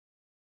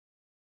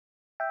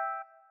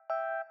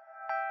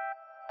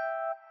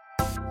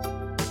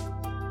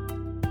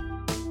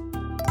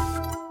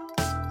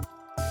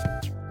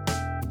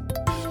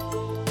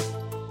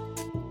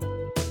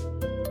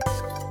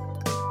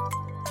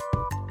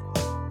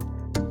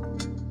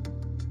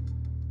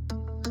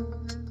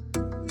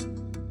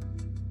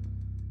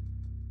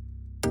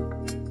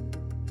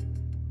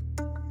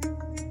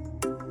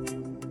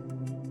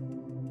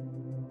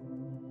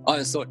I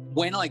just thought,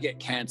 when I get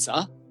cancer,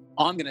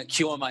 I'm going to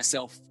cure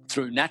myself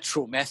through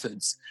natural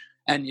methods.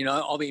 And,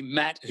 I'll be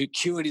Matt who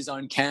cured his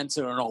own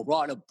cancer, and I'll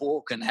write a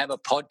book and have a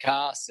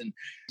podcast, and,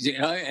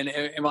 and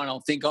everyone will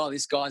think, oh,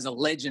 this guy's a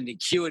legend. He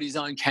cured his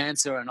own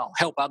cancer, and I'll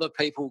help other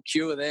people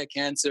cure their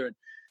cancer.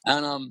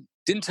 And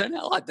didn't turn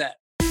out like that.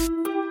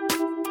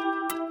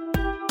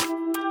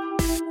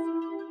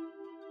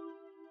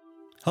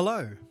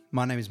 Hello,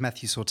 my name is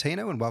Matthew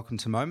Sortino and welcome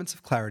to Moments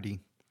of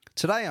Clarity.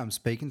 Today I'm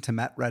speaking to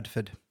Matt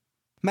Radford.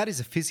 Matt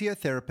is a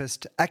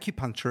physiotherapist,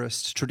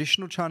 acupuncturist,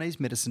 traditional Chinese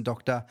medicine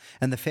doctor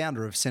and the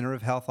founder of Centre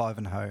of Health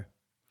Ivanhoe.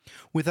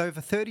 With over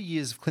 30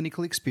 years of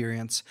clinical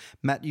experience,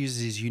 Matt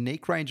uses his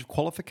unique range of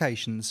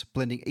qualifications,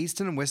 blending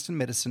Eastern and Western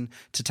medicine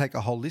to take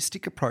a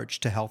holistic approach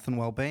to health and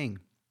well-being.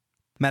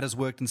 Matt has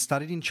worked and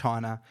studied in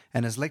China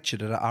and has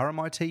lectured at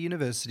RMIT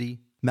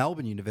University,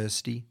 Melbourne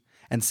University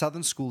and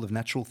Southern School of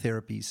Natural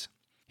Therapies.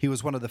 He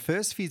was one of the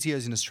first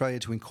physios in Australia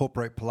to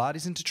incorporate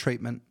Pilates into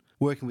treatment,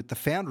 working with the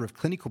founder of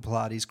Clinical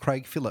Pilates,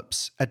 Craig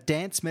Phillips, at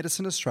Dance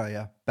Medicine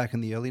Australia back in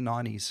the early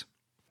 90s.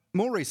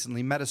 More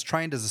recently, Matt has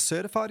trained as a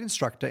certified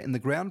instructor in the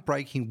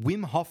groundbreaking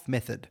Wim Hof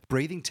method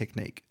breathing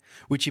technique,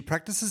 which he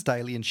practices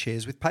daily and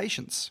shares with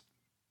patients.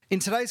 In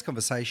today's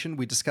conversation,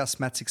 we discuss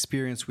Matt's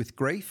experience with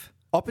grief,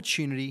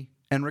 opportunity,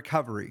 and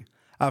recovery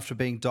after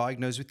being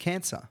diagnosed with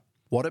cancer,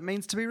 what it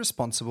means to be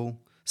responsible,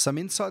 some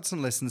insights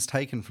and lessons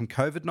taken from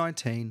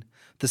COVID-19,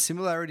 the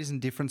similarities and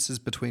differences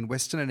between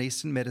Western and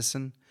Eastern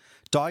medicine,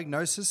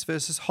 diagnosis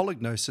versus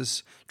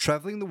holognosis,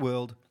 travelling the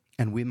world,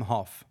 and Wim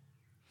Hof.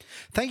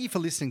 Thank you for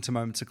listening to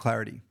Moments of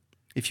Clarity.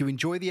 If you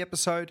enjoy the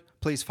episode,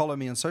 please follow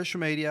me on social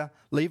media,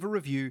 leave a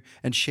review,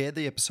 and share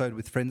the episode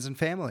with friends and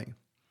family.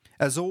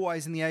 As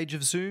always in the age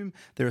of Zoom,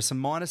 there are some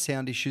minor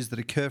sound issues that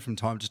occur from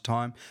time to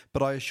time,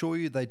 but I assure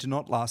you they do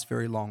not last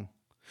very long.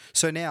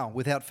 So now,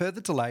 without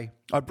further delay,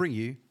 I bring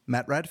you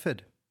Matt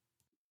Radford.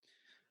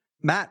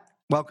 Matt,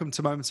 welcome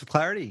to Moments of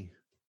Clarity.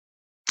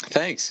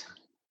 Thanks.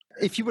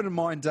 If you wouldn't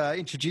mind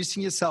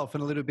introducing yourself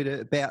and a little bit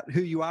about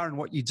who you are and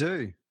what you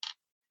do.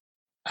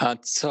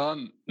 So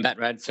I'm Matt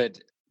Radford.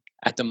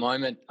 At the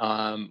moment,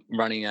 I'm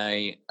running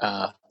a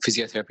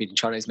physiotherapy and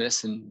Chinese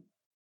medicine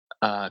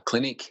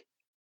clinic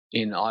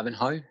in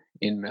Ivanhoe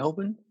in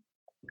Melbourne,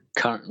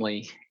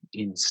 currently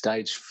in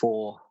stage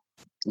 4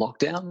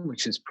 lockdown,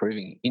 which is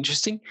proving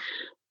interesting.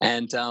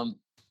 And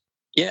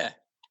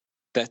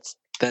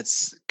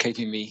that's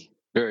keeping me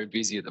very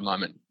busy at the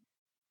moment.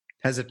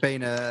 Has it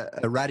been a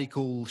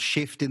radical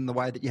shift in the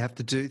way that you have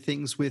to do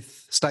things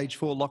with stage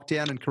 4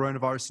 lockdown and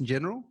coronavirus in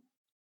general?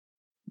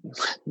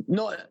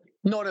 Not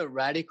a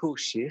radical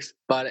shift,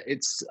 but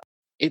it's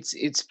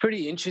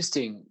pretty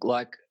interesting.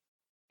 Like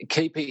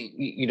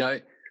keeping,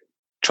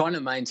 trying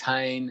to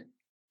maintain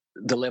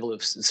the level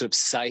of sort of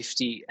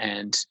safety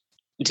and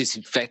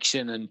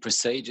disinfection and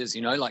procedures.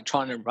 Like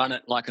trying to run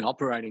it like an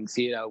operating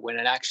theatre when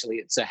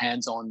it's a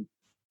hands-on.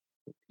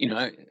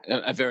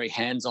 A very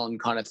hands-on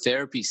kind of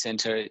therapy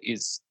centre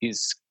is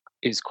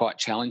quite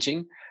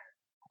challenging.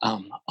 A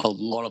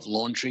lot of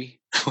laundry.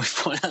 We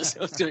find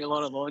ourselves doing a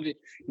lot of laundry,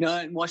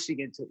 and washing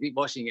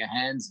your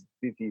hands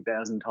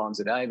 50,000 times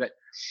a day. But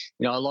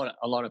a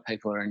lot of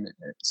people are in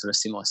a sort of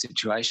similar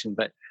situation.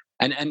 But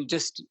and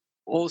just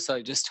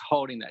also just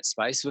holding that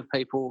space for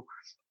people.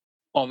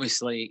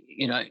 Obviously,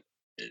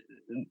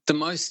 the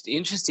most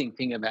interesting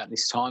thing about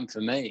this time for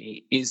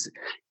me is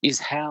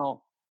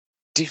how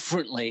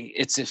differently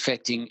it's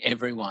affecting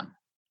everyone.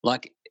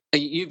 Like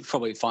you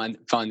probably find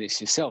this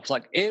yourself.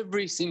 Like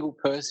every single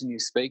person you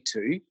speak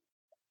to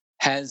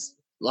has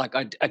like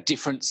a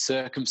different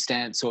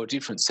circumstance or a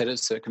different set of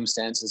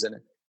circumstances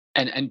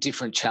and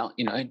different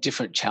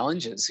different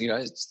challenges.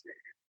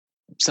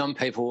 Some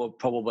people are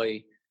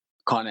probably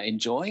kind of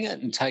enjoying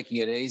it and taking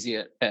it easy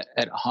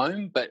at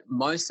home, but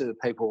most of the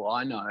people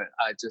I know are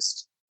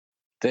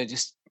they're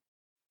just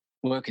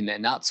working their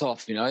nuts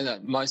off.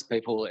 That most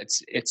people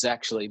it's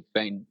actually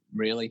been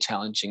really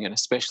challenging, and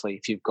especially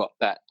if you've got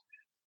that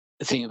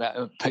thing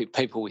about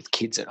people with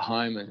kids at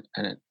home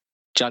and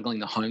juggling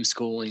the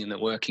homeschooling and the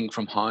working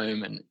from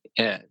home, and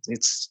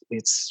it's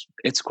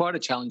quite a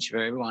challenge for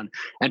everyone,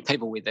 and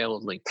people with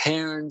elderly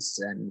parents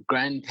and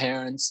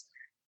grandparents.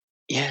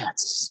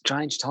 It's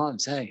strange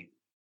times, hey.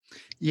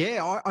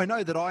 I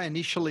know that I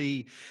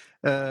initially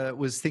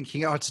was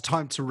thinking, it's a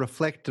time to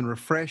reflect and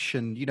refresh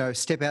and,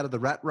 step out of the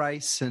rat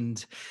race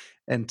and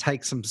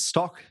take some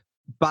stock.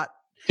 But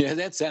yeah,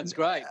 that sounds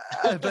great.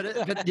 but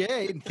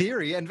in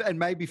theory, and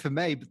maybe for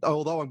me,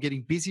 although I'm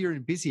getting busier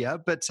and busier,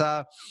 but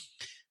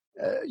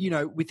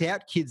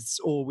without kids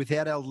or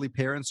without elderly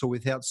parents or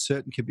without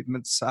certain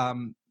commitments,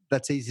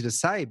 that's easy to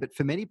say. But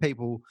for many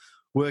people,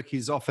 work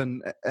is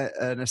often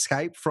an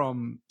escape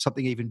from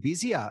something even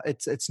busier.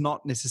 It's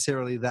not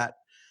necessarily that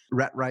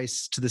rat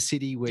race to the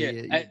city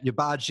where you're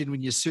barged in when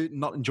you're suit and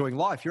not enjoying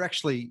life. You're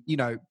actually,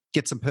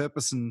 get some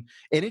purpose and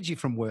energy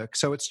from work.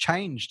 So it's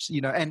changed,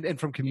 and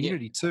from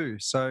community too.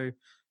 So,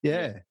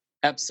 yeah.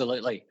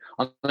 Absolutely.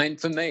 I mean,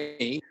 for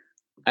me,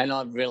 And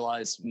I've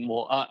realised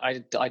more.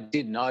 I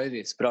did know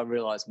this, but I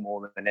realised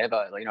more than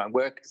ever. You know,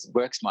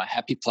 work's my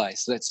happy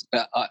place. That's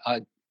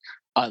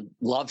I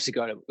love to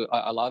go to.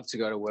 I love to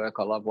go to work.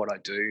 I love what I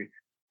do.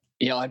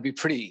 You know, I'd be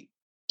pretty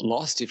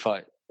lost if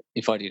I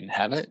didn't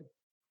have it.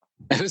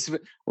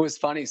 It was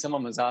funny.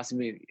 Someone was asking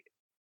me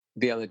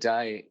the other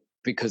day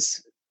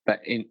because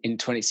in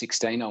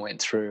 2016 I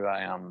went through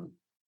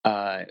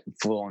a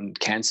full-on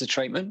cancer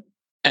treatment.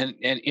 And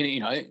you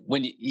know,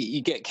 when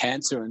you get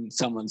cancer and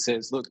someone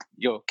says, look,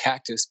 you're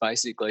cactus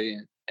basically,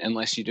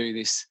 unless you do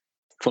this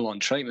full-on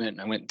treatment.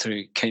 I went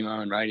through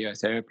chemo and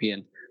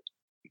radiotherapy.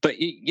 But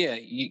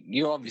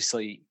you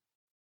obviously,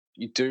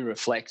 you do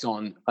reflect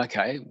on,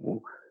 okay,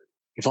 well,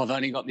 if I've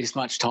only got this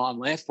much time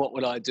left, what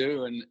would I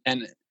do?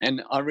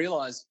 And I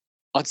realised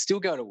I'd still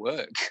go to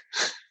work.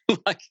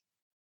 like,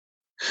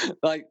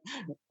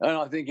 and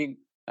I'm thinking,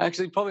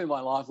 actually, probably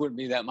my life wouldn't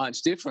be that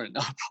much different.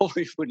 I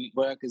probably wouldn't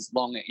work as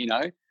long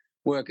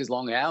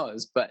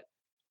hours. But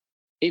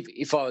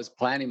if I was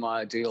planning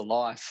my ideal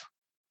life,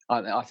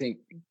 I think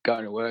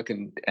going to work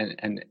and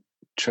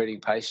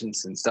treating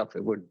patients and stuff,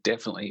 it would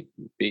definitely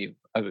be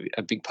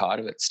a big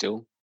part of it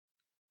still.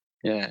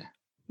 Yeah.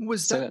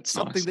 Was that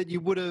something nice that you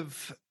would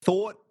have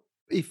thought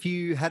if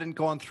you hadn't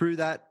gone through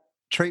that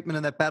treatment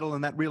and that battle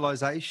and that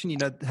realization, you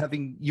know,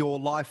 having your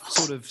life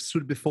sort of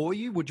stood before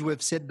you? Would you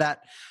have said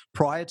that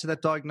prior to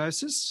that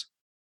diagnosis?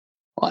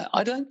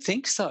 I don't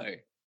think so.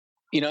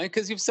 You know,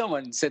 because if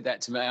someone said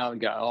that to me, I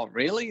would go, "Oh,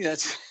 really?"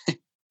 That's.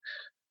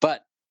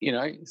 But you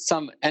know,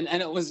 and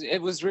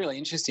it was really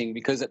interesting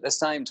because at the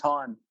same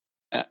time,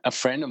 a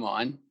friend of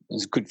mine, it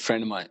was a good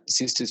friend of my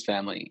sister's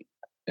family,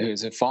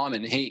 who's a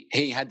fireman.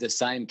 He had the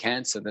same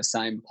cancer, the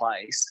same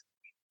place,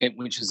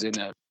 which was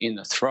in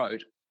the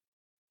throat,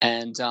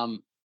 and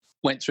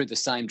went through the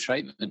same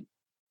treatment,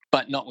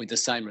 but not with the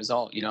same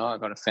result. You know, I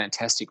got a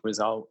fantastic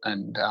result,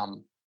 and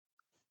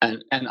I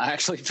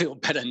actually feel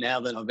better now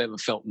than I've ever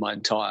felt in my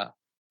entire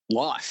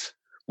life,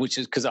 which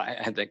is because I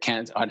had the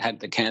cancer. I'd had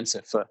the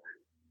cancer for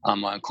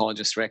my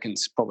oncologist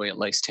reckons probably at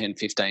least 10,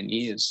 15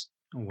 years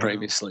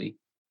previously,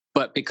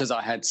 but because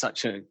I had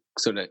such a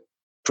sort of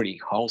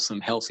pretty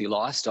wholesome, healthy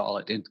lifestyle,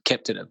 it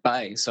kept it at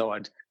bay. So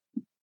I'd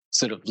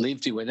sort of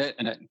lived with it,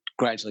 and it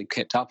gradually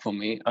kept up on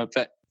me.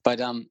 But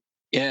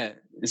yeah,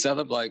 this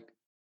other bloke,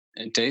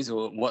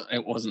 Diesel,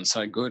 it wasn't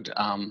so good.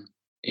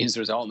 His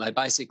result,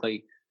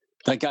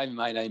 they gave him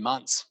 18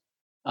 months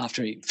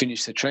after he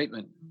finished the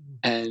treatment,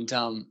 and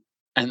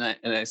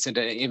they said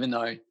that even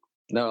though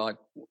they were like,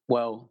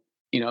 well,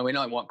 you know, we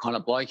know what kind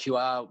of bloke you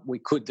are, we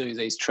could do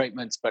these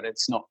treatments, but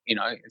it's not, you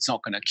know, it's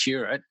not going to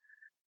cure it.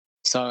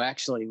 So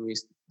actually, we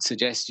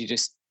suggest you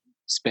just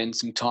spend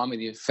some time with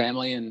your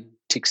family and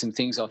tick some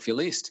things off your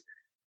list.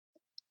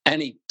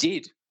 And he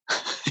did.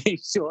 He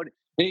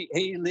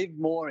lived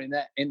more in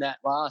that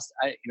last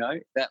 8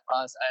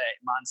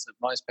 months that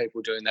most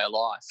people do in their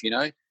life. You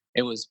know,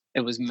 it was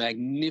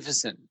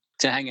magnificent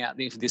to hang out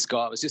there for this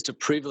guy. It was just a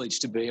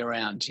privilege to be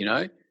around. You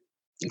know,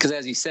 because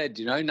as he said,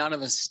 you know, none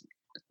of us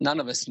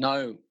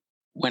know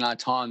when our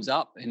time's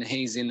up, and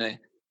he's in the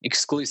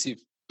exclusive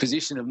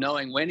position of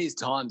knowing when his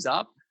time's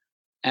up.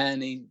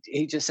 And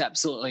he just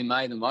absolutely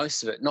made the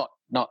most of it. Not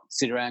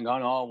sit around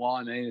going, oh,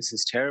 why me? This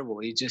is terrible.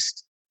 He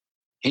just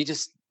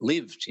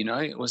lived. You know,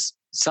 it was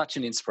such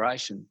an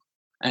inspiration.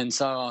 And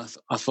so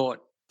I thought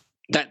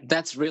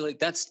that's really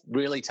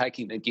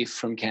taking the gift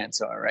from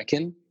cancer. I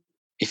reckon,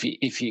 if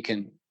you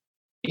can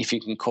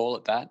call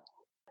it that,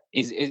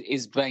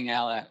 is being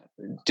able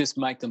to just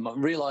make them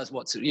realize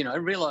what's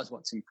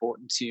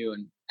important to you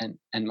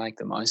and make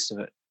the most of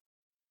it.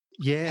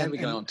 Yeah, how do we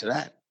go on to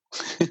that?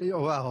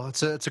 Well,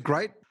 it's a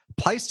great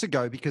place to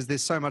go because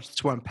there's so much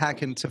to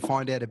unpack and to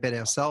find out about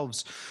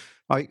ourselves.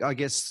 I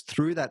guess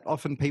through that,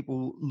 often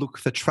people look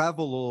for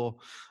travel or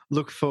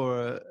look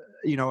for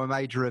a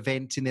major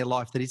event in their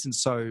life that isn't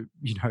so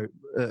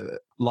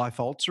life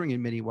altering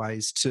in many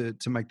ways to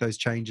make those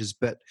changes.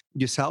 But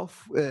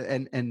yourself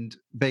and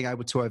being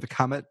able to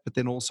overcome it, but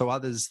then also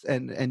others,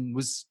 and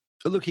was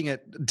looking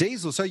at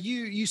Diesel. So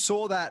you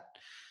saw that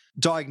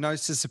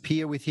diagnosis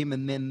appear with him,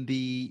 and then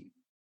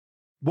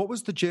what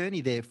was the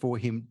journey there for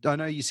him? I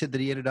know you said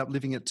that he ended up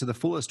living it to the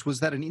fullest.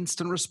 Was that an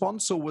instant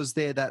response, or was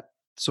there that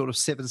sort of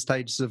 7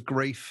 stages of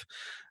grief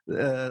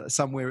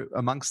somewhere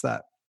amongst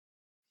that?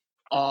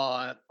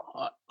 I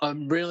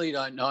really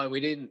don't know. We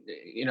didn't,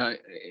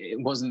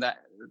 it wasn't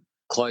that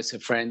close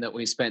a friend that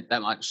we spent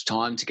that much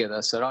time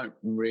together. So I don't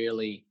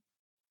really,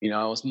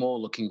 I was more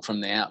looking from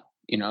the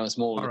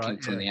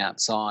from the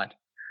outside.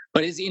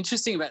 But it's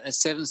interesting about the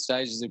 7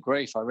 stages of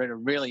grief. I read a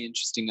really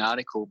interesting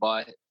article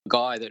by a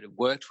guy that had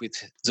worked with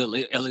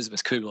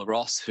Elizabeth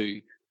Kubler-Ross, who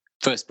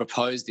first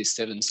proposed this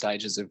 7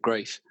 stages of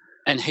grief.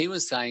 And he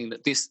was saying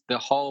that the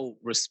whole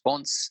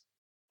response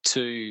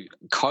to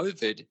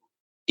COVID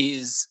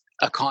is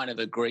a kind of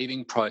a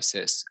grieving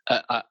process.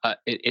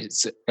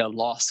 It's a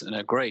loss and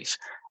a grief.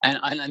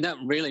 And that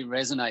really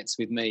resonates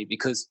with me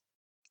because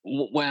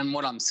what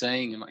I'm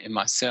seeing in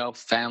myself,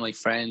 family,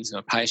 friends,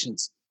 and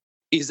patients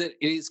is that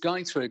it is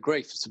going through a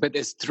grief. But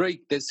there's three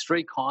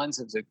kinds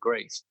of the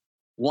grief.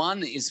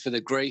 One is for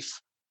the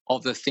grief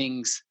of the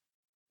things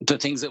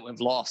that we've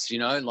lost,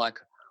 like,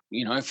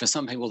 for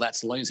some people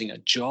that's losing a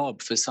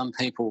job. For some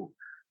people,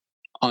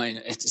 I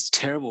mean, it's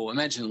terrible.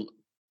 Imagine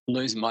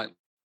losing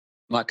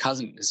my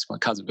cousin. It's my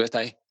cousin's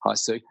birthday. Hi,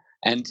 Sue.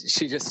 And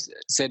she just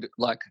said,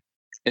 like,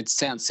 it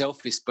sounds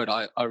selfish, but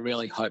I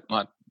really hope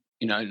none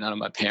of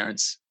my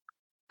parents,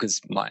 because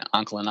my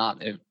uncle and aunt,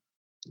 they're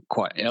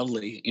quite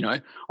elderly,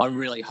 I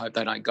really hope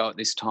they don't go at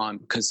this time,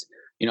 because,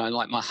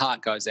 like, my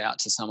heart goes out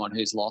to someone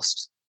who's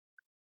lost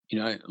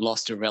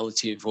a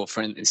relative or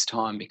friend this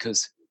time,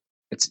 because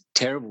it's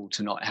terrible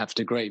to not have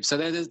to grieve. So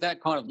there's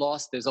that kind of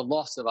loss. There's a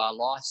loss of our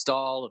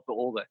lifestyle, of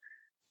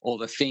all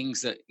the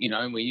things that,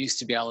 we used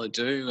to be able to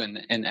do.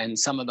 And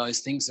some of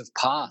those things have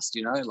passed,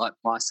 like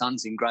my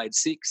son's in grade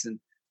 6 and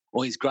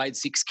all his grade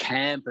 6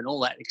 camp and all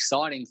that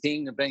exciting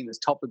thing of being the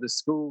top of the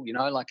school,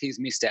 like he's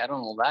missed out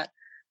on all that.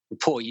 The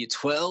poor year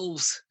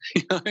 12s,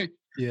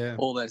 Yeah.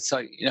 all that.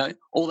 So,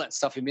 all that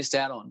stuff he missed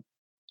out on.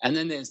 And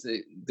then there's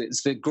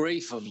the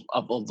grief of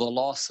the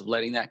loss of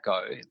letting that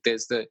go.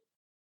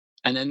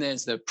 And then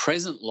there's the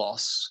present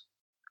loss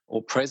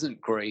or present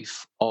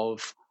grief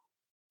of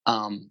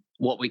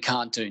what we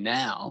can't do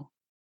now.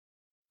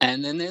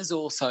 And then there's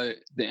also,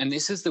 and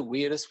this is the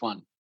weirdest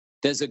one,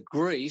 there's a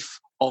grief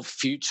of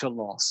future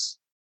loss.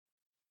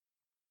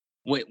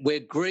 We're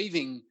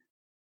grieving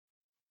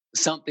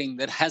something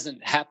that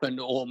hasn't happened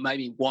or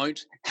maybe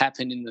won't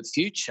happen in the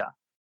future.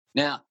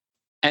 Now,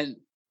 and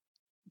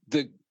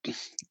the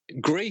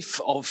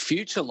grief of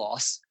future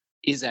loss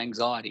is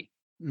anxiety.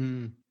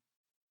 Mm.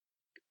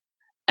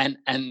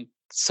 And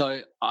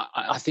so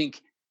I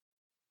think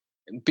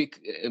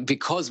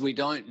because we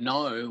don't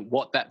know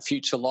what that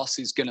future loss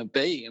is going to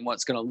be and what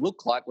it's going to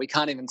look like, we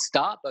can't even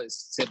start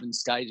those 7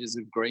 stages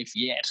of grief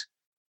yet,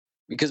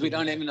 because we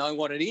don't even know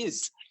what it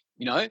is,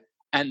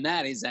 and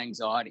that is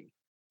anxiety.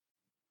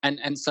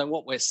 And so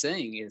what we're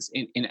seeing is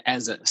in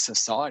as a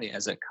society,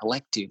 as a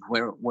collective,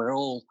 we're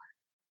all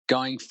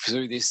going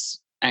through this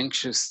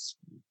anxious,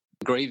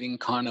 grieving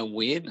kind of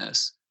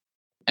weirdness.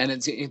 And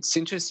it's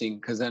interesting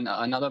because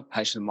another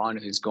patient of mine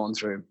who's gone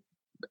through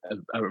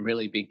a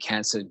really big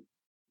cancer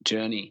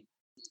journey,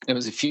 it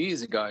was a few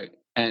years ago,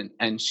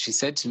 and she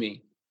said to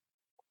me,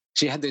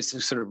 she had this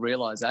sort of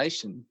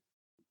realization,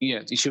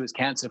 she was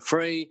cancer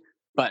free,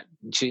 but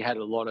she had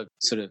a lot of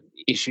sort of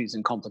issues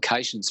and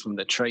complications from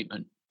the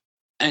treatment.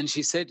 And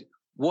she said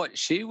what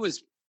she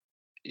was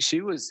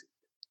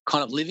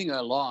kind of living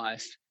her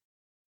life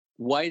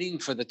waiting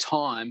for the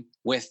time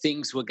where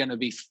things were going to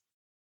be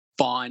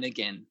fine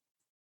again,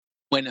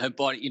 when her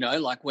body,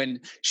 like when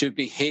she'd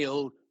be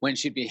healed, when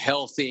she'd be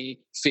healthy,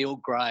 feel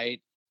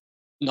great,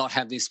 not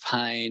have this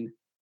pain,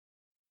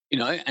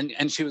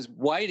 and she was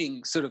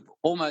waiting, sort of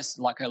almost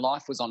like her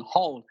life was on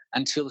hold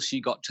until she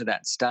got to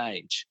that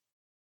stage.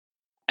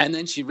 And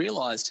then she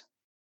realized,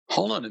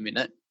 hold on a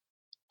minute,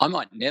 I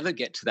might never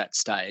get to that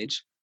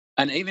stage.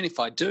 And even if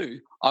I do,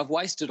 I've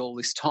wasted all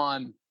this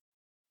time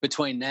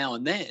between now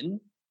and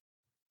then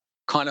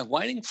kind of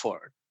waiting for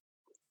it.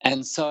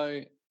 And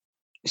so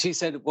she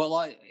said,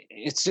 well,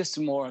 it's just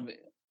more of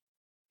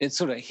it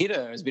sort of hit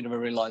her as a bit of a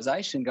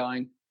realization,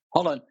 going,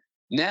 hold on,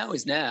 now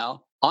is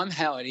now. I'm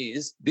how it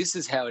is. This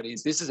is how it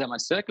is. This is how my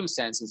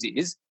circumstances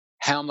is.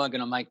 How am I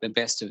going to make the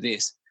best of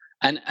this?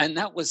 And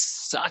that was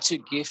such a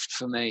gift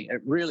for me.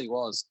 It really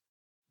was,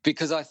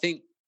 because I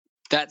think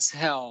that's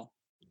how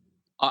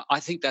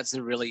I think that's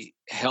a really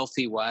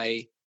healthy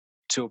way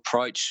to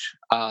approach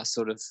our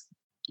sort of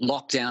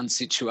lockdown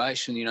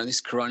situation,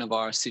 this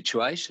coronavirus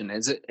situation.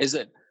 Is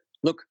it,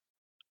 look,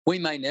 we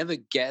may never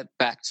get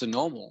back to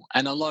normal.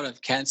 And a lot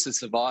of cancer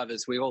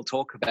survivors, we all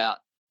talk about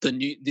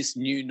this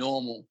new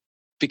normal,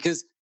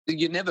 because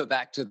you're never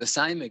back to the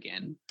same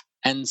again.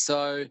 And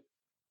so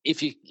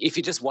if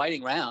you're just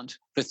waiting around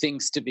for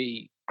things to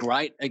be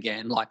great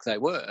again like they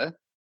were,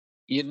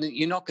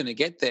 you're not going to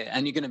get there,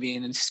 and you're going to be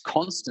in this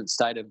constant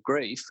state of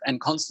grief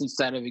and constant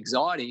state of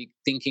anxiety,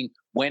 thinking,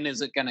 when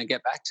is it going to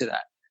get back to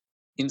that?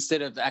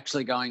 Instead of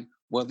actually going,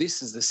 well,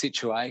 this is the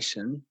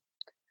situation.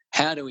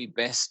 How do we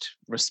best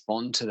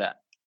respond to that?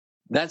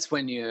 That's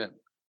when you're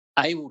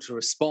able to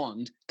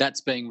respond.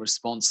 That's being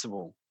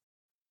responsible.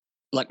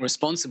 Like,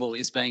 responsible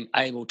is being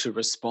able to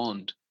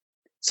respond.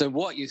 So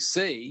what you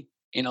see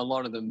in a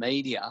lot of the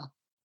media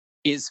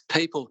is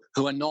people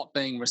who are not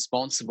being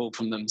responsible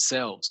from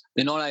themselves.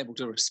 They're not able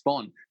to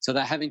respond. So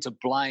they're having to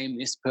blame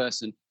this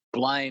person,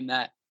 blame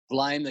that,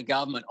 blame the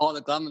government. Oh,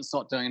 the government's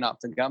not doing enough.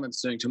 The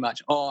government's doing too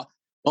much. Oh,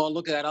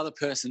 look at that other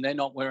person. They're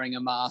not wearing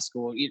a mask.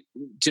 Do you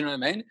know what I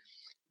mean?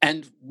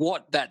 And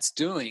what that's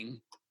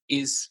doing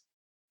is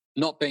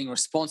not being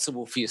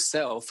responsible for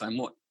yourself and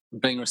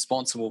being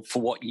responsible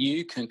for what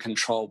you can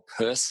control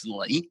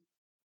personally.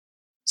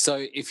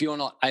 So if you're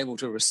not able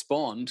to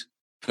respond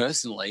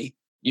personally,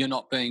 you're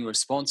not being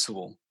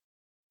responsible.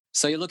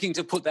 So you're looking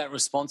to put that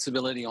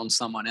responsibility on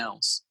someone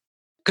else.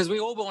 Because we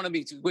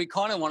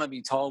kind of want to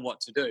be told what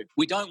to do.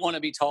 We don't want to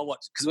be told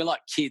because we're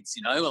like kids,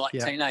 we're like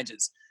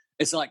teenagers.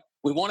 It's like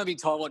we want to be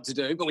told what to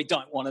do, but we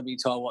don't want to be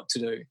told what to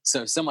do.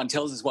 So if someone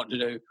tells us what to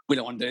do, we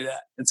don't want to do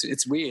that.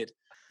 It's weird.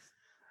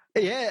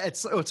 Yeah,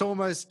 it's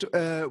almost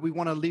we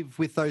want to live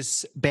with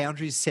those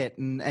boundaries set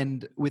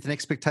and with an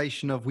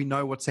expectation of we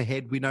know what's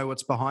ahead, we know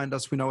what's behind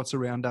us, we know what's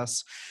around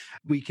us.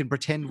 We can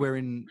pretend we're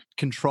in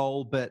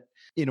control, but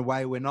in a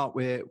way we're not.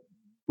 We're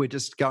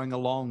just going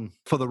along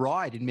for the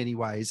ride in many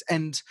ways.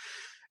 And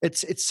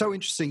it's so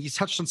interesting. You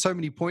touched on so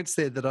many points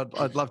there that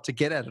I'd love to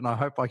get at, and I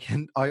hope I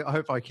can. I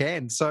hope I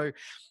can. So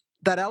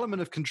that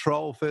element of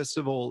control, first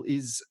of all,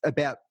 is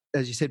about,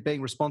 as you said,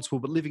 being responsible,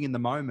 but living in the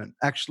moment,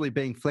 actually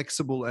being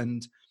flexible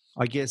and,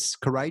 I guess,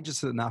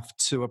 courageous enough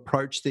to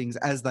approach things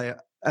as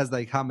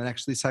they come and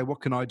actually say,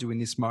 what can I do in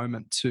this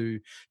moment to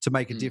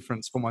make a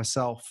difference for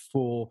myself,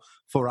 for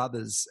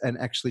others, and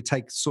actually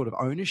take sort of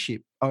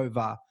ownership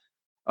over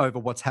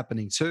what's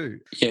happening too.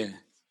 Yeah.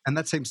 And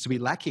that seems to be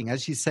lacking.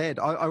 As you said,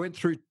 I went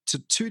through to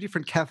 2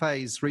 different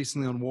cafes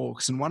recently on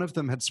walks, and one of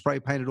them had spray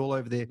painted all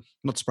over there,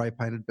 not spray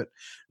painted, but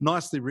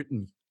nicely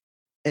written,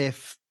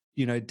 F,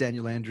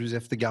 Daniel Andrews,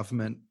 F the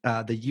government,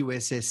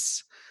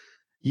 the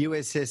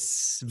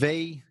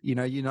USSV,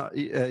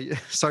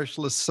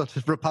 Socialist sort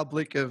of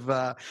Republic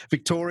of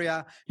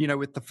Victoria,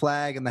 with the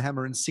flag and the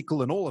hammer and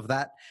sickle and all of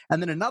that.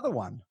 And then another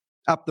one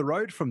up the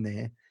road from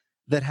there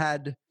that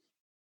had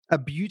a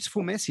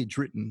beautiful message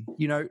written,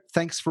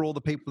 thanks for all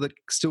the people that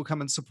still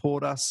come and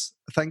support us.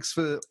 Thanks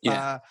for,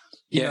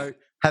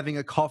 having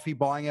a coffee,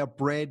 buying our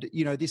bread.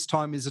 This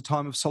time is a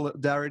time of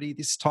solidarity.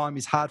 This time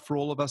is hard for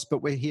all of us,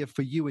 but we're here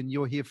for you and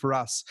you're here for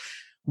us.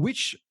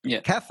 Which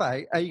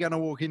cafe are you going to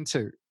walk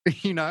into?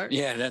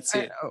 Yeah, that's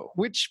it.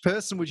 Which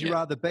person would you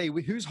rather be?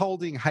 Who's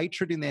holding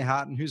hatred in their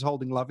heart and who's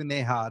holding love in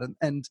their heart?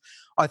 And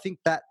I think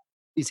that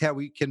is how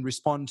we can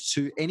respond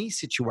to any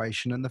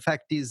situation. And the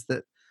fact is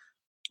that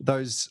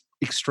those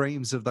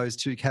extremes of those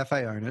 2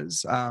 cafe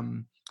owners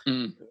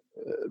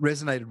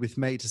resonated with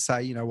me to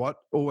say, you know what,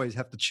 always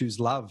have to choose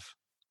love.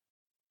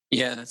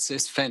 Yeah, that's a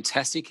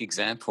fantastic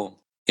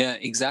example. Yeah,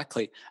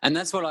 exactly. And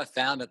that's what I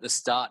found at the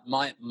start.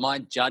 My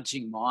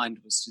judging mind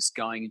was just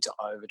going into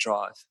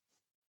overdrive.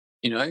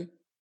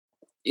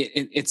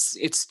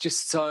 It's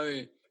just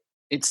so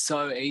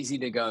easy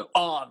to go,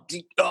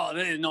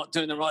 they're not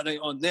doing the right thing,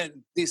 or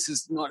this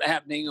is not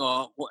happening,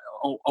 or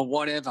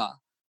whatever.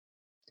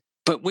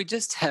 But we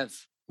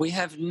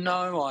have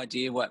no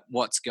idea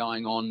what's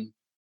going on.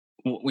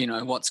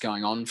 What's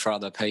going on for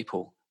other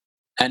people,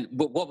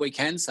 but what we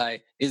can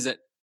say is that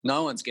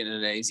no one's getting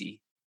it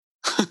easy.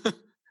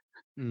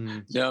 You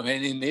know what I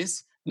mean? In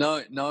this,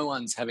 no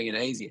one's having it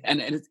easy,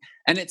 and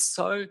it's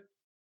so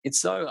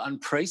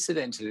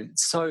unprecedented.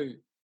 It's so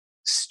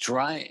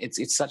strange.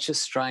 It's such a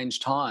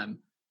strange time.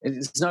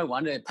 It's no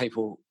wonder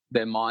people,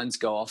 their minds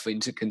go off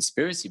into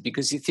conspiracy,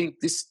 because you think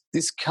this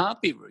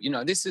can't be.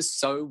 This is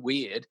so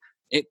weird.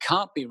 It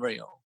can't be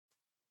real.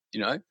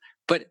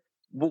 But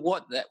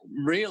what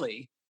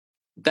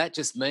that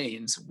just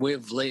means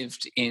we've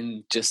lived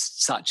in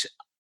just such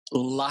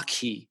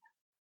lucky,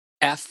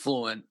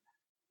 affluent,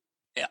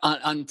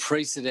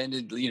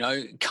 unprecedented,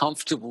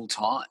 comfortable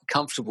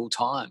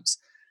times.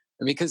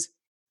 Because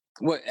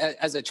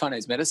as a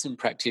Chinese medicine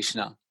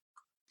practitioner,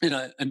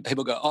 and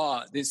people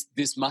go,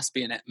 this must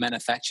be a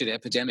manufactured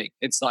epidemic.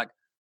 It's like,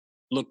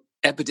 look,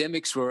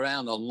 epidemics were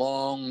around a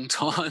long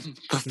time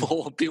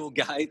before Bill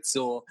Gates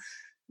or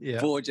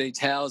 4G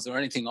towers or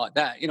anything like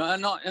that.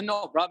 I'm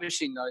not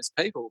rubbishing those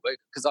people,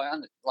 because I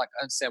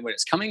understand where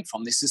it's coming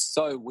from. This is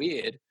so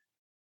weird.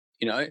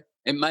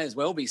 It may as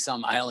well be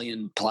some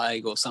alien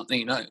plague or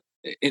something.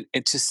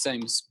 It just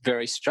seems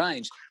very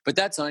strange. But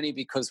that's only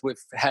because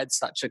we've had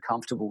such a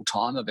comfortable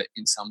time of it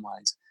in some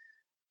ways.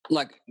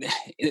 Like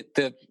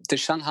the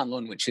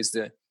Shanhanlun, which is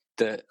the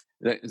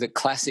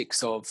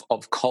classics of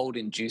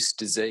cold-induced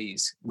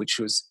disease, which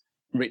was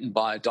written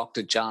by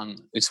Dr.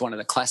 Zhang. It's one of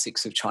the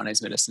classics of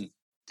Chinese medicine.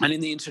 And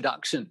in the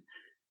introduction,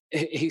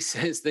 he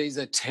says, these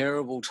are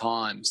terrible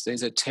times.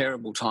 These are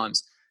terrible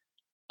times.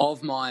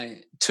 Of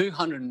my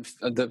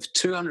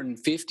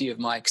 250 of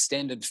my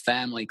extended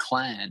family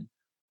clan,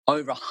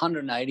 over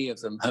 180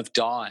 of them have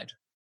died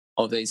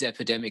of these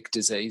epidemic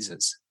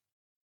diseases.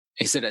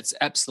 He said it's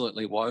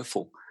absolutely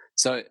woeful.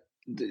 So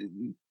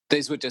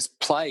these were just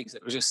plagues.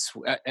 It was just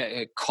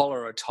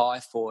cholera,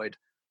 typhoid,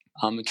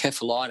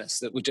 encephalitis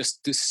that were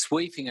just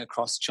sweeping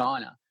across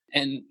China.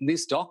 And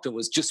this doctor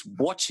was just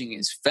watching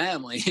his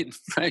family and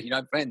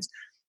friends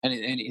and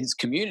his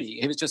community.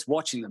 He was just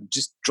watching them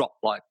just drop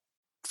like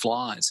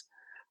flies.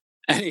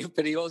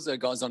 But he also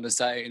goes on to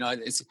say,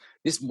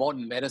 this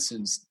modern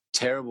medicine's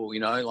terrible.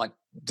 Like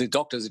the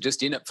doctors are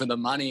just in it for the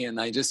money, and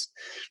they just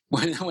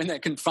when they're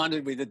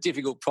confronted with a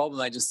difficult problem,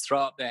 they just throw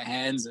up their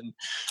hands and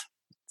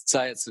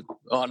say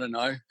I don't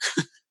know.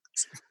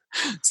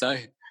 So,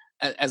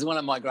 as one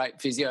of my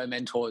great physio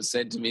mentors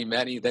said to me,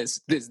 Matty, there's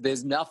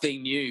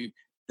nothing new.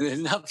 There's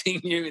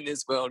nothing new in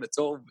this world. It's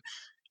all,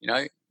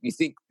 you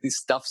think this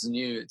stuff's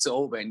new. It's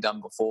all been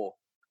done before.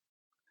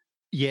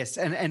 Yes,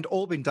 and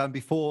all been done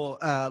before.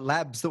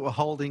 Labs that were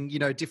holding,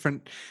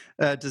 different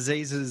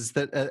diseases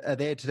that are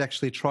there to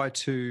actually try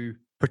to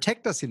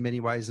protect us in many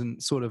ways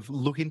and sort of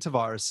look into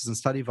viruses and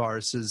study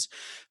viruses.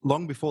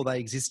 Long before they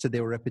existed,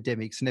 there were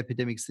epidemics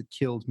that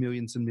killed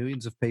millions and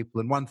millions of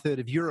people. And 1/3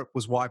 of Europe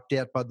was wiped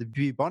out by the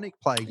bubonic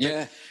plague.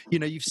 Yeah.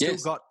 But, you've still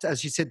got,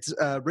 as you said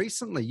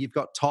recently, you've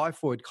got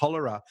typhoid,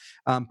 cholera,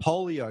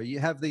 polio. You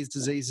have these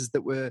diseases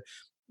that were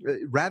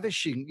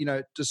ravishing,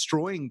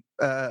 destroying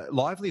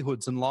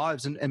livelihoods and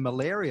lives, and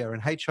malaria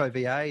and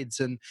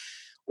HIV/AIDS and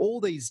all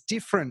these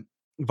different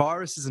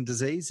viruses and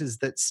diseases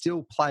that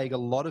still plague a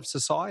lot of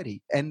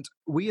society. And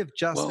we have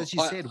just, as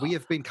you said, we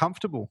have been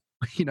comfortable.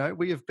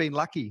 We have been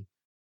lucky.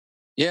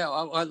 Yeah,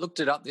 I looked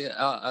it up.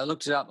 I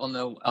looked it up on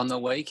the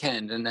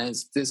weekend, and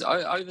there's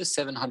over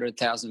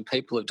 700,000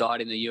 people have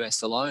died in the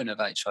US alone of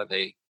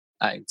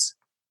HIV/AIDS.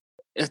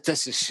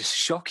 That's just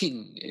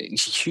shocking,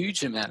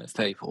 huge amount of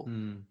people.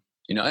 And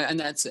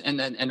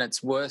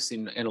it's worse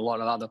in a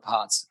lot of other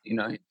parts. In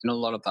a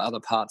lot of the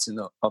other parts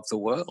of the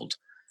world.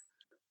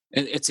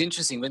 It's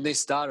interesting. When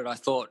this started, I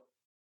thought,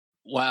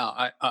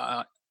 wow,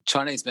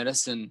 Chinese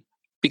medicine,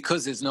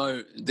 because there's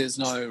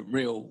no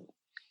real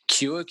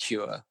cure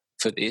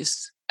for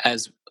this,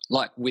 as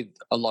like with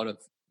a lot of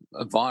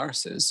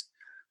viruses,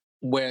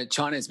 where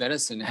Chinese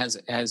medicine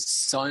has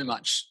so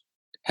much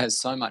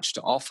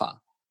to offer,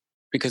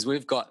 because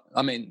we've got,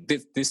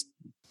 this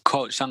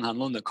Shan Han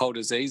Lun, the cold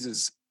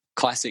diseases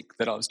classic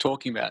that I was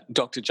talking about,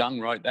 Dr.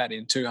 Zhang wrote that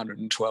in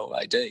 212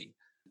 AD,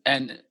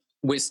 and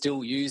we're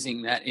still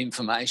using that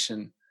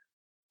information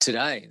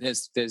today.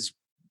 There's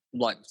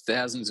like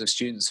thousands of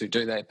students who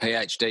do their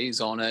PhDs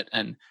on it,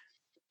 and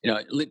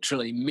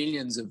literally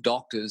millions of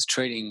doctors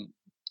treating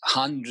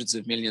hundreds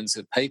of millions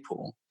of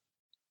people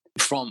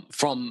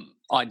from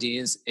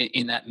ideas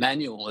in that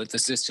manual.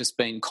 This has just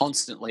been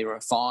constantly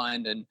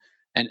refined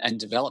and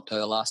developed over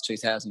the last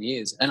 2,000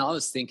 years. And I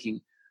was thinking,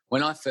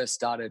 when I first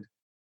started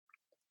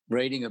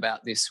reading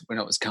about this, when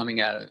it was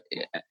coming out of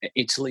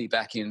Italy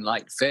back in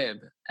late Feb,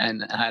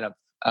 and I had a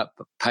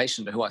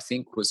patient who I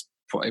think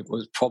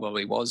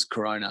probably was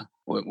corona,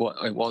 or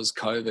it was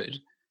COVID,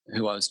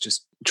 who I was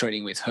just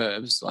treating with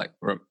herbs, like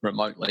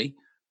remotely.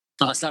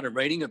 And I started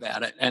reading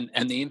about it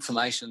and the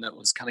information that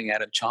was coming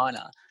out of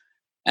China,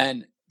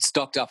 and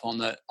stocked up on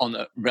the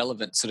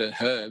relevant sort of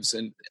herbs,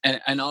 and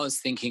I was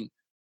thinking,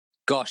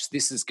 gosh,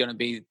 this is going to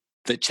be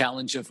the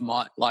challenge of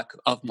my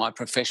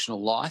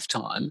professional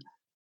lifetime,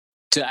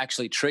 to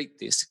actually treat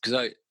this.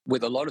 Because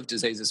with a lot of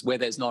diseases where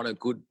there's not a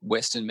good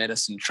Western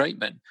medicine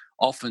treatment,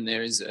 often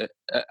there is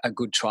a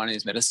good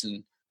Chinese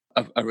medicine,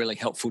 a really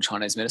helpful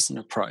Chinese medicine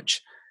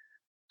approach.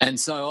 And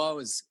so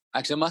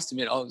I must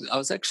admit, I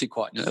was actually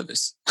quite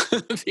nervous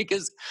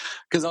because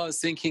I was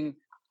thinking,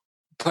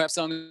 perhaps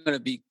I'm going to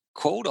be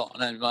called on,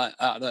 and my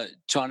other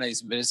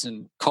Chinese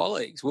medicine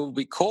colleagues will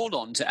be called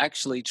on to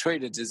actually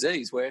treat a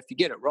disease where if you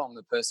get it wrong,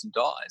 the person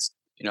dies.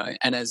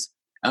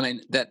 And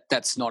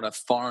that's not a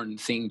foreign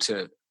thing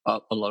to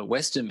a lot of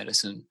Western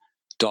medicine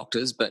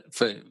doctors, but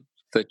for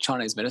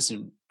Chinese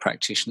medicine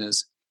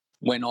practitioners,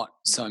 we're not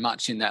so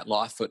much in that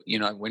life, but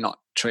we're not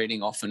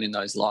treating often in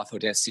those life or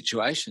death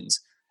situations.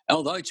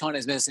 Although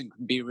Chinese medicine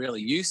can be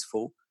really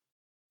useful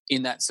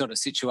in that sort of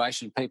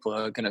situation, people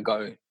are going to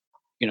go,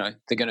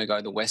 they're going to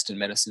go the Western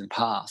medicine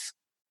path.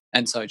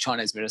 And so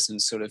Chinese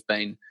medicine's sort of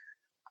been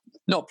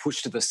not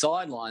pushed to the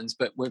sidelines,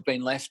 but we've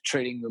been left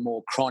treating the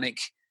more chronic,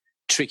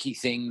 tricky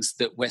things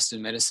that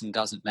Western medicine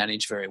doesn't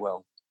manage very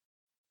well.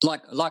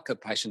 Like a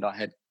patient I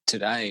had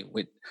today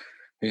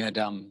who had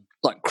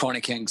like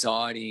chronic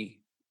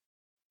anxiety,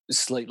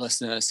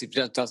 sleeplessness. If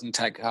he doesn't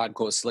take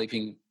hardcore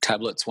sleeping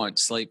tablets, won't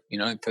sleep,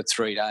 for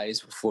 3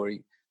 days before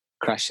he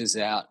crashes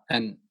out.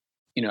 And,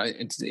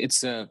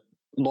 it's a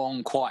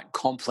long, quite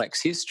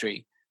complex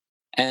history.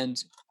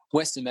 And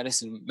Western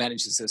medicine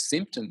manages the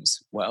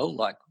symptoms well,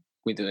 like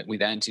with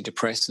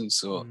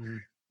antidepressants or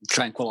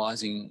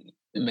tranquilizing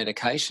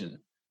medication,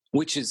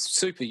 which is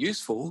super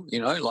useful,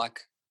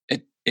 like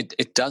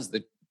it does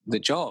the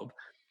job,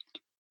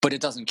 but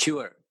it doesn't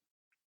cure it.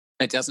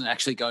 It doesn't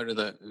actually go to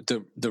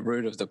the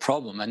root of the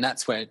problem. And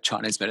that's where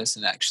Chinese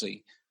medicine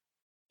actually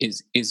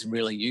is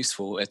really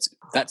useful.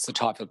 That's the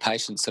type of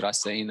patients that I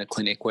see in the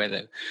clinic where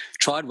they've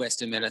tried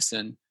Western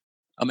medicine.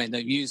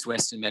 They've used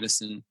Western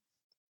medicine,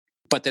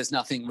 but there's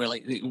nothing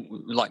really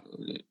like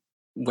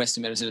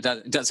Western medicine.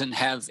 It doesn't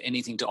have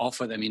anything to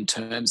offer them in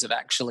terms of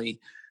actually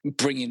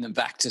bringing them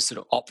back to sort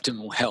of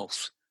optimal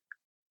health.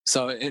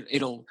 So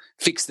it'll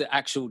fix the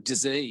actual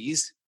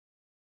disease,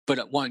 but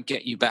it won't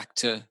get you back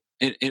to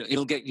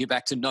it'll get you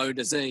back to no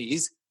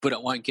disease, but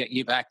it won't get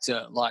you back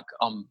to like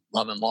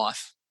loving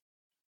life.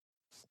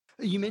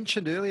 You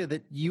mentioned earlier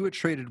that you were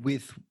treated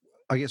with,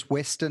 I guess,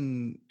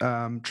 Western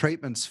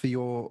treatments for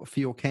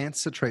your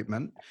cancer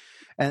treatment,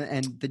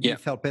 and that you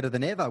felt better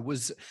than ever.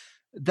 Was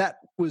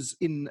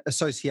in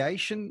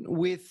association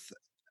with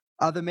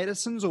other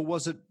medicines, or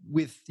was it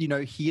with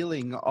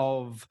healing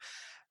of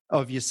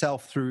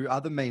yourself through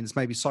other means,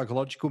 maybe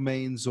psychological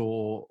means,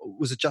 or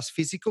was it just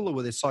physical, or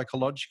were there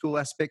psychological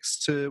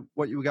aspects to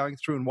what you were going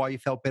through and why you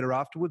felt better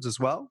afterwards as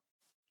well?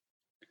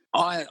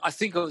 I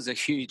think it was a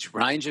huge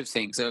range of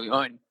things.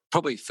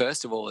 Probably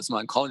first of all, as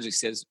my oncologist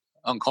says,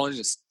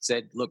 oncologist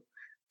said, "Look,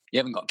 you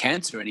haven't got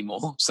cancer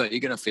anymore, so you're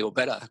going to feel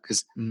better."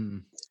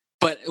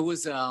 But it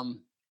was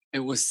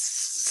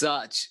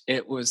such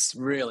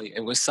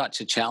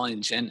a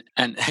challenge,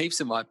 and heaps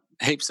of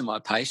my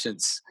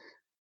patients,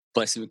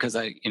 bless them, because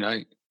they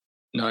know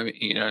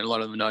me, a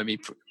lot of them know me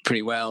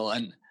pretty well,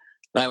 and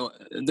a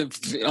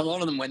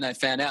lot of them, when they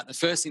found out, the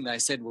first thing they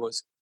said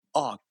was,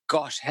 "Oh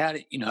gosh, how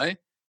did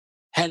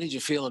you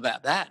feel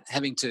about that,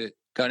 having to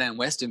go down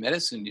Western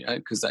medicine?"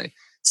 Because they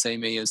see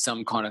me as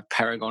some kind of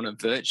paragon of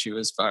virtue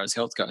as far as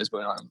health goes,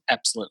 but I'm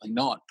absolutely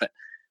not. But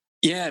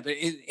yeah, but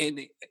in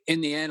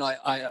the end,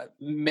 I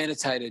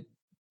meditated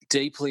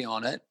deeply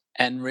on it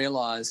and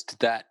realised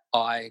that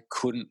I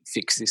couldn't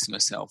fix this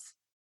myself.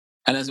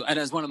 And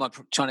as one of my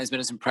Chinese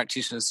medicine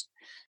practitioners,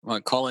 my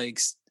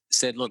colleagues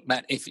said, "Look,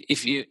 Matt,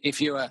 if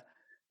you are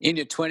in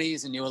your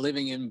 20s and you were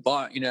living in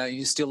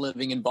you're still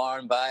living in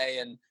Byron Bay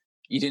and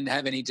you didn't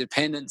have any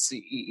dependents,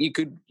 you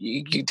could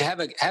have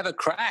a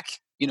crack,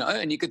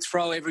 and you could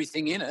throw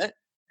everything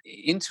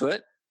into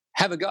it,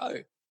 have a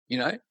go,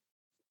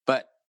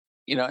 But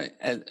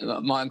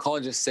my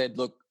oncologist said,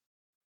 'Look,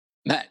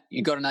 Matt,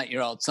 you got an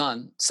 8-year-old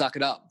son. Suck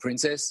it up,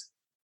 princess.'"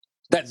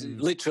 That's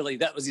literally,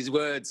 that was his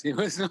words. It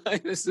was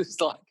just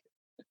like,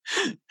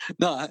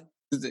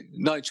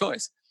 no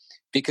choice,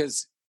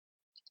 because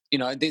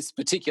this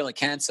particular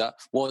cancer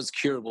was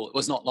curable. It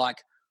was not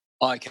like,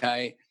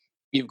 okay,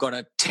 you've got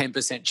a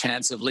 10%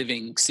 chance of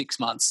living 6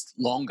 months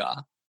longer,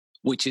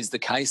 which is the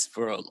case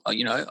for a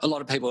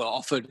lot of people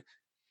are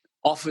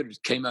offered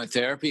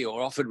chemotherapy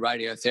or offered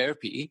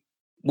radiotherapy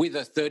with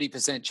a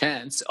 30%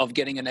 chance of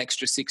getting an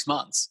extra 6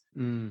 months,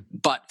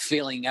 but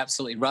feeling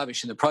absolutely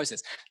rubbish in the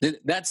process.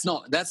 That's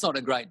not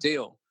a great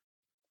deal.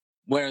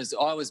 Whereas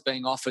I was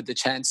being offered the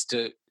chance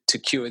to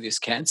cure this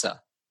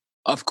cancer,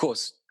 of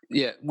course,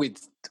 yeah,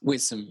 with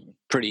some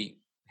pretty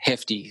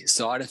hefty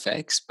side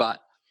effects. But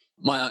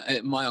my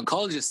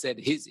oncologist said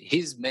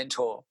his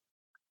mentor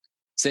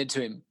said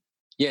to him,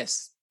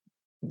 "Yes,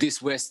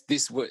 this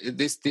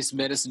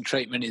medicine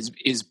treatment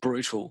is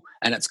brutal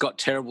and it's got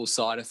terrible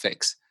side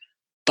effects,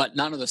 but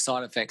none of the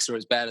side effects are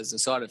as bad as the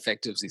side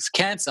effect of this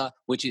cancer,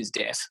 which is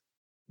death."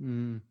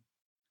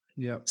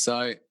 Yeah.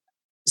 So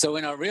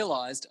when I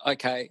realised,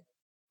 okay,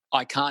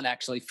 I can't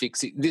actually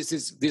fix it. This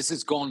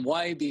has gone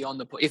way beyond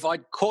the point. If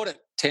I'd caught it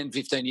 10,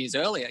 15 years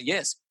earlier,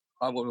 yes,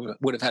 I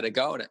would have had a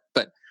go at it.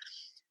 But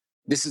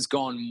this has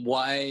gone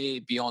way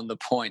beyond the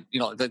point.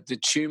 The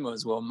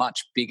tumours were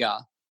much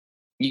bigger.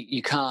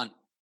 You can't.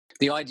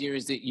 The idea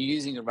is that you're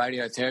using a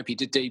radiotherapy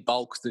to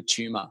debulk the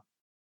tumour,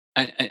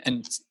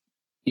 and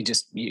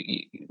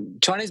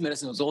Chinese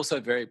medicine was also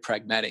very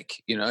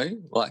pragmatic.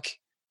 Like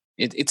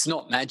it's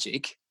not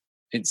magic.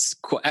 It's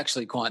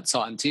actually quite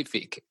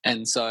scientific,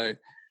 and so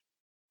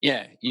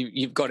yeah,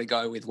 you've got to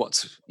go with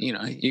what's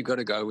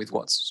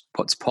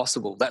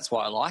possible. That's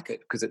why I like it,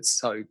 because it's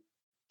so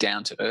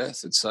down to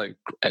earth. It's so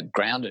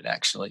grounded,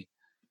 actually,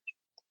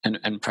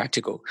 and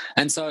practical.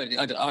 And so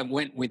I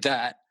went with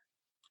that,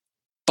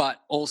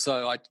 but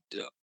also I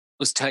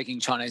was taking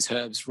Chinese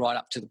herbs right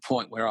up to the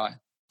point where I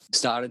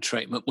started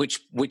treatment,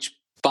 which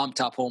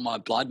bumped up all my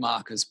blood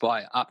markers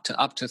by up to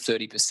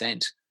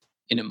 30%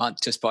 in a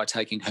month, just by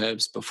taking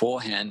herbs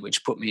beforehand,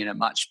 which put me in a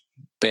much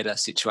better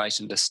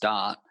situation to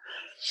start.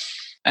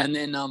 And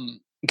then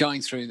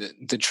going through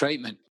the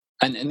treatment,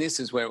 and this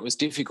is where it was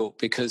difficult,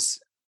 because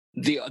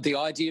the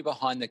idea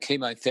behind the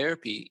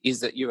chemotherapy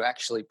is that you're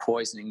actually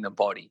poisoning the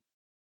body.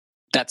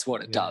 That's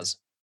what it does.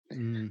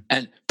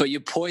 But you're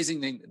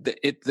poisoning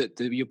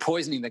you're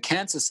poisoning the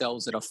cancer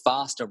cells at a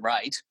faster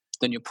rate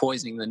than you're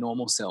poisoning the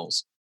normal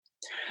cells.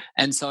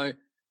 And so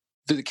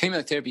for the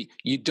chemotherapy,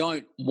 you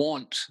don't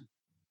want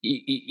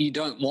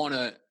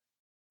to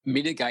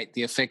mitigate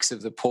the effects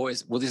of the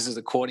poison. Well, this is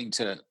according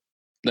to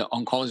the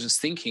oncologist's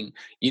thinking.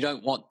 You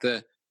don't want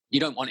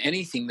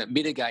anything that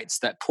mitigates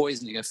that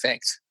poisoning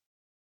effect.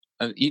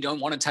 You don't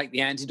want to take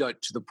the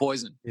antidote to the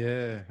poison.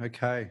 Yeah.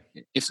 Okay.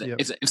 If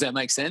that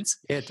makes sense.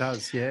 Yeah, it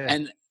does.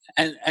 Yeah.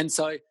 And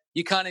so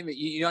you don't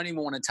even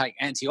want to take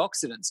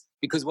antioxidants,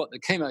 because what the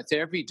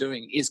chemotherapy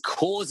doing is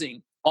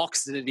causing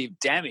oxidative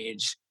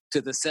damage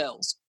to the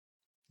cells.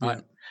 Right.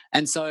 Yeah.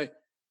 And so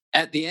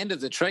at the end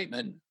of the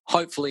treatment,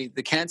 hopefully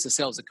the cancer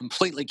cells are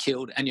completely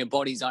killed and your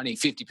body's only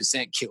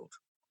 50% killed.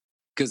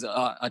 Because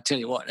I tell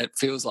you what, it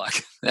feels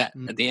like that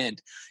at the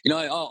end.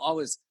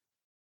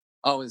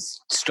 I was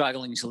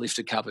struggling to lift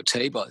a cup of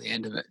tea by the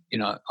end of it.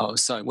 I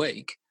was so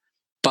weak.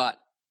 But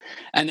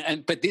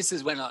this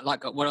is when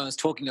what I was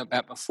talking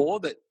about before,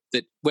 that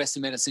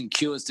Western medicine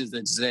cures the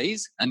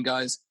disease and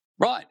goes,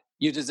 right,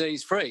 you're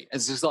disease free.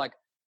 It's just like,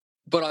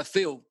 but I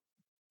feel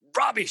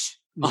rubbish.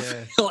 Yeah. I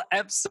feel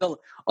absolute.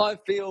 I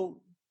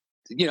feel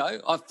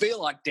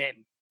like dead.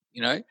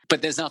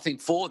 But there's nothing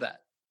for that.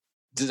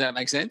 Does that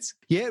make sense?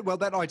 Yeah, well,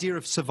 that idea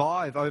of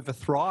survive over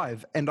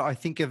thrive, and I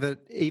think of it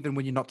even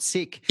when you're not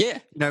sick. Yeah.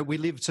 We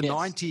live to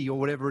 90 or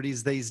whatever it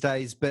is these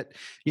days, but,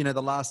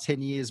 the last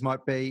 10 years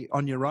might be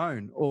on your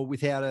own or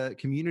without a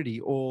community,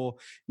 or,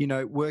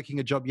 working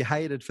a job you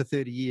hated for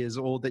 30 years,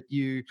 or that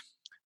you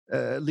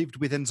lived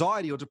with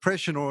anxiety or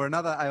depression or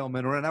another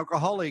ailment or an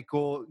alcoholic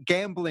or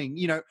gambling,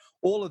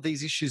 all of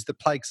these issues that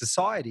plague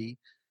society,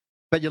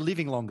 but you're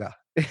living longer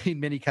in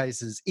many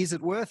cases. Is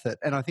it worth it?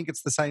 And I think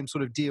it's the same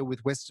sort of deal with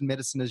Western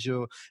medicine as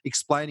you're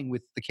explaining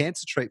with the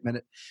cancer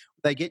treatment.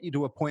 They get you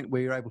to a point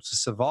where you're able to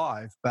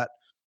survive, but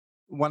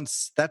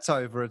once that's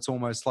over, it's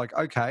almost like,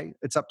 okay,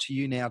 it's up to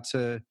you now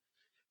to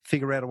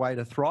figure out a way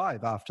to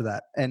thrive after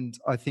that. And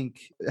I think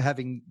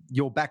having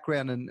your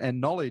background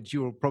and knowledge,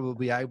 you will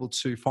probably be able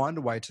to find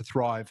a way to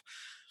thrive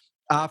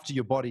after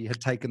your body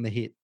had taken the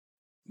hit.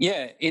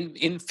 Yeah,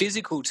 in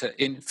physical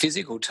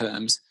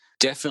terms,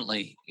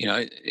 definitely,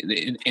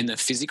 in the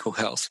physical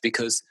health,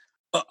 because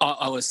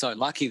I was so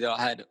lucky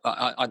that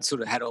I'd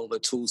sort of had all the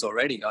tools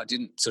already. I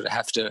didn't sort of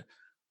have to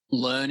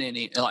learn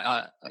any.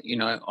 I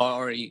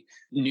already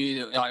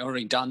knew that I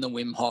already done the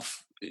Wim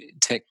Hof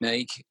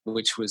technique,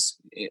 which was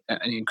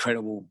an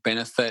incredible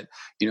benefit.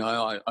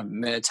 I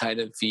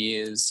meditated for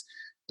years.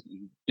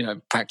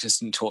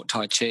 Practiced and taught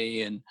Tai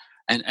Chi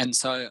and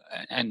so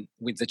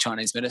with the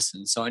Chinese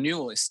medicine. So I knew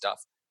all this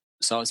stuff.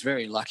 So I was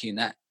very lucky in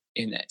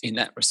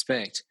that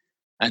respect.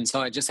 And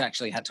so I just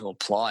actually had to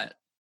apply it,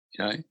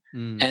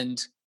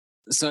 And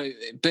so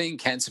being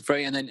cancer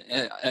free, and then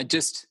I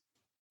just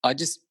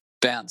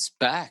bounced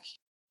back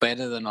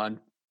better than I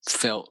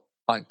felt.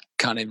 I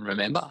can't even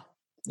remember.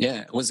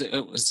 Yeah, it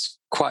was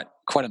quite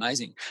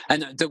amazing.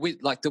 And the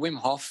Wim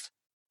Hof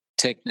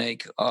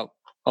technique, I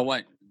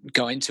won't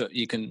go into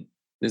it.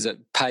 There's a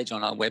page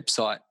on our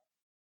website,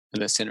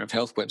 the Centre of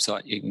Health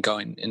website. You can go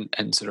in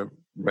and sort of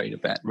read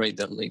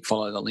the link,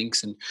 follow the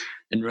links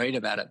and read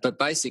about it. But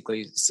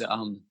basically,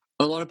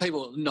 a lot of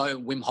people know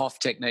Wim Hof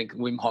technique.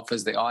 Wim Hof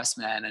is the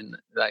Iceman, and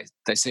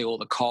they see all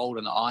the cold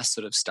and the ice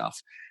sort of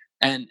stuff.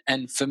 And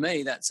for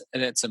me, that's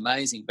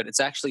amazing. But it's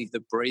actually the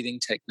breathing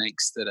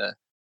techniques that are,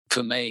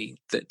 for me,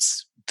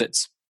 that's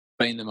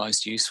been the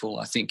most useful,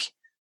 I think,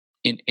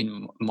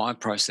 in my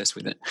process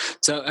with it.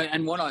 So,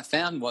 and what I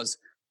found was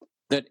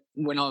that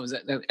when I was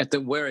at the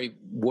very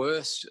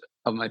worst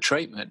of my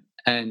treatment,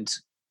 and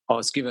I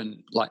was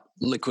given like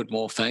liquid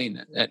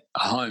morphine at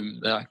home,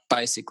 that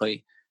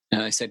basically,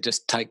 they said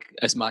just take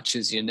as much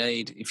as you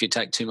need. If you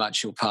take too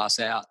much, you'll pass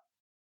out.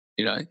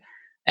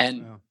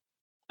 And Wow.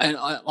 and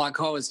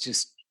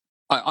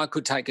I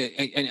could take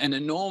an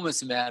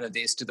enormous amount of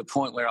this to the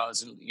point where I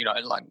was,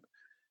 like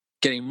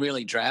getting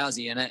really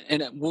drowsy, and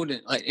it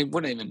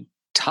wouldn't even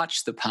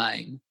touch the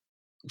pain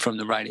from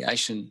the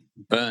radiation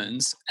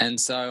burns. And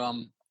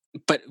so,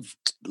 but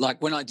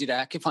like when I did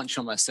acupuncture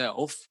on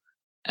myself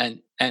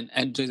and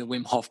do the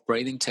Wim Hof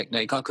breathing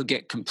technique, I could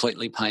get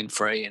completely pain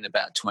free in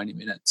about 20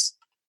 minutes.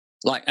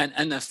 Like,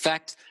 and the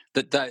fact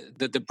that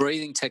the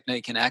breathing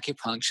technique in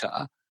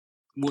acupuncture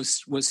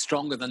was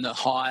stronger than the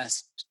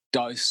highest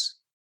dose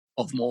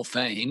of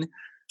morphine,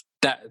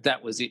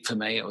 that was it for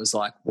me. It was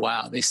like,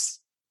 wow, this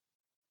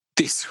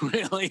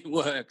really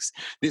works.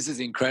 This is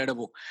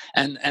incredible.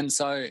 And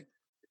so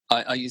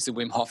I use the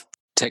Wim Hof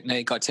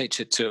technique. I teach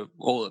it to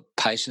all the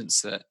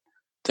patients that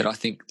I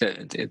think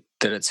that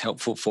it's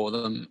helpful for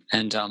them,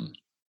 and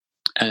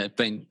I've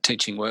been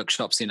teaching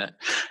workshops in it.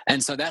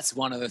 And so that's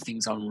one of the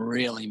things I'm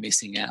really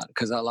missing out,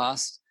 because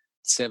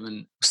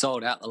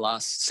sold out the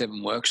last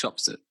 7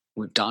 workshops that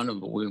we've done, of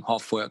Wim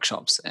Hof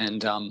workshops,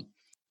 and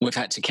we've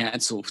had to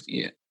cancel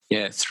 3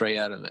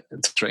 out of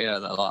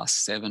the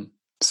last 7.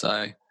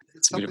 So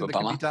it's a bit of a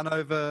bummer. Can be done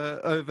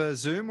over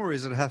Zoom, or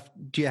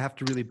do you have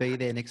to really be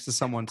there next to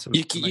someone to?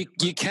 You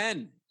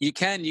can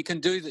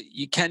do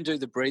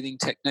the breathing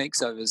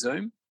techniques over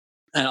Zoom,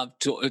 and I've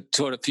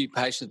taught a few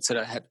patients that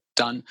I have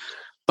done,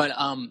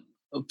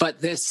 but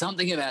there's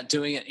something about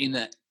doing it in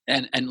that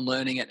and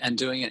learning it and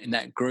doing it in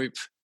that group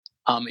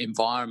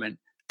environment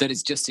that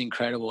is just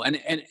incredible.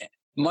 And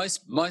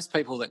most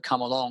people that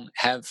come along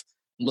have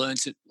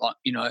learnt it,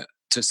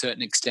 to a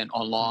certain extent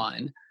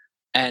online.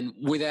 And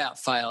without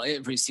fail,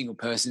 every single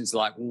person is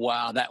like,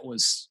 wow, that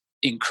was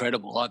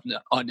incredible.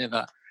 I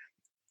never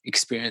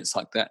experienced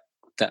like that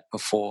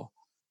before.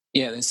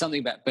 Yeah, there's something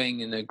about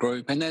being in a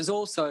group. And there's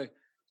also,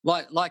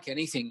 like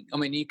anything, I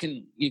mean, you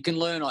can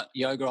learn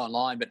yoga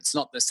online, but it's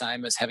not the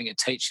same as having a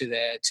teacher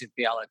there to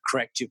be able to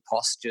correct your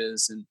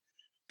postures.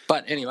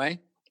 But anyway,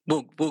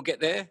 we'll get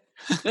there.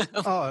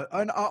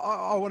 And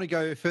I want to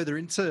go further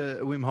into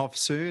Wim Hof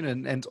soon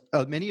and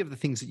many of the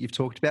things that you've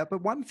talked about.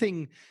 But one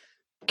thing,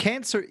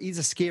 cancer is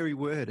a scary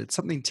word. It's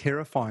something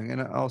terrifying.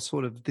 And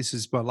this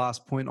is my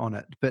last point on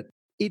it, but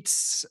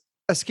it's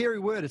a scary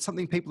word. It's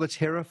something people are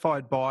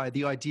terrified by,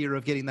 the idea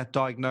of getting that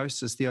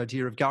diagnosis, the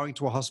idea of going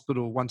to a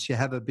hospital once you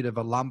have a bit of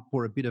a lump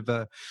or a bit of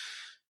a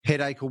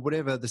headache or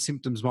whatever the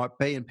symptoms might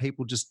be. And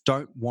people just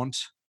don't want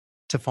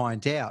to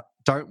find out,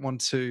 don't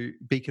want to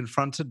be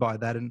confronted by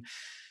that. And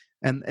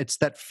it's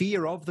that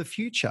fear of the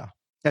future,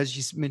 as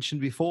you mentioned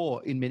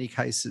before, in many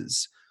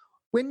cases.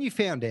 When you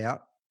found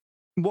out,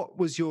 what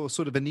was your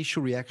sort of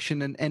initial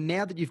reaction? And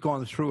now that you've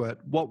gone through it,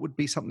 what would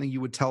be something you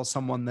would tell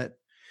someone that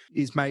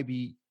is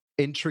maybe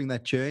entering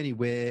that journey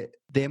where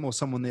them or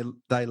someone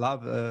they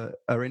love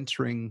are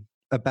entering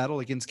a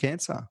battle against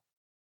cancer?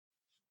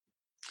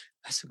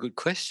 That's a good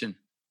question.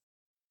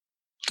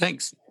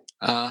 Thanks.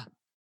 I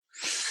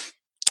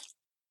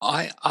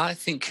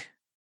think,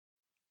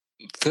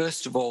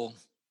 first of all,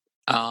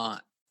 uh,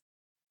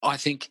 I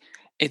think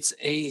it's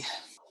a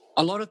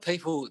lot of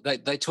people,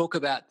 they talk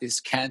about this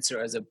cancer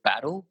as a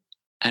battle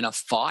and a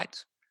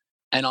fight,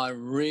 and I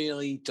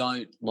really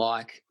don't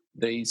like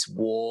these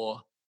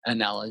war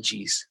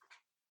analogies.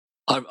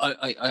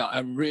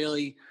 I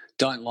really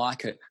don't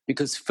like it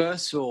because,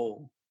 first of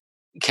all,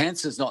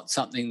 cancer is not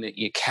something that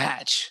you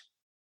catch.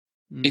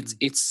 It's Mm.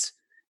 it's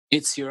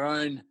it's your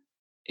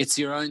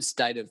own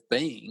state of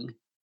being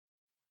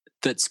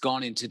that's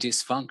gone into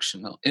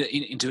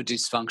into a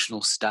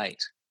dysfunctional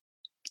state.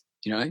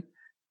 You know,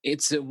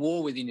 it's a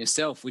war within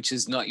yourself, which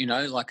is not,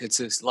 like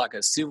like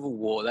a civil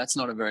war. That's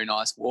not a very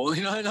nice war.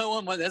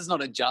 No one. That's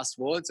not a just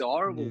war. It's a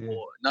horrible Yeah.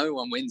 war. No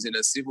one wins in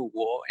a civil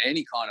war,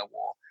 any kind of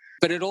war.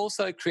 But it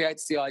also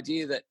creates the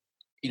idea that,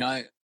 you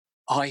know,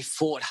 I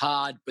fought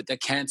hard, but the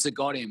cancer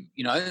got him.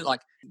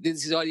 Like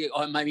this idea,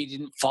 maybe he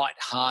didn't fight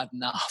hard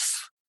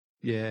enough.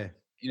 Yeah.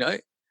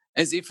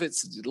 As if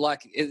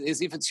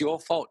it's your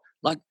fault.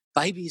 Like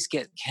babies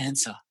get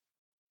cancer.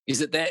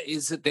 Is it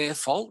their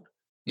fault?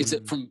 Is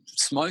it from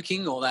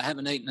smoking, or they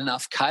haven't eaten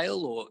enough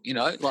kale, or do you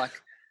know what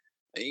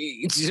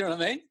I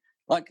mean?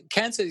 Like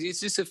cancer is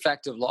just a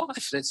fact of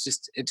life.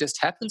 It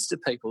just happens to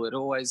people. It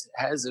always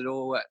has. It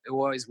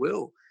always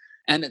will.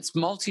 And it's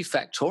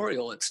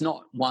multifactorial. It's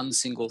not one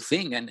single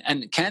thing.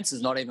 And cancer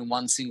is not even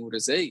one single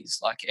disease.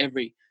 Like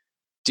every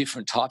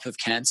different type of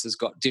cancer's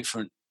got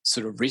different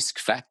sort of risk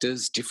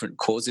factors, different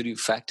causative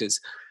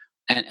factors,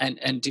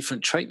 and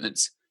different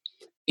treatments.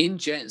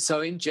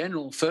 So in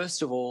general,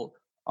 first of all,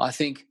 I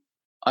think,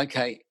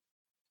 okay,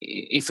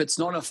 if it's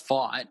not a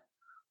fight,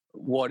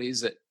 what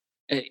is it?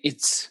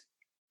 It's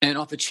an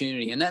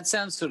opportunity, and that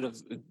sounds sort of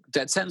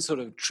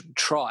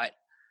trite,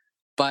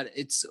 but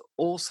it's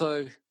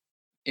also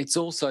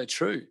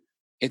true.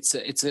 It's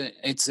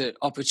an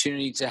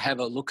opportunity to have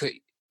a look at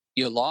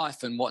your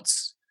life and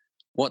what's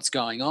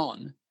going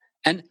on,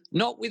 and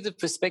not with the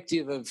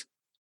perspective of,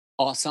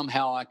 oh,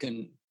 somehow I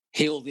can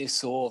heal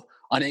this, or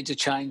I need to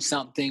change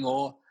something,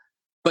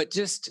 but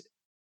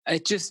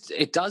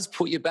it does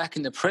put you back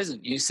in the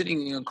present. You're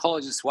sitting in your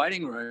oncologist's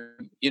waiting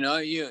room.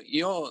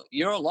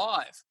 You're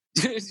alive.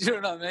 Do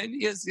you know what I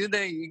mean? Yes, you're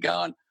there. You're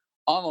going,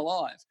 I'm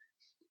alive.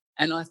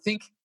 And I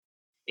think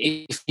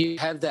if you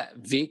have that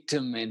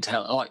victim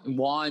mentality, like,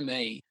 why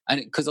me? And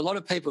because a lot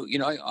of people,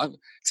 I've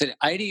said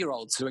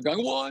 80-year-olds who are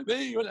going, why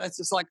me? It's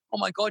just like, oh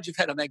my God, you've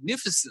had a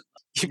magnificent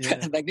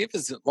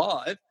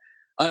life.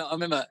 I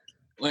remember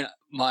when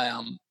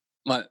my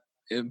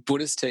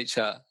Buddhist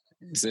teacher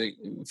is a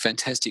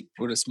fantastic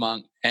Buddhist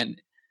monk,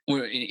 and we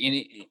were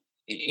in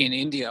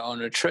India on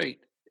retreat.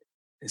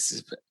 This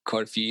is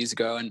quite a few years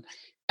ago, and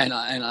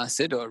I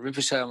said to her,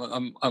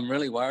 Rinpoche, I'm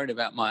really worried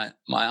about my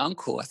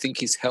uncle. I think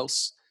his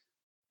health's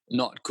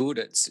not good.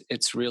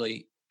 It's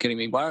really getting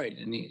me worried.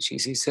 And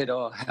he said,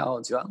 "Oh, how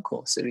old's your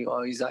uncle?" I said,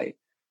 "Oh, he's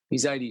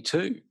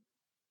 82."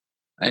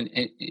 And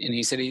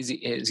he said,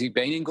 has he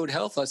been in good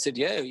health? I said,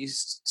 yeah,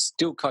 he's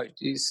still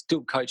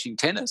coaching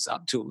tennis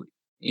up to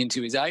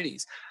into his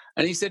 80s.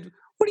 And he said,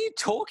 what are you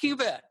talking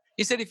about?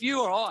 He said, if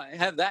you or I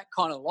have that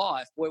kind of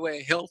life where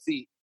we're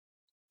healthy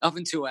up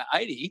until our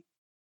 80,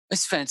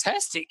 it's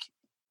fantastic.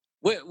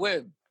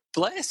 We're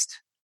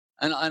blessed.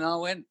 And I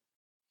went,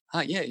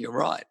 oh, yeah, you're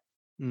right.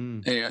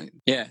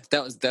 Yeah,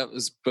 that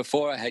was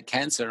before I had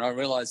cancer, and I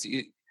realized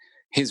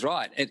he's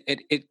right.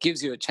 It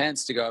gives you a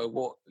chance to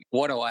go,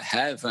 what do I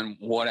have, and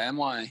what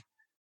am I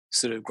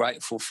sort of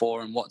grateful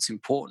for, and what's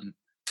important?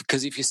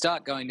 Because if you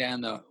start going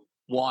down the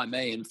why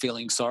me and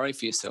feeling sorry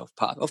for yourself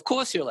path, of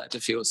course you're allowed to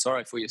feel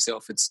sorry for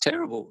yourself. It's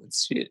terrible.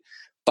 It's shit.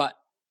 But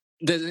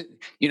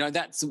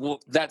that's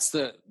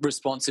the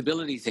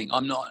responsibility thing.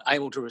 I'm not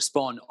able to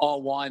respond, oh,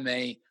 why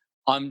me?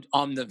 I'm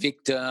the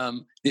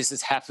victim. This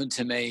has happened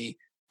to me.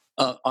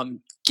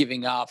 I'm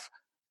giving up,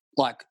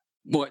 like,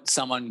 what,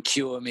 someone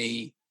cure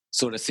me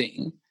sort of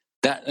thing.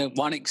 That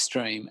one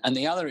extreme, and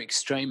the other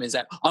extreme is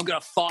that I'm going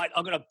to fight.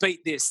 I'm going to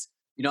beat this.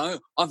 We've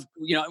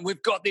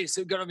got this.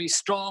 We've got to be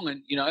strong,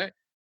 and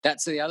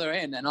that's the other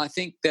end. And I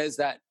think that's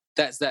that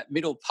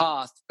middle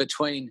path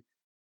between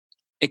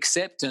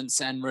acceptance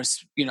and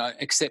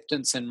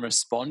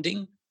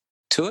responding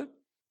to it.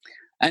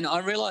 And I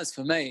realized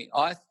for me,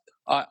 I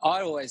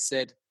always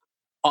said,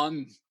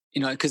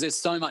 because there's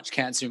so much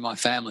cancer in my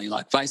family.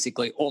 Like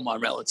basically all my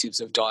relatives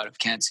have died of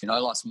cancer.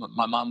 Like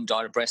my mum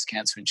died of breast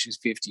cancer when she was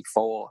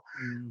 54.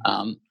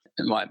 And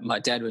my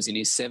dad was in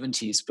his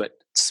 70s, but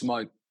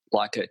smoked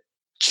like a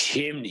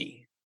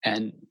chimney,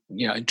 and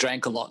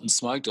drank a lot and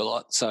smoked a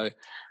lot. So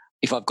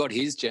if I've got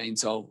his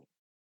genes, I'll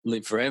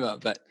live forever.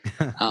 But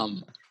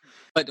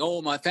but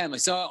all my family.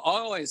 So I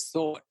always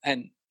thought,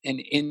 and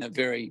in a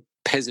very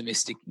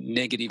pessimistic,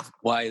 negative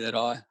way that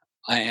I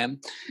am,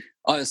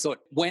 I just thought,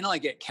 when I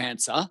get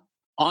cancer,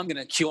 I'm going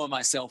to cure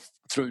myself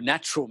through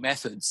natural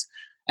methods.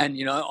 And,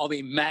 I'll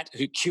be Matt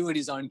who cured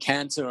his own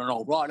cancer, and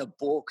I'll write a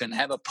book and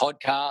have a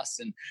podcast,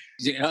 and,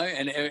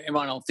 and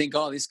everyone will think,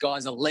 oh, this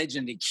guy's a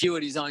legend. He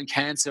cured his own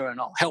cancer, and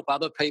I'll help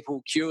other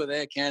people cure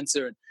their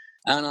cancer.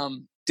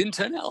 And didn't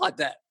turn out like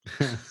that.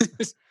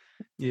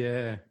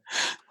 Yeah.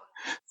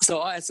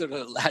 So I sort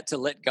of had to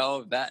let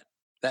go of that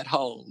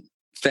whole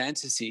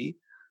fantasy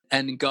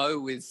and go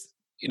with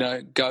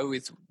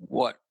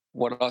what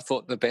I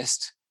thought the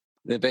best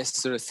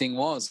sort of thing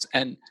was.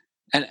 And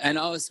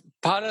I was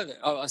part of it.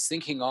 I was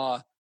thinking,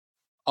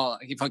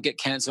 if I get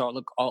cancer,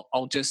 I'll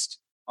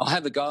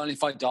have a go, and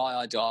if I die,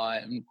 I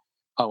die, and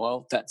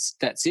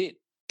that's it.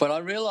 But I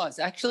realised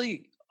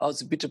actually I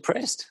was a bit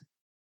depressed,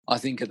 I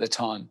think, at the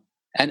time,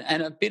 and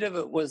a bit of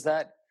it was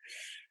that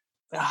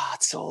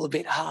it's all a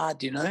bit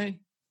hard,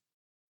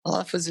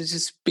 Life is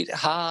just a bit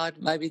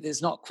hard. Maybe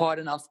there's not quite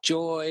enough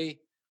joy,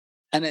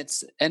 and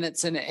it's an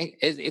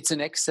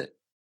exit,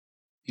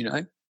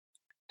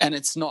 and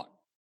it's not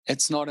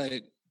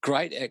a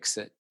great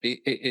exit.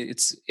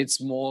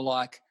 It's more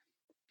like,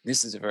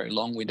 this is a very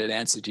long-winded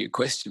answer to your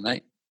question,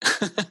 mate.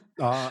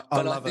 I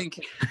love it.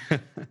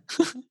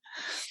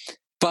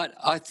 But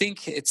I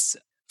think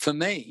for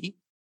me,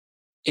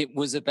 it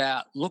was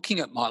about looking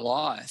at my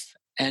life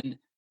and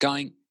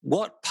going,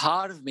 what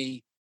part of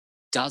me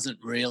doesn't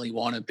really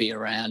want to be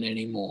around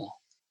anymore?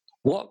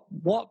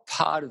 What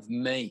part of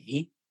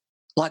me,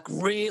 like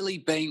really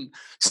being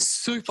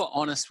super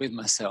honest with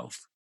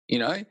myself,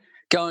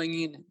 going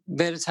in,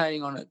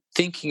 meditating on it,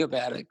 thinking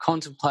about it,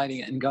 contemplating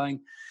it, and going,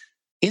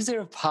 is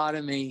there a part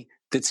of me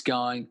that's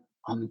going,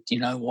 you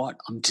know what?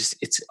 I'm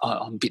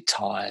a bit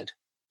tired.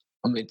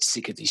 I'm a bit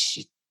sick of this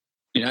shit.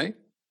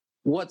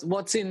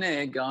 What's in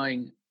there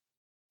going,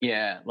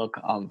 yeah, look,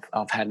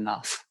 I've had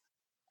enough.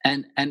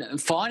 And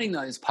finding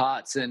those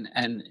parts and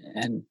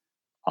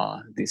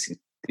this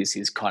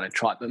is kind of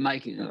trite, but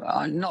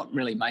not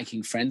really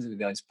making friends with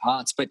those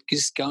parts, but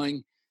just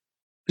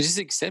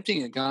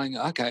accepting it, going,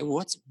 okay,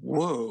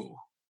 whoa,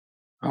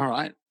 all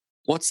right,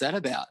 what's that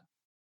about?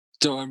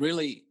 Do I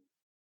really?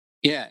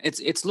 Yeah,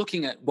 it's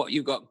looking at what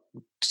you've got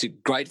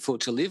grateful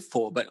to live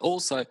for, but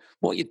also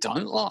what you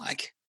don't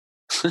like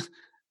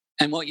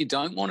and what you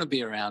don't want to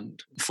be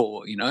around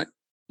for.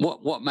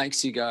 What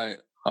makes you go,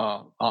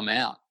 oh, I'm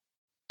out.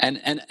 And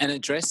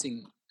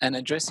addressing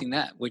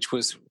that, which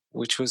was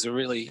a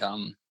really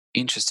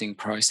interesting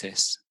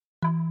process.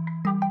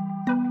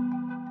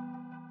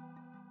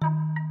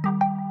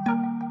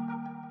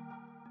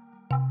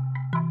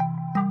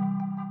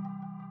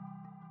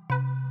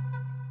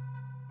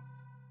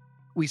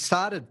 We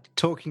started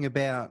talking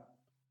about,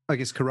 I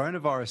guess,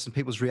 coronavirus and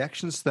people's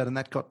reactions to that, and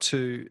that got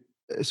to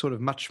sort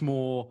of much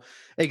more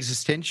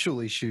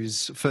existential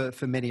issues for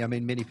many. I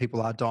mean, many people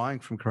are dying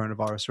from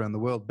coronavirus around the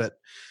world, but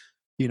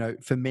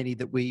for many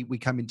that we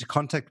come into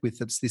contact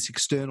with, it's this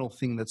external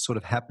thing that's sort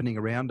of happening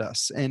around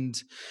us. And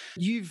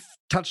you've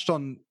touched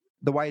on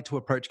the way to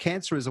approach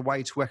cancer as a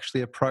way to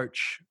actually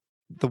approach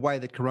the way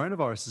that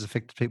coronavirus has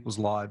affected people's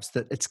lives,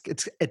 that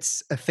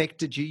it's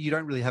affected you. You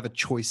don't really have a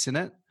choice in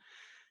it.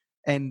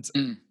 And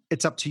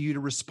it's up to you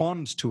to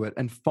respond to it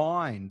and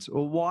find,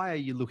 or why are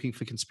you looking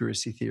for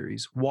conspiracy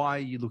theories? Why are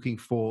you looking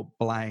for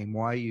blame?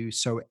 Why are you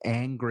so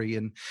angry?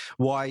 And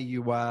why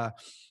you are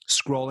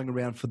scrolling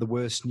around for the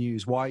worst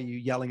news? Why are you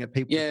yelling at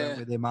people who don't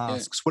wear their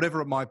masks?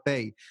 Whatever it might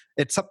be.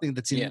 It's something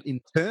that's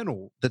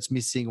internal that's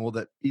missing, or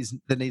that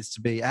needs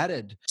to be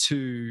added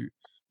to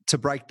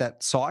break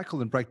that cycle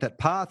and break that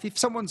path. If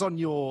someone's on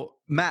your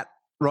mat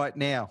right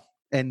now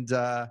and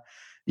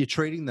you're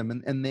treating them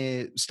and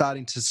they're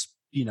starting to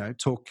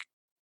talk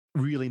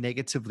really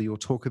negatively or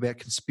talk about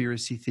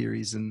conspiracy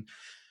theories. And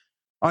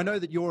I know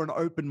that you're an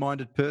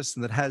open-minded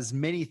person that has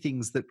many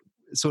things that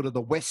sort of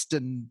the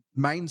Western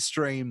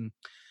mainstream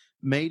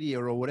media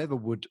or whatever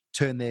would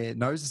turn their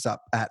noses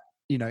up at,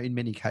 in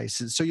many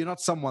cases. So you're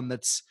not someone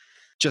that's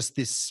just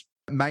this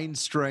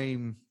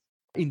mainstream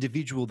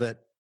individual that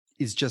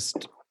is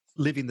just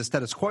living the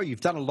status quo.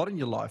 You've done a lot in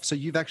your life. So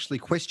you've actually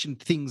questioned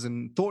things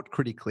and thought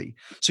critically.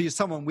 So you're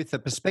someone with a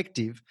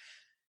perspective.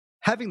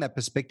 Having that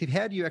perspective,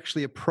 how do you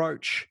actually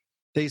approach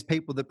these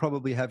people that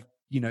probably have,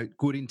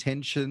 good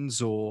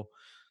intentions or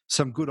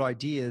some good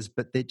ideas,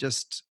 but they're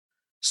just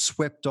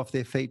swept off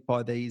their feet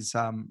by these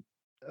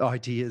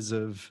ideas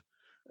of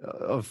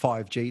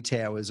 5G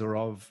towers or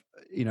of,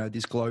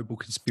 this global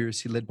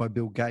conspiracy led by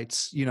Bill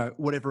Gates,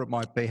 whatever it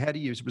might be? How do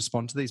you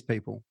respond to these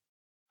people?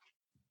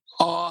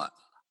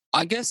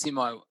 I guess in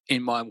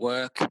my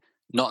work,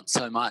 not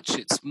so much.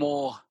 It's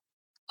more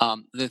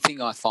the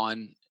thing I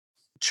find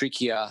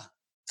trickier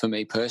for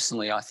me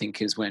personally, I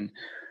think, is when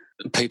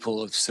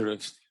people have sort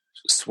of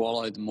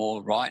swallowed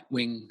more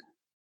right-wing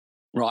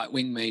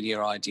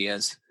media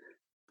ideas.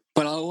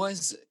 But I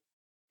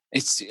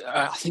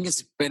think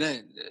it's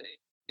better.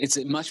 It's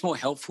much more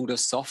helpful to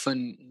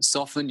soften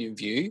your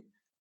view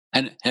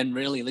and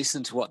really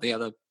listen to what the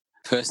other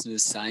person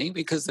is saying,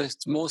 because the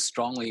more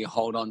strongly you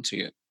hold on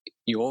to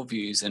your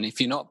views, and if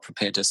you're not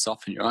prepared to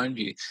soften your own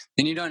view,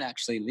 then you don't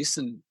actually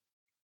listen.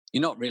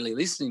 You're not really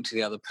listening to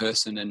the other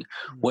person and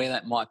where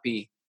that might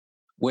be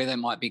where they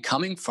might be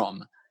coming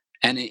from.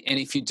 And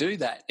if you do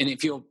that, and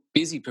if you're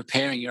busy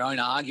preparing your own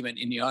argument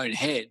in your own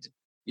head,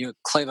 your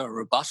clever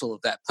rebuttal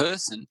of that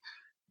person,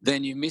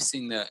 then you're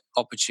missing the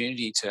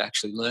opportunity to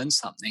actually learn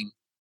something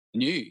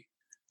new.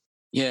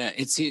 Yeah,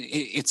 it's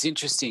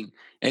interesting.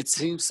 It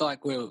seems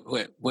like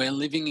we're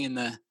living in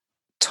the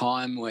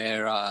time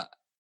where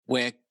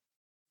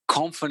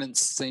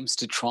confidence seems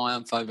to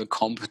triumph over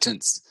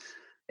competence.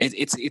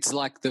 It's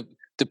like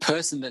the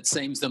person that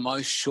seems the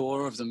most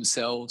sure of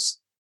themselves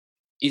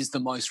is the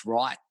most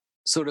right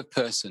sort of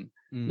person.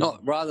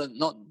 Not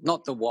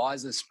the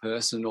wisest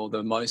person or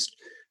the most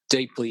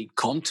deeply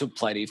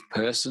contemplative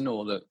person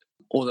or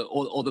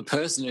the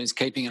person who's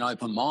keeping an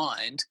open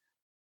mind.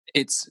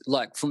 It's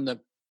like from the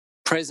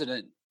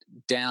president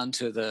down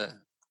to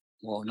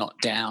not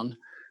down,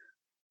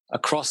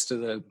 across to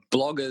the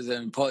bloggers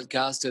and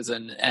podcasters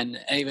and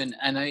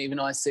even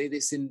I see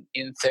this in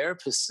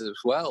therapists as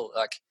well.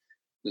 Like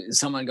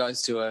someone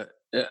goes to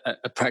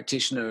a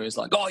practitioner who's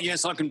like, oh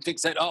yes, I can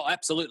fix that. Oh,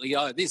 absolutely.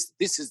 Oh, this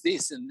is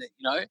this, and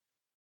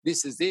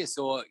this is this,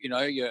 or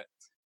your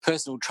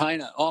personal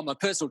trainer. Oh, my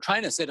personal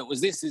trainer said it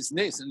was this, and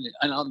this,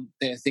 and I'm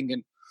there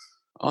thinking,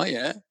 oh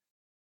yeah,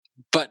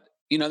 but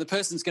the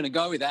person's going to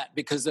go with that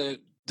because the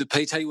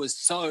PT was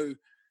so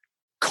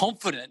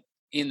confident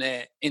in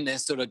their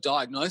sort of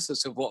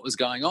diagnosis of what was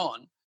going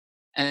on,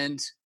 and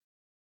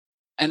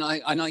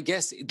I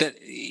guess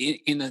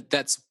that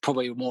that's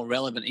probably a more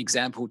relevant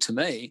example to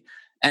me.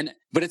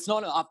 But it's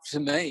not up to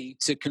me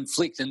to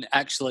conflict and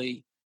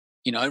actually,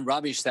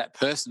 rubbish that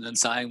person and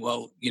saying,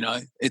 well,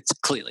 it's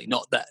clearly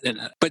not that.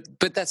 But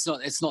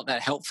it's not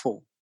that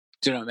helpful.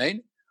 Do you know what I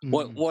mean?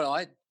 Mm. What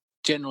I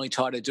generally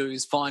try to do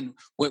is find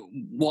a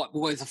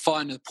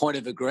point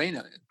of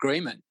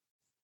agreement,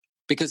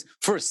 because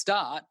for a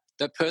start,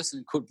 that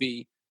person could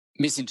be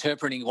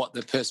misinterpreting what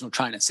the personal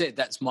trainer said.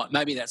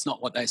 Maybe that's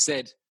not what they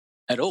said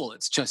at all.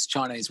 It's just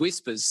Chinese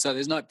whispers. So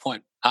there's no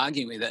point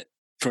arguing with it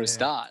for a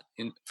start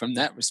from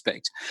that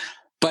respect.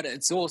 But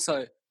it's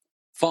also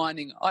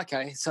finding,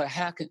 okay, so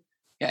how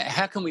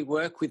can we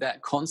work with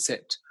that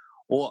concept,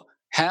 or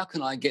how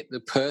can I get the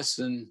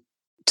person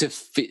to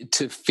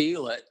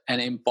feel it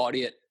and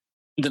embody it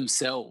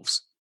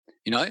themselves?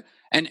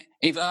 And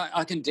if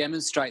I can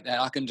demonstrate that,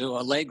 I can do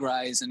a leg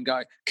raise and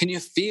go, can you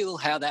feel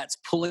how that's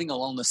pulling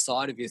along the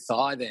side of your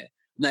thigh there?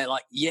 And they're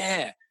like,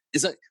 yeah.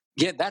 Is it?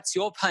 Yeah, that's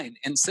your pain.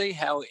 And see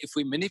how if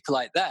we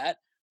manipulate that,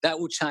 that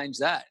will change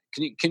that.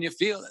 Can you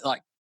feel it?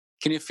 Like,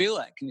 can you feel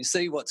that? Can you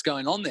see what's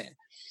going on there?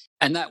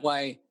 And that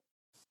way,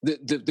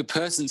 the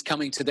person's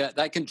coming to that,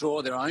 they can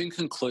draw their own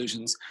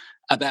conclusions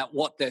about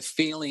what they're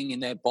feeling in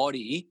their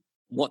body,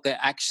 what they're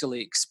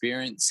actually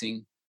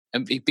experiencing.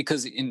 And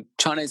because in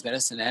Chinese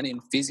medicine and in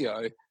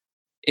physio,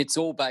 it's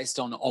all based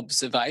on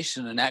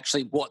observation and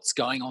actually what's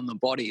going on in the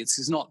body. This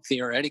is not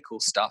theoretical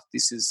stuff.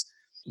 This is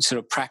sort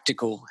of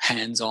practical,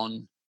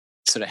 hands-on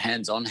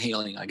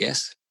healing, I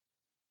guess.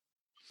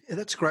 Yeah,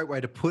 that's a great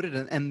way to put it,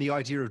 and the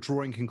idea of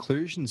drawing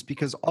conclusions,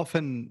 because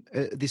often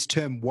this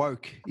term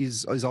woke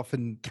is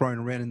often thrown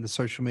around in the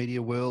social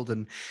media world,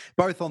 and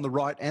both on the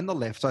right and the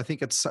left. I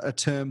think it's a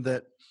term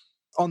that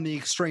on the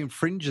extreme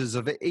fringes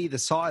of either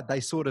side,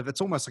 it's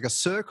almost like a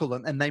circle,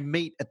 and they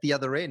meet at the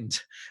other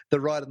end,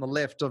 the right and the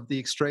left of the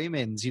extreme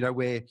ends,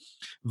 where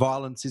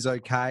violence is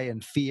okay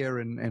and fear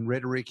and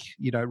rhetoric,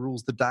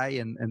 rules the day,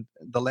 and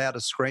the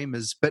loudest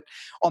screamers. But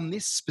on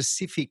this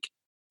specific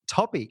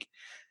topic,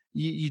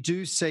 you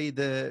do see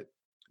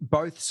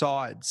both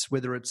sides,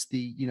 whether it's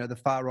the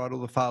far right or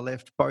the far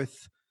left,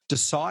 both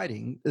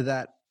deciding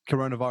that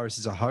coronavirus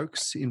is a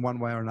hoax in one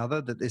way or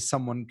another, that there's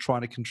someone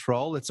trying to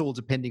control. It's all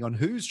depending on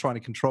who's trying to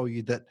control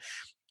you, that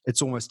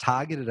it's almost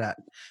targeted at.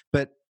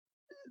 But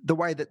the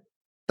way that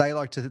they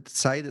like to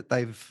say that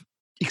they've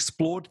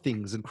explored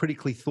things and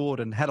critically thought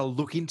and had a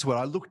look into it.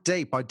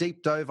 I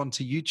deep dove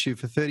onto YouTube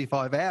for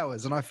 35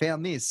 hours and I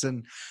found this.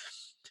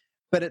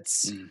 But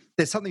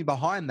there's something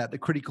behind that, the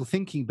critical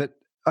thinking. But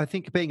I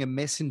think being a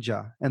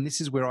messenger, and this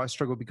is where I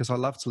struggle because I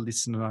love to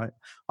listen, and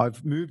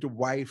I've moved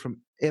away from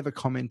ever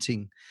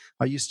commenting.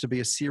 I used to be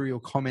a serial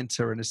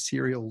commenter and a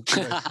serial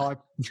type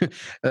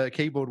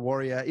keyboard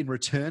warrior in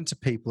return to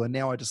people, and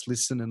now I just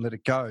listen and let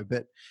it go,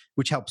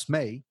 which helps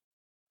me.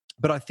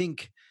 But I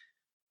think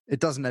it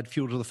doesn't add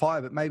fuel to the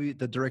fire, but maybe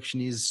the direction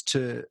is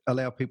to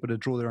allow people to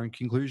draw their own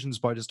conclusions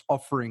by just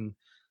offering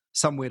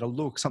somewhere to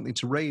look, something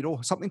to read,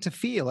 or something to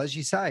feel, as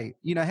you say.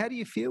 How do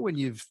you feel when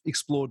you've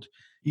explored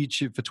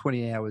YouTube for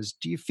 20 hours?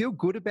 Do you feel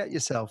good about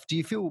yourself? Do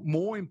you feel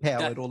more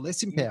empowered or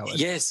less empowered?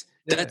 Yes,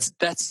 yeah.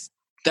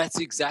 That's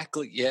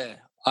exactly, yeah.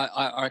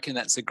 I reckon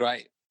that's a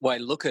great way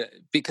to look at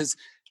it, because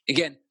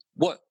again,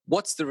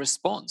 what's the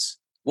response?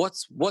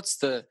 What's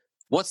the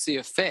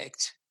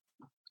effect?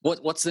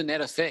 What's the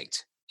net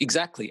effect?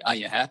 Exactly. Are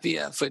you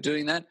happier for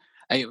doing that?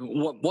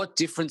 What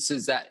difference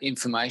is that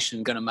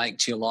information going to make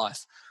to your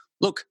life?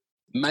 Look,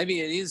 maybe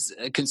it is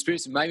a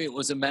conspiracy. Maybe it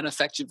was a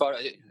manufactured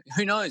virus.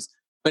 Who knows?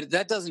 But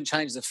that doesn't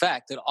change the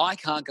fact that I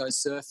can't go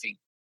surfing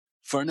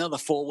for another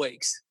 4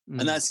 weeks.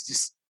 And that's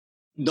just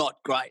not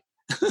great.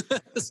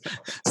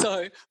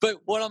 So,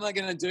 but what am I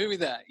going to do with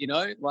that?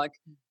 Like,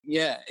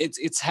 yeah,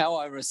 it's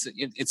how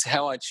it's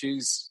how I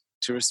choose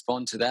to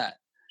respond to that,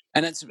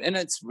 and it's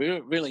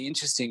really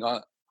interesting.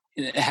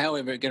 How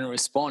we're going to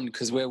respond,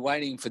 because we're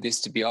waiting for this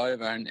to be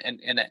over, and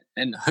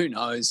who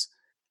knows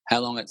how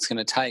long it's going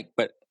to take.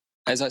 But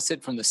as I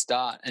said from the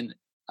start, and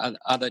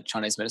other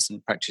Chinese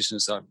medicine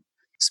practitioners I've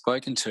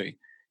spoken to,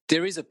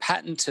 there is a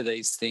pattern to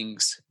these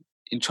things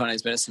in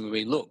Chinese medicine where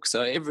we look.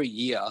 So every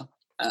year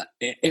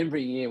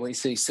we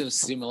see sort of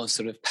similar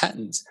sort of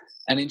patterns.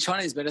 And in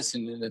Chinese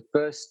medicine, the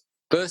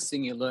first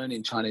thing you learn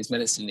in Chinese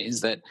medicine is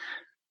that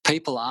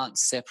people aren't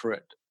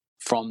separate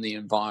from the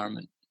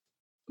environment.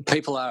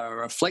 People are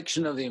a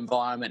reflection of the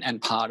environment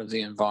and part of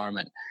the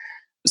environment.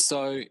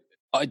 So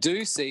I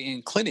do see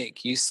in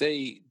clinic, you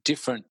see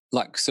different,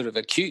 like, sort of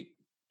acute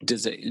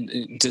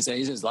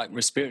diseases like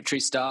respiratory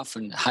stuff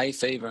and hay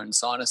fever and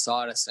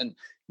sinusitis, and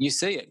you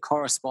see it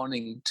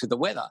corresponding to the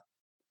weather.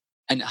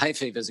 And hay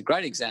fever is a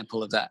great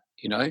example of that.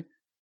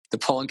 The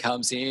pollen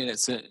comes in,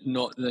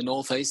 the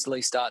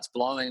northeasterly starts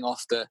blowing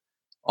off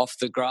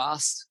the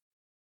grass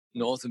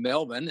north of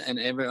Melbourne, and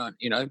everyone,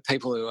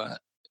 people who are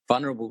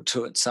vulnerable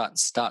to it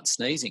start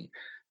sneezing.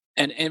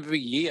 And every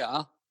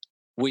year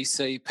we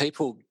see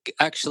people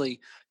actually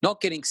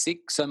not getting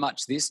sick so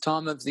much this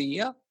time of the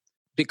year,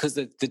 because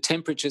the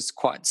temperature's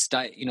quite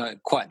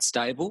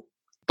stable.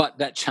 But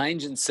that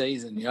change in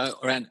season,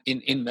 around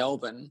in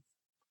Melbourne,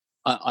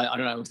 I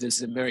don't know if this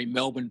is a very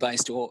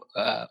Melbourne-based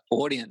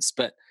audience,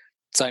 but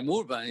在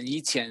墨尔本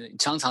以前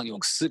常常有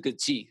4个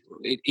季.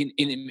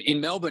 In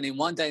Melbourne, in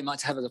one day, you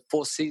might have the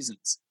 4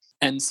 seasons.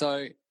 And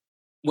so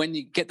when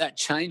you get that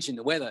change in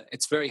the weather,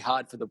 it's very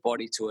hard for the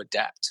body to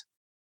adapt.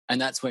 And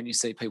that's when you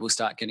see people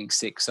start getting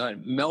sick. So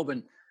in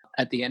Melbourne,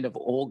 at the end of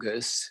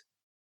August,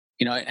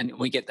 and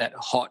we get that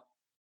hot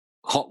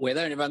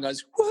weather, and everyone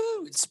goes,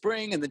 woo, it's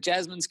spring, and the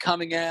jasmine's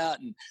coming out,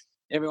 and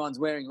everyone's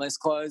wearing less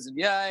clothes, and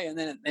yay,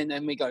 and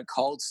then we go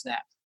cold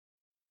snap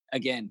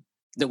again.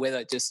 The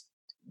weather just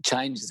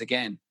changes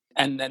again.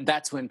 And then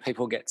that's when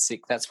people get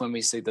sick. That's when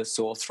we see the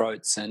sore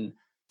throats and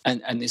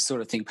this sort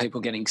of thing, people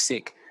getting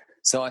sick.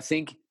 So I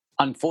think,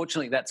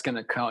 unfortunately, that's going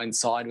to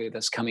coincide with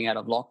us coming out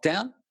of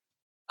lockdown,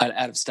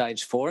 out of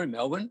stage 4 in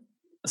Melbourne.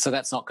 So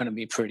that's not going to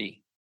be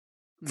pretty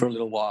for a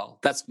little while.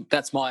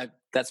 That's my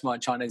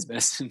Chinese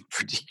medicine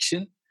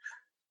prediction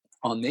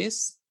on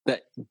this,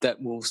 that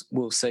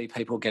we'll see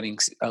people getting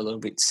a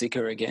little bit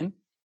sicker again.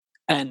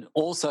 And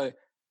also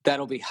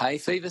that'll be hay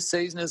fever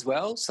season as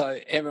well. So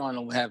everyone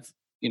will have,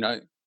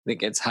 that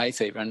gets hay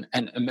fever.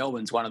 And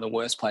Melbourne's one of the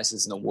worst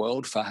places in the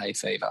world for hay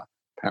fever,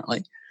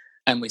 apparently.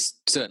 And we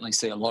certainly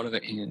see a lot of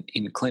it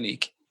in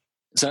clinic.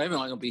 So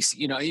everyone will be,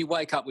 you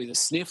wake up with a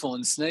sniffle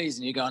and sneeze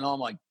and you're going, oh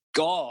my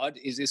God,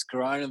 is this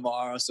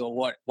coronavirus,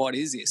 or what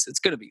is this? It's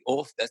going to be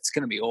awful. That's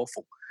going to be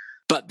awful.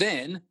 But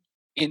then,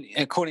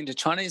 according to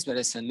Chinese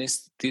medicine,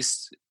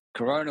 this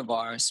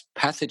coronavirus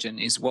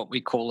pathogen is what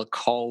we call a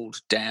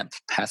cold, damp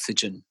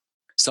pathogen.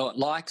 So it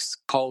likes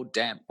cold,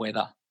 damp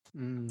weather.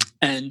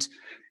 And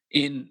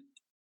in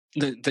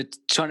the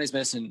Chinese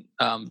medicine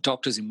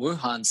doctors in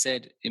Wuhan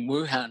said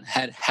Wuhan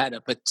had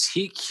a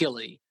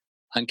particularly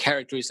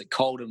uncharacteristic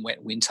cold and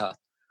wet winter,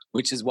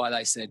 which is why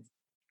they said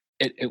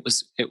it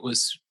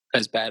was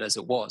as bad as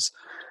it was.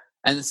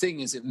 And the thing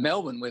is, at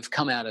Melbourne, we've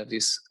come out of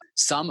this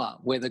summer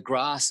where the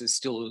grass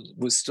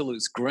was still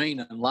as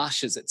green and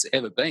lush as it's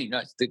ever been.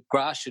 The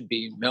grass should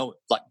be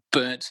like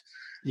burnt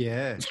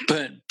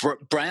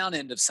brown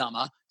end of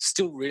summer,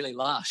 still really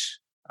lush,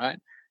 right?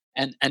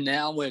 And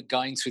now we're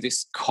going through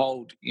this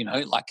cold,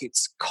 like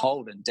it's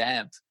cold and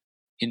damp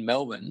in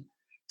Melbourne.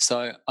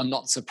 So I'm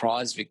not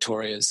surprised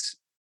Victoria's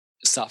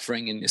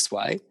suffering in this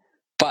way.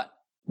 But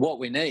what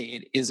we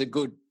need is a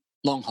good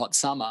long hot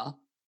summer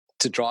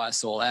to dry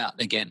us all out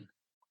again.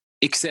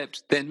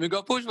 Except then we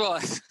got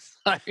bushfires.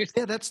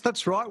 Yeah,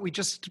 that's right. We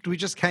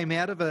just came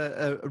out of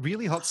a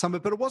really hot summer,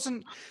 but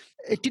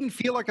it didn't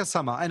feel like a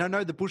summer. And I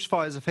know the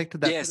bushfires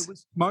affected that. Yes. But it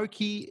was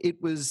smoky.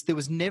 There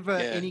was never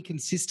any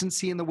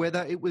consistency in the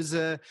weather. It was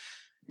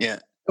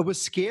It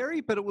was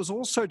scary, but it was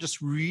also just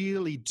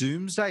really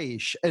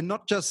doomsday-ish, and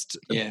not just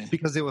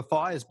because there were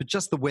fires, but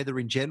just the weather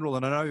in general.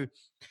 And I know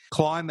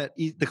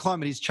the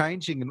climate is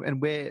changing, and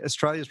where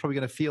Australia is probably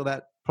going to feel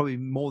that probably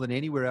more than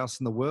anywhere else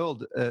in the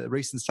world.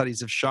 Recent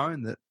studies have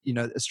shown that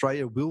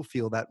Australia will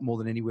feel that more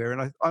than anywhere,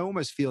 and I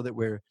almost feel that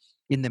we're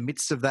in the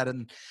midst of that.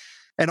 And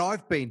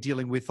I've been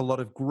dealing with a lot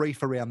of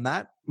grief around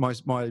that.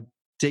 My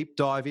deep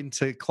dive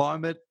into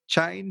climate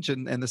change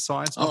and the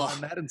science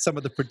behind that, and some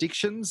of the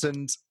predictions,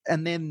 and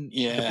then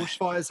the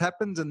bushfires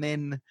happened, and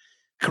then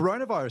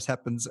coronavirus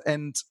happens,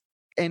 and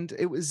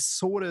it was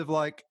sort of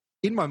like,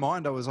 in my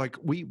mind, I was like,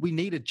 we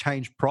needed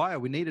change prior.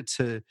 We needed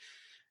to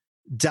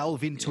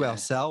delve into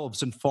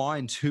ourselves and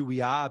find who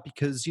we are,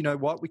 because you know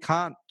what, we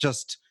can't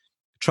just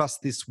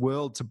trust this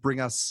world to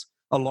bring us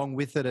along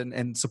with it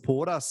and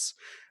support us.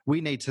 We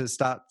need to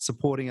start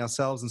supporting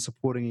ourselves and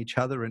supporting each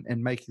other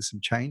and making some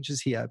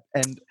changes here.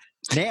 And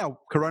now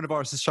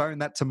coronavirus has shown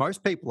that to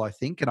most people, I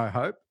think, and I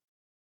hope.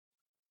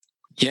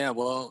 Yeah,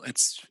 well,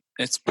 it's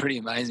it's pretty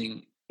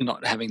amazing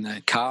not having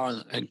the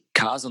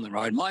cars on the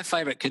road. My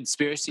favourite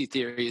conspiracy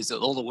theory is that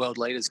all the world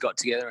leaders got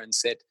together and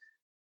said,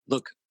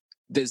 look,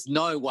 there's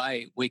no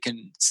way we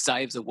can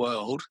save the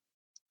world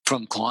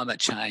from climate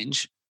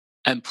change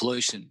and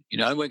pollution.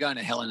 We're going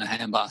to hell in a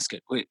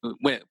handbasket.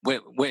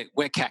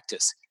 We're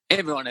cactus.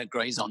 Everyone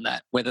agrees on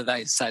that, whether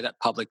they say that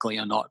publicly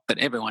or not, but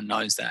everyone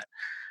knows that,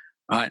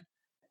 right?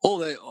 All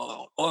the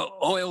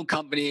oil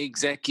company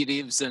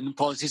executives and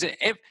politicians,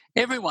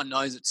 everyone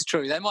knows it's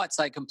true. They might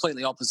say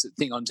completely opposite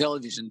thing on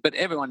television, but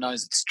everyone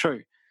knows it's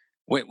true.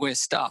 We're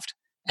stuffed.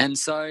 And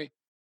so,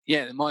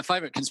 yeah, my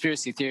favourite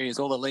conspiracy theory is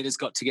all the leaders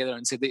got together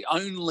and said the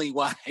only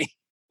way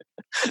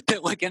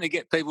that we're going to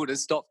get people to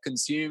stop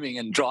consuming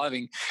and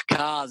driving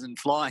cars and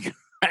flying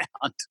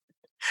around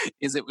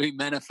is that we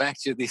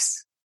manufacture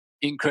this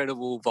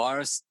incredible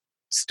virus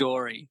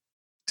story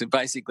to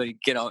basically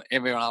get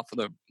everyone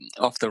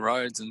off the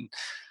roads and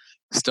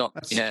stop.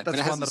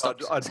 That's one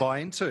that I'd buy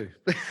into.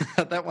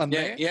 That one.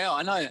 Yeah,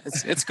 I know.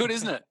 It's good,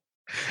 isn't it?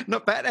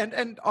 Not bad.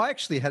 And I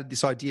actually had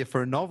this idea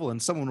for a novel, and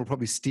someone will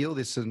probably steal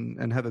this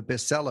and have a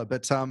bestseller.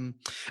 But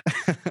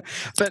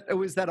but it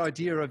was that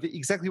idea of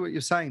exactly what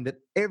you're saying, that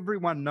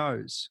everyone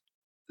knows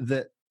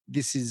that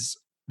this is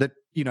that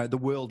the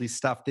world is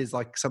stuffed. There's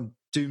like some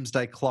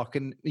doomsday clock,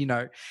 and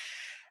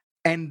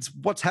and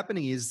what's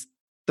happening is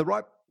the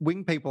right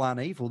wing people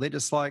aren't evil. They're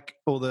just like,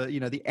 or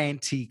the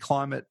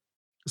anti-climate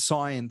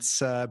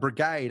science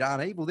brigade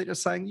aren't evil. They're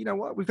just saying, you know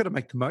what, we've got to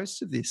make the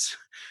most of this.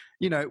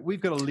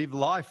 We've got to live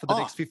life for the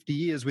next 50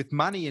 years with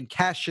money and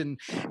cash and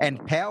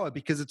power,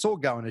 because it's all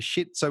going to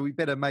shit. So we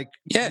better make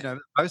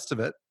most of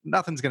it.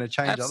 Nothing's going to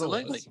change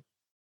otherwise.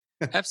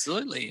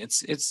 Absolutely.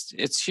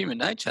 It's human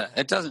nature.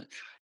 It doesn't.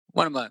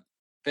 One of my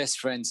best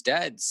friend's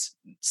dads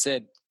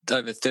said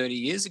over 30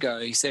 years ago,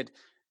 he said,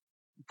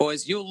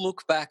 boys, you'll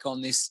look back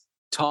on this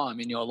time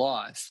in your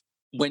life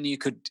when you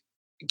could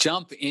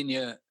jump in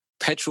your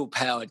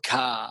petrol-powered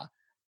car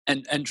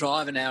and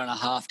drive an hour and a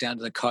half down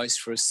to the coast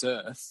for a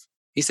surf.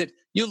 He said,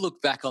 you'll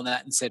look back on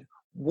that and said,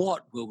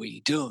 what were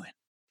we doing?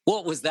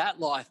 What was that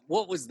life?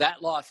 What was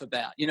that life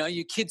about?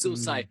 Your kids will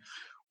say,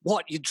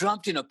 what, you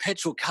jumped in a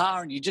petrol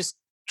car and you just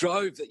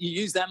drove, you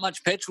used that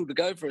much petrol to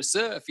go for a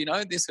surf?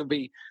 This will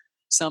be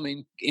some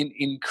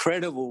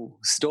incredible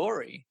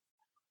story.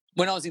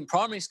 When I was in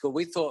primary school,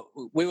 we thought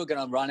we were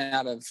going to run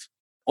out of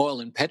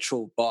oil and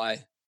petrol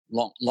by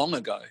long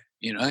ago,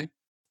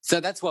 So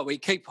that's why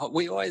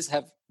we always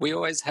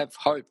have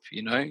hope,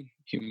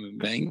 human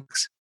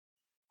beings.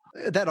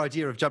 That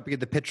idea of jumping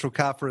in the petrol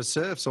car for a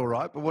surf's all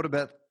right, but what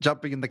about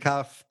jumping in the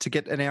car to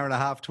get an hour and a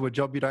half to a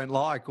job you don't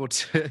like, or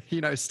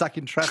to, stuck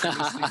in traffic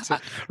listening to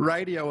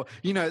radio?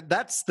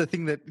 That's the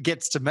thing that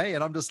gets to me,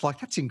 and I'm just like,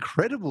 that's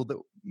incredible that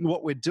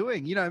what we're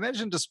doing.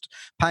 Imagine just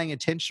paying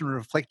attention and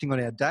reflecting on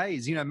our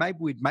days. Maybe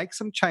we'd make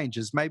some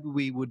changes. Maybe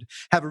we would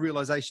have a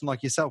realization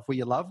like yourself where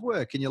you love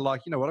work and you're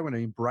like, what, I'm going to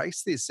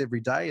embrace this every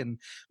day and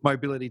my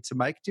ability to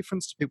make a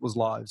difference to people's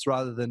lives,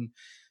 rather than,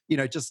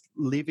 just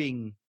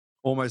living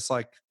almost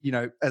like,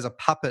 as a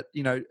puppet.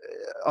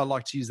 I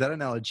like to use that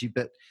analogy,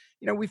 but,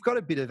 we've got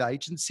a bit of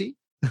agency,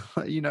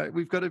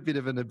 we've got a bit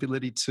of an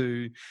ability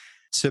to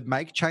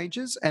make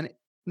changes. And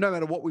no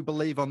matter what we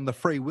believe on the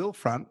free will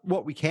front,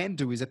 what we can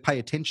do is pay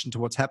attention to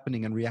what's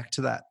happening and react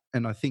to that.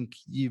 And I think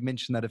you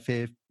mentioned that a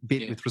fair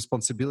bit with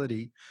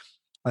responsibility.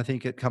 I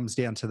think it comes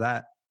down to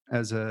that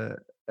as a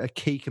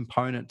key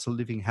component to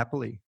living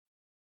happily.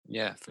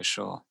 Yeah, for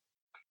sure.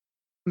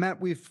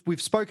 Matt,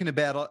 we've spoken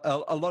about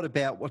a lot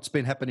about what's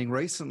been happening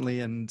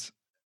recently and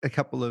a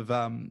couple of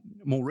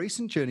more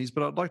recent journeys,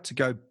 but I'd like to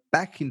go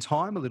back in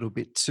time a little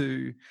bit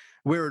to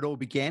where it all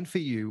began for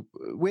you.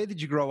 Where did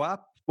you grow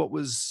up? What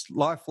was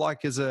life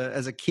like as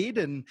a kid?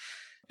 And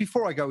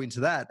before I go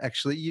into that,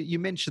 actually, you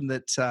mentioned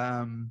that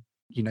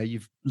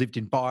you've lived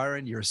in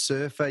Byron, you're a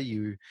surfer,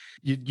 you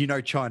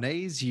know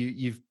Chinese,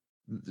 you've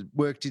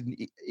worked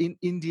in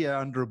India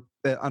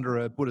under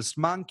a Buddhist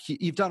monk.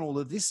 You've done all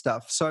of this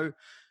stuff. So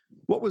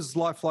what was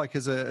life like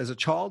as a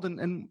child?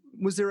 And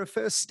was there a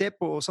first step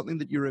or something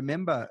that you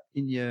remember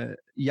in your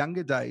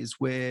younger days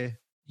where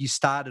you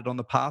started on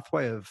the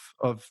pathway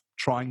of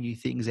trying new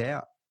things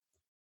out?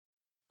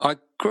 I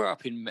grew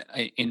up in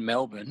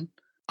Melbourne.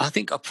 I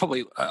think I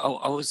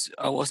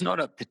was not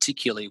a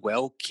particularly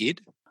well kid,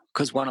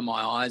 because one of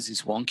my eyes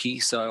is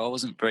wonky, so I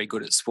wasn't very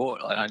good at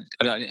sport.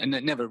 And I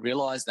never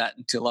realised that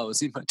until I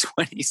was in my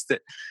 20s,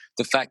 that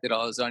the fact that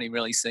I was only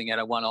really seeing out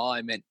of one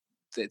eye meant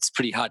that it's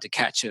pretty hard to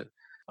catch a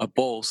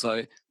ball.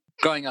 So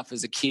growing up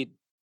as a kid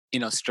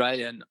in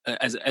Australia and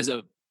as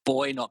a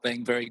boy not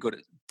being very good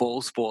at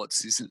ball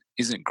sports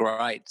isn't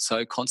great.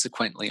 So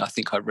consequently, I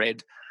think I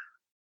read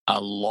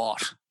a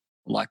lot,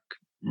 like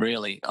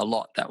really a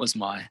lot.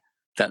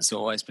 That's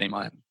always been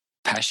my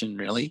passion,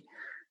 really.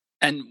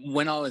 And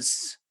when I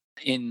was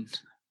in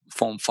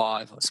Form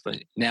 5, I suppose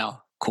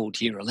now called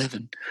Year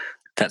 11,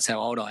 that's how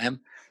old I am,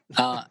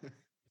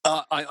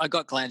 I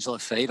got glandular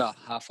fever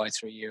halfway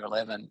through Year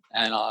 11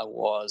 and I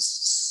was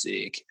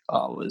sick.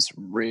 I was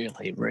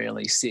really,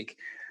 really sick.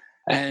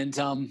 And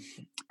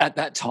at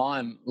that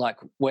time, like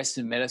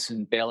Western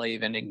medicine barely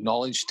even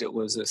acknowledged it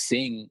was a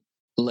thing,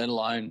 let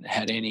alone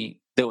had any.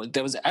 There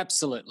was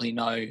absolutely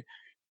no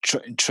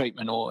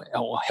treatment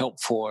or help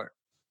for it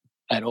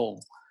at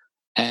all.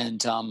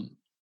 And I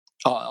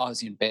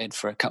was in bed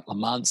for a couple of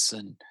months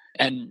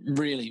and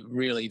really,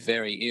 really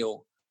very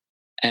ill.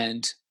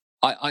 And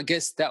I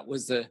guess that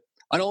was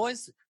I'd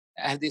always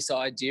had this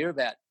idea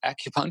about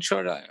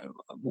acupuncture.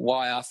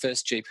 Why our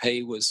first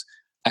GP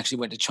actually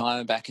went to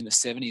China back in the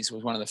 70s,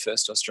 was one of the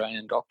first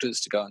Australian doctors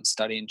to go and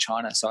study in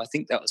China. So I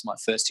think that was my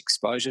first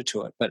exposure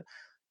to it. But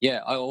yeah,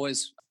 I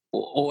always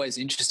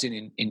interested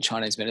in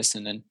Chinese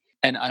medicine.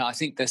 And I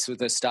think this was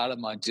the start of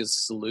my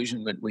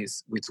disillusionment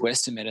with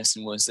Western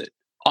medicine, was that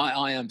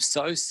I am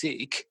so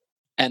sick,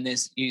 and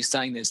you're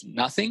saying there's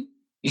nothing.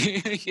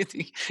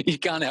 You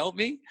can't help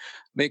me,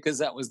 because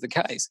that was the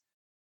case.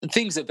 And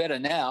things are better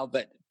now,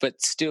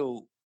 but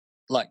still,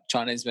 like,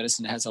 Chinese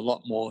medicine has a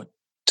lot more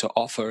to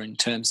offer in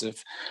terms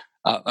of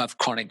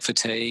chronic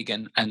fatigue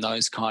and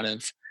those kind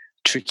of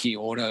tricky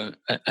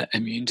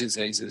autoimmune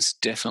diseases,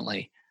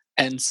 definitely.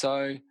 And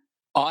so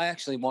I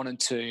actually wanted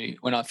to,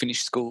 when I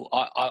finished school,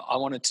 I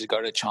wanted to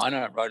go to China.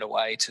 I rode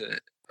away to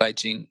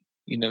Beijing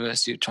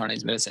University of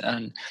Chinese Medicine.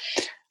 And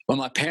when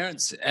my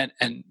parents,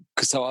 and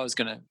so I was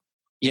going to,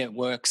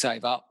 work,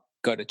 save up,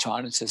 go to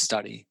China to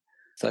study.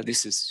 So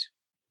this is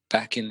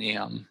back in the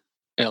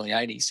early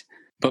 80s.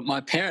 But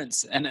my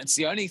parents, and it's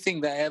the only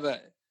thing they ever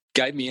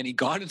gave me any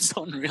guidance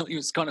on, really. It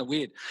was kind of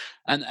weird.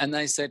 And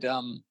they said,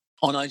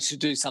 I should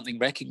do something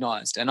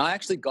recognised. And I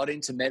actually got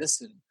into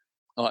medicine.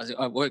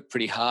 I worked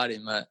pretty hard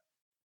in my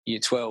year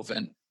 12,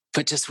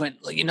 but just went,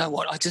 you know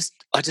what, I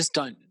just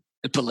don't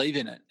believe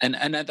in it. And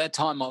at that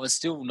time I was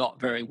still not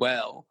very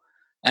well.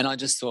 And I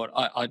just thought,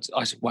 I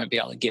won't be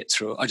able to get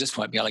through it. I just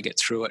won't be able to get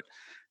through it.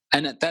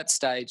 And at that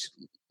stage,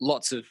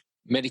 lots of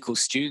medical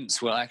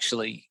students were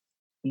actually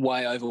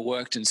way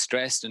overworked and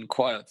stressed, and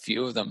quite a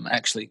few of them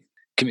actually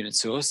committed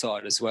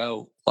suicide as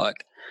well.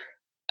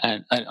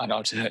 And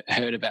I'd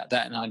heard about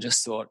that, and I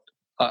just thought,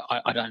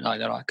 I don't know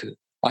that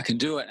I can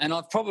do it. And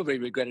I've probably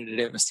regretted it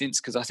ever since,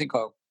 because I think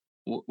I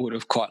would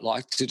have quite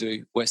liked to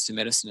do Western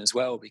medicine as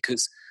well,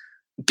 because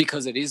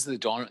it is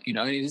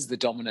the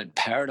dominant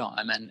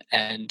paradigm,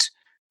 and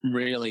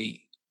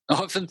really, I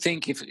often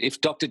think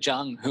if Dr.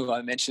 Zhang, who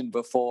I mentioned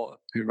before,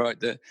 who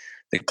wrote the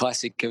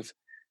classic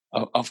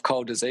of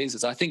cold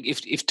diseases, I think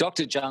if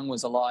Dr. Zhang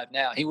was alive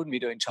now, he wouldn't be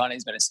doing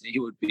Chinese medicine. He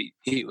would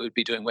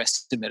be doing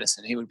Western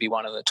medicine. He would be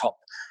one of the top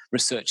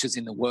researchers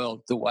in the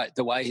world.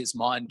 The way his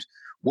mind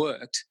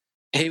worked,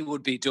 he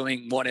would be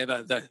doing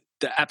whatever the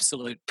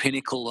absolute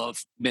pinnacle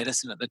of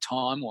medicine at the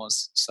time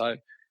was. So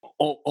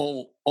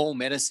all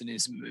medicine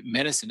is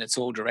medicine. It's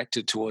all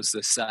directed towards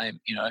the same,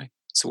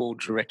 it's all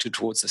directed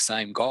towards the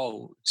same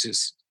goal,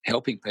 just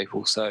helping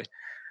people. So,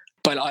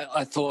 but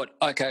I thought,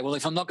 okay, well,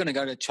 if I'm not going to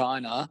go to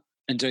China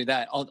and do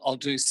that, I'll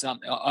do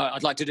something.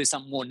 I'd like to do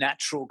some more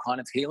natural kind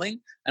of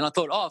healing. And I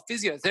thought,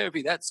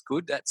 physiotherapy, that's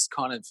good. That's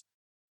kind of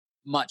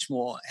much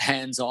more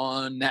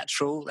hands-on,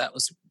 natural. That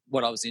was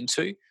what I was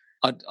into.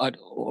 I'd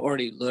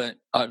already learnt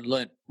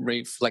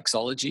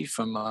reflexology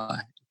from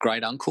my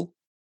great uncle,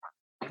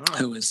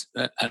 who was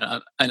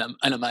an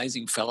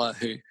amazing fellow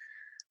who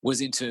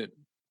was into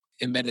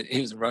he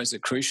was a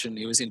Rosicrucian.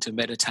 He was into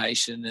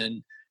meditation,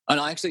 and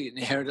I actually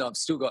inherited. I've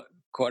still got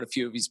quite a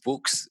few of his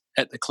books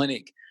at the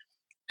clinic,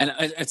 and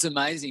it's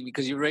amazing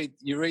because you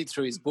read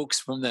through his books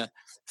from the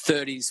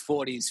 30s,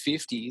 40s,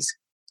 50s,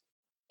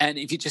 and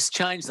if you just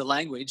change the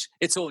language,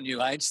 it's all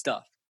New Age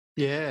stuff.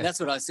 Yeah, and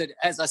that's what I said.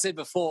 As I said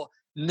before,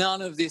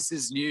 none of this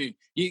is new.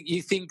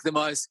 You think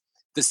the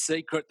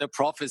secret, the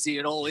prophecy,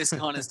 and all this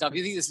kind of stuff.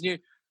 You think it's new.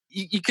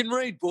 You can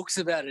read books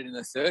about it in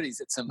the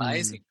 30s. It's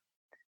amazing.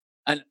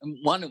 And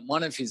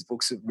one of his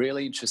books,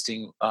 really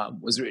interesting,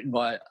 was written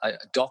by a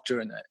doctor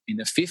in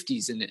the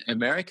 50s in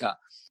America.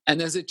 And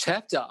there's a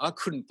chapter, I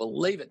couldn't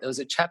believe it. There was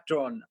a chapter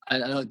on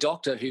a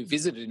doctor who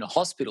visited in a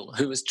hospital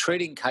who was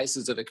treating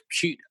cases of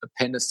acute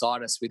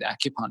appendicitis with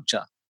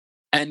acupuncture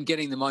and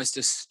getting the most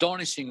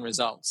astonishing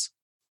results.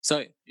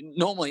 So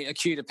normally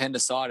acute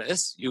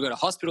appendicitis, you go to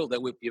hospital, they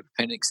whip your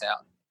appendix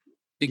out,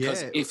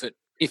 because if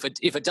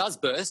it does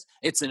burst,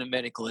 it's in a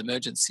medical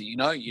emergency. You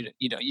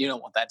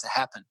don't want that to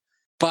happen.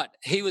 But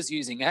he was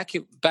using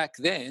back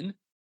then,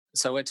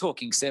 so we're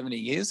talking 70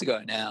 years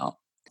ago now,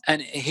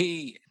 and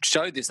he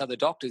showed this other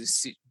doctor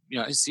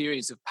a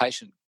series of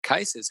patient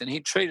cases, and he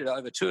treated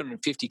over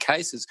 250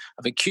 cases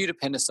of acute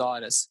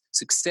appendicitis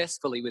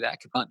successfully with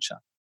acupuncture.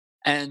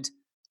 And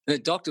the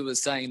doctor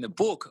was saying in the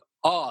book,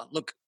 "Oh,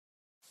 look,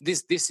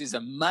 this is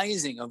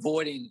amazing,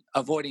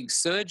 avoiding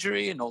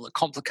surgery and all the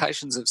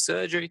complications of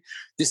surgery.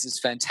 This is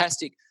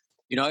fantastic.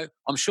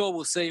 I'm sure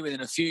we'll see within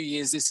a few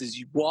years this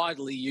is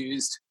widely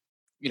used,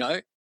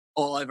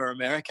 all over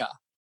America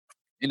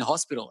in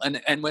hospital."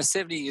 And we're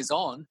 70 years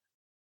on,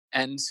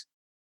 and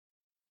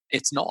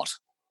it's not,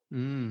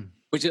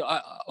 which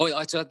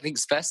I think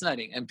is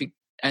fascinating.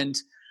 And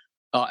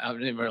I've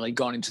never really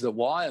gone into the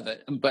why of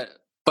it, but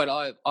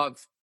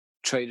I've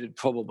treated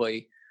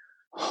probably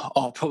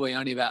probably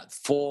only about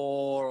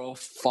 4 or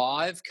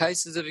 5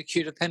 cases of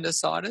acute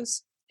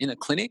appendicitis in a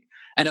clinic.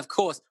 And of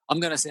course, I'm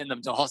going to send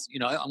them to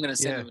hospital. I'm going to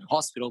send them to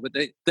hospital. But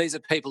these are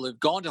people who've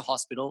gone to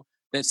hospital.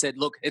 They've said,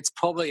 look, it's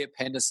probably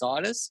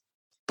appendicitis,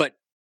 but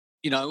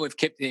we've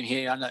kept them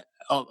here under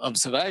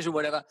observation, or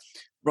whatever.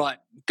 Right,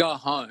 go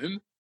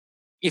home.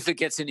 If it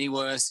gets any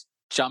worse,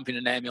 jump in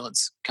an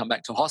ambulance, come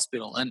back to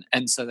hospital.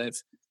 And so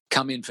they've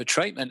come in for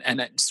treatment,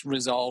 and it's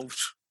resolved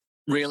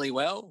really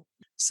well.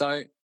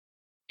 So,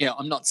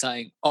 I'm not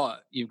saying,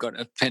 you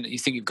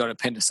think you've got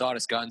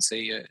appendicitis, go and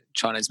see a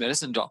Chinese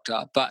medicine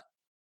doctor. But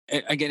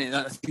again,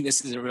 I think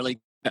this is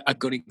a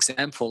good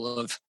example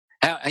of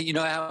how,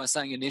 how I was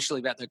saying initially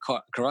about the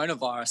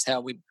coronavirus,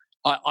 how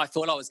I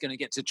thought I was going to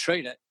get to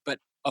treat it, but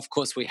of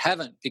course we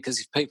haven't, because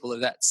if people are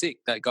that sick,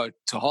 they go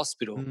to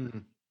hospital,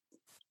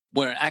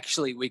 where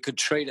actually we could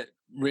treat it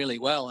really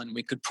well, and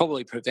we could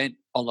probably prevent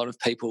a lot of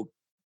people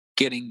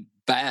getting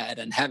bad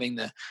and having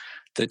the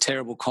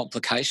terrible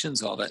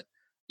complications of it.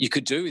 You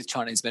could do with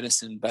Chinese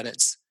medicine, but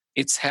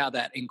it's how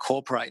that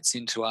incorporates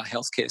into our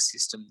healthcare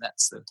system.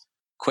 That's the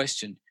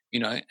question,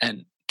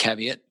 and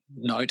caveat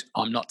note,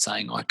 I'm not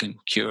saying I can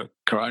cure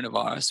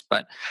coronavirus,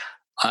 but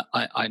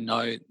I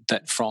know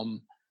that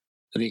from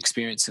the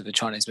experience of the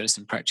Chinese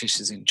medicine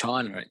practitioners in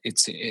China,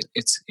 it's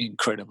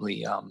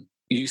incredibly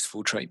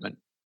useful treatment.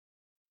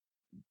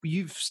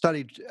 You've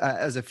studied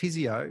as a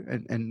physio,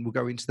 and we'll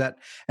go into that,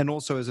 and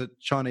also as a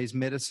Chinese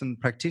medicine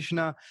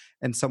practitioner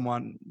and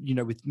someone,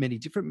 with many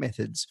different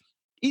methods.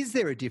 Is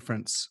there a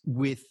difference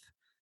with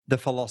the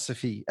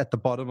philosophy at the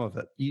bottom of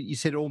it? You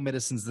said all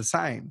medicine's the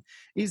same.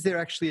 Is there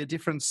actually a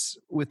difference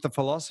with the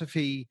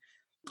philosophy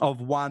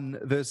of one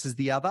versus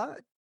the other?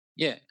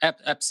 Yeah,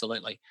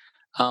 absolutely.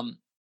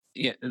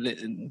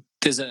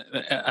 There's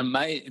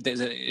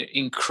an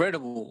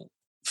incredible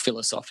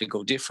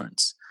philosophical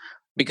difference,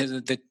 because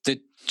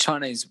the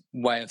Chinese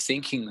way of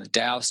thinking, the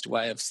Taoist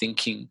way of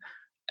thinking,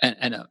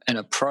 and an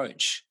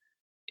approach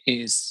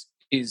is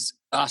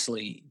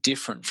utterly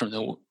different from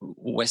the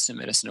Western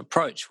medicine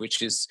approach, which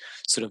is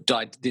sort of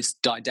this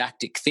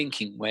didactic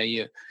thinking, where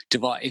you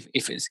divide.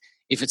 If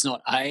it's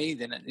not A,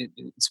 then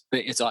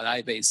it's either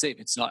A, B, C. If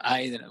it's not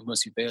A, then it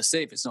must be B or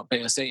C. If it's not B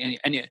or C,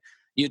 and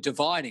you're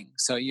dividing.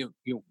 So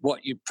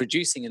what you're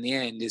producing in the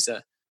end is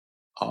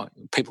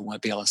people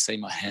won't be able to see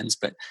my hands,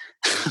 but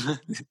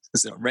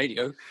it's not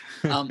radio.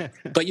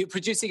 But you're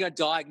producing a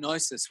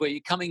diagnosis where you're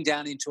coming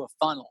down into a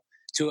funnel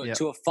to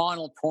a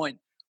final point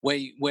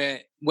where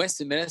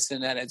Western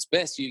medicine at its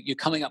best, you're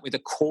coming up with a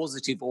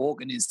causative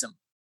organism.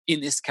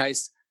 In this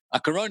case, a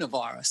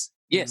coronavirus.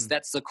 Yes,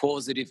 that's the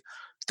causative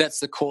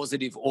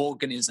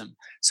organism.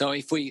 So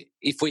if we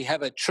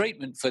have a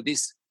treatment for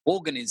this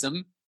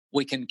organism,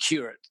 we can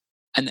cure it.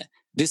 And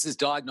this is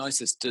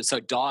diagnosis.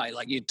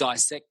 Like you're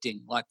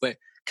dissecting, like we're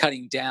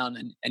cutting down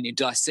and you're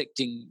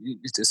dissecting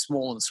into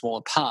smaller and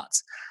smaller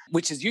parts,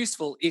 which is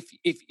useful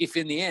if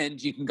in the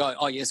end you can go,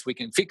 oh yes, we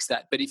can fix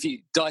that. But if you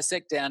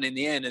dissect down in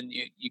the end and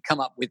you come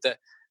up with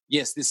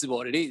yes, this is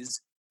what it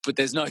is, but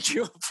there's no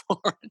cure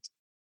for it.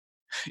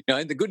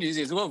 The good news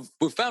is, well,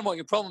 we've found what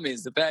your problem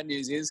is. The bad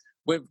news is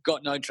we've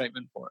got no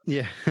treatment for it.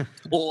 Yeah.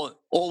 or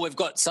we've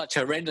got such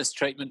horrendous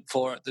treatment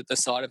for it that the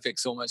side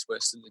effects are almost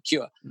worse than the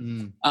cure.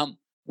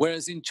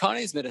 Whereas in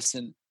Chinese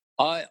medicine,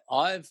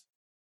 I've,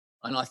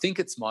 and I think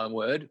it's my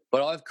word,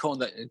 but I've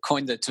coined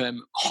the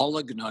term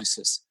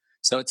holognosis.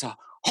 So it's a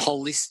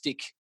holistic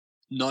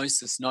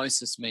gnosis.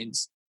 Gnosis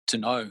means to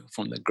know,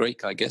 from the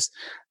Greek, I guess.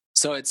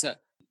 So it's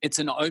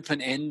an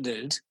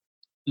open-ended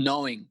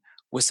knowing.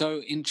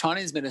 So in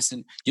Chinese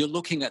medicine, you're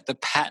looking at the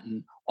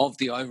pattern of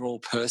the overall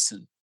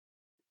person.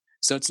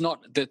 So it's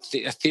not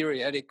a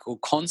theoretical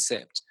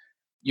concept.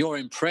 Your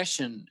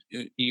impression,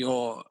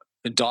 your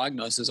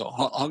diagnosis or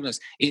diagnosis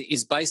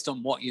is based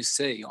on what you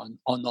see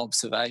on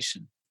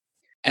observation.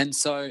 And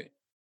so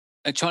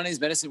in Chinese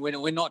medicine,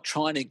 we're not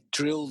trying to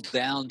drill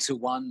down to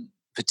one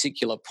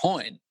particular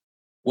point.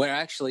 We're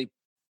actually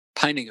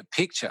painting a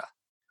picture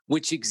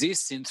which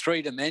exists in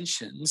 3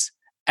 dimensions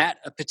at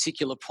a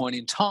particular point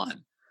in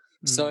time.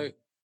 So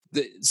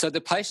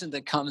the patient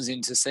that comes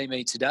in to see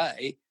me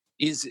today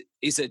is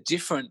a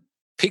different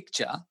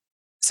picture.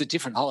 It's a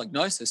different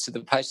holognosis to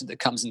the patient that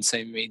comes and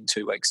sees me in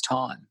 2 weeks'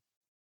 time,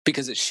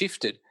 because it's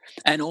shifted.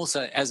 And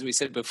also, as we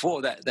said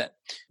before, that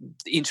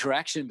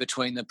interaction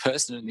between the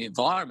person and the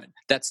environment,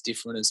 that's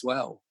different as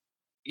well.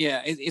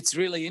 Yeah, it's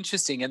really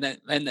interesting.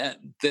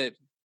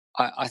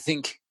 I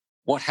think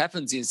what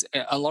happens is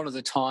a lot of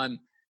the time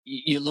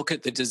you look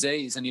at the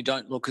disease and you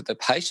don't look at the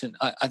patient.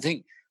 I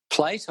think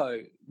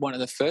Plato, one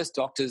of the first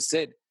doctors,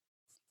 said,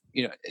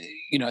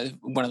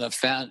 one of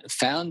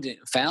the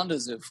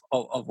founders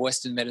of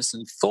Western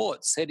medicine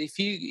thought, said, if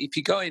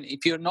you go in,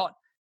 if you're not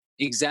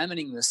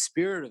examining the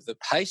spirit of the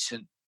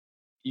patient,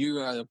 you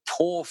are a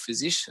poor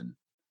physician.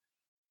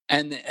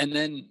 And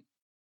then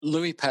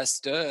Louis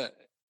Pasteur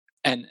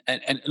and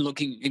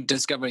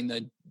discovering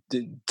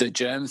the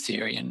germ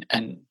theory and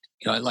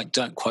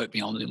don't quote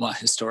me on my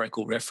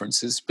historical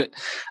references, but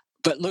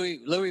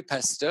Louis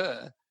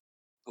Pasteur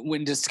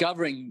when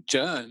discovering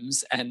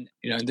germs and,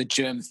 the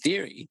germ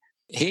theory,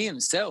 he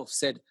himself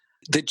said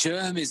the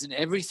germ isn't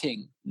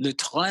everything. The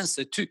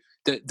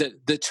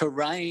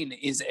terrain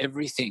is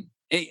everything.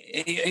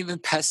 Even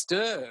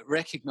Pasteur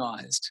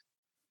recognized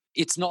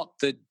it's not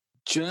the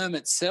germ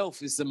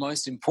itself is the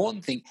most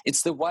important thing.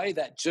 It's the way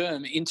that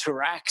germ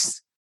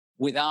interacts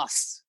with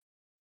us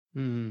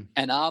and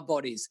our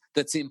bodies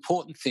that's the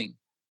important thing.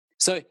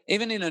 So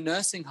even in a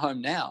nursing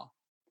home now,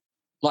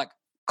 like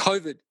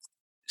COVID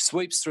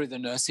sweeps through the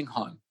nursing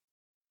home,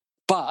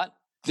 but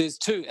there's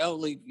two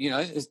elderly,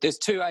 there's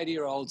two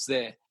 80-year-olds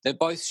there. They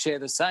both share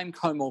the same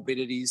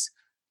comorbidities,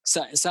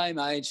 same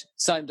age,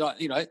 same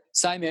diet,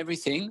 same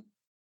everything.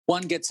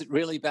 One gets it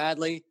really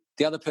badly,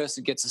 the other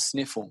person gets a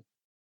sniffle.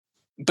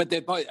 But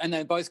they're both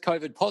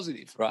COVID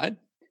positive, right?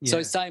 Yeah.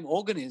 So same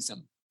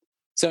organism.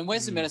 So in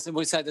Western medicine,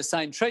 we say the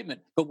same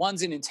treatment, but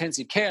one's in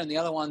intensive care and the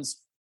other one's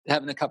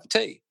having a cup of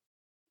tea,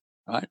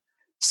 right?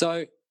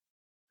 So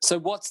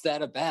what's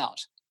that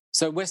about?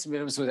 So Western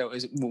medicine,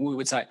 we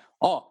would say,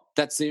 oh,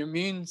 that's the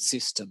immune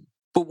system.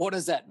 But what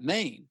does that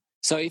mean?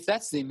 So if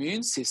that's the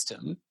immune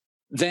system,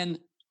 then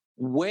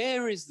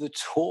where is the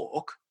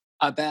talk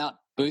about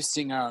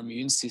boosting our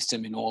immune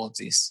system in all of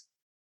this?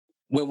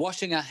 We're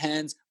washing our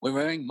hands, we're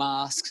wearing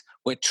masks,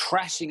 we're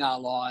trashing our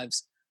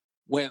lives,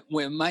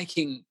 we're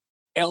making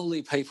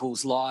elderly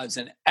people's lives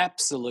an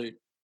absolute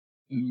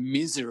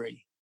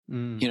misery.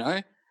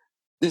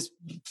 There's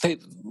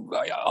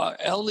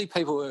elderly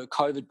people who are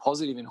COVID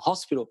positive in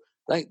hospital,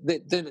 they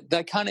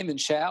can't even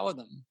shower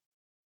them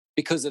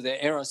because of the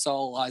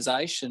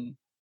aerosolization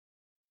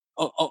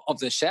of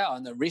the shower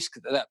and the risk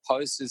that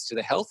poses to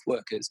the health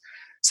workers.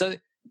 So,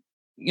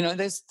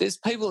 there's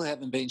people who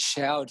haven't been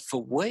showered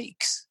for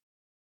weeks.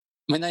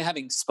 I mean, they're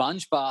having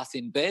sponge bath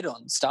in bed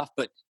on stuff,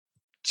 but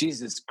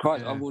Jesus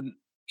Christ, yeah.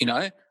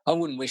 I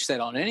wouldn't wish that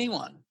on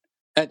anyone.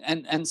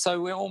 And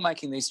so we're all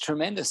making these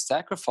tremendous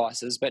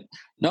sacrifices, but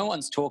no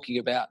one's talking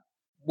about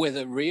where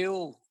the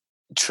real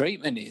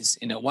treatment is,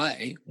 in a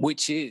way,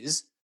 which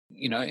is,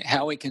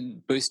 how we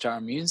can boost our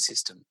immune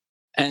system.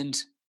 And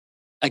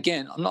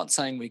again, I'm not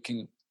saying we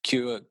can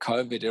cure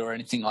COVID or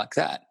anything like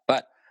that,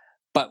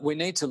 but we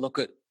need to look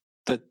at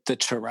the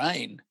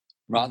terrain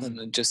rather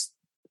than just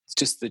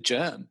the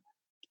germ,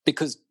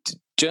 because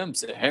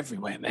germs are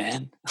everywhere,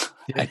 man.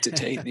 I hate to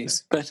tell you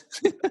this, but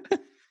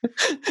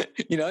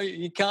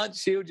you can't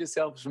shield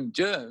yourself from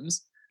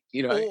germs.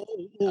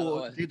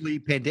 Or deadly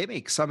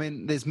pandemics. I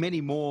mean, there's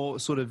many more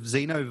sort of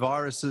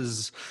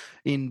xenoviruses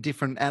in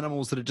different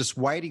animals that are just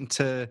waiting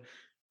to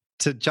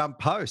jump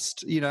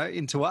post,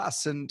 into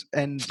us and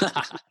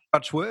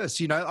much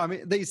worse. I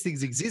mean, these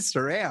things exist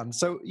around.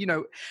 So,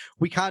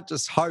 we can't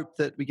just hope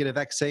that we get a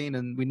vaccine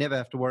and we never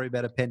have to worry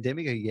about a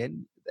pandemic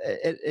again.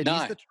 It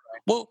no. is the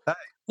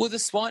the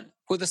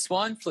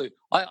swine flu,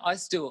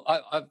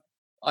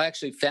 I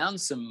actually found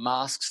some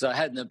masks that I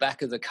had in the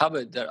back of the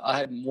cupboard that I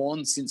hadn't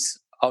worn since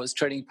I was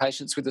treating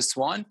patients with the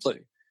swine flu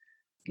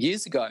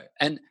years ago.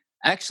 And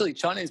actually,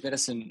 Chinese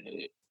medicine,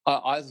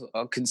 I've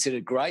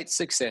considered great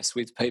success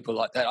with people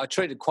like that. I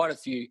treated quite a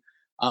few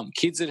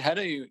kids that had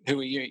who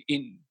were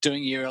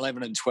doing year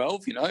 11 and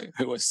 12,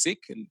 who were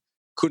sick and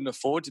couldn't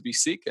afford to be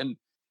sick. And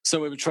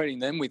so we were treating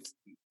them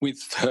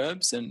with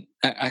herbs and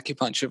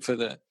acupuncture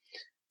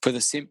for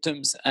the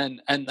symptoms,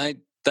 and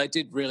they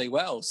did really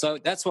well. So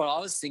that's what I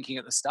was thinking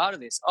at the start of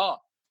this. Oh,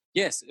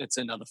 yes, it's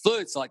another flu.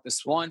 It's like the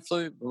swine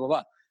flu, blah, blah,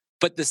 blah.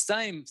 But the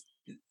same,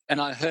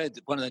 and I heard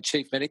one of the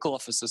chief medical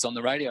officers on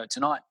the radio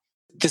tonight,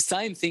 the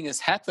same thing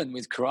has happened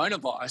with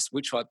coronavirus,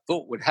 which I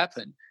thought would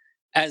happen,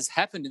 as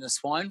happened in the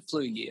swine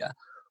flu year,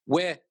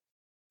 where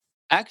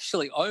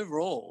actually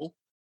overall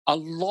a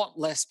lot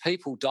less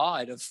people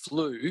died of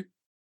flu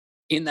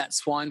in that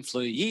swine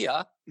flu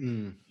year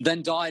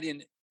than died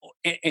in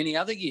any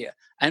other year.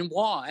 And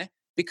why?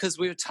 Because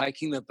we were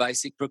taking the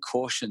basic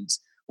precautions.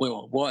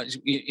 When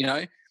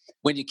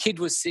your kid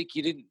was sick,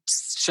 you didn't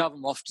shove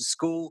them off to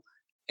school.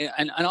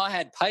 And I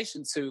had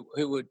patients who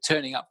were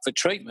turning up for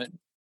treatment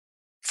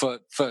for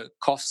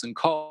coughs and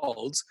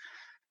colds,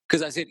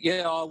 because I said,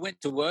 I went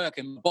to work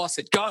and my boss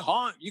said, go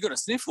home. You got a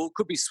sniffle,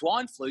 could be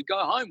swine flu, go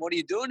home. What are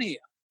you doing here?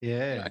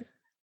 Yeah.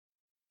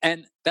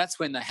 And that's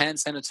when the hand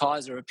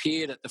sanitizer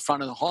appeared at the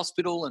front of the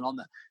hospital and on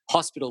the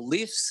hospital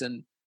lifts,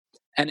 and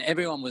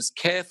everyone was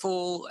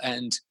careful.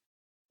 And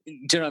do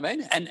you know what I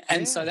mean?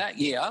 And so that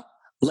year,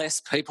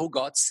 less people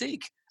got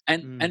sick,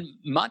 and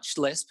much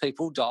less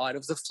people died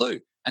of the flu.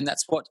 And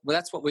that's what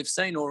we've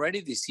seen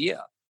already this year,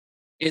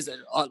 is that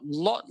a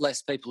lot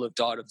less people have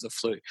died of the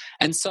flu.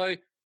 And so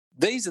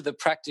these are the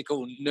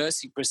practical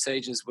nursing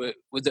procedures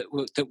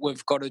that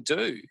we've got to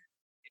do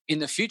in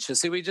the future.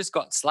 See, we just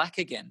got slack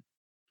again.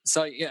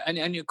 So,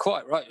 and you're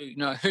quite right.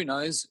 Who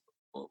knows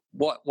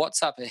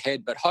what's up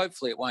ahead, but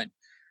hopefully it won't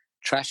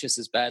trash us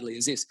as badly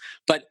as this.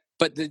 But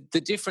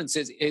the difference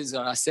is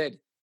I said,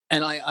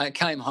 and I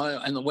came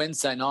home on the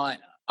Wednesday night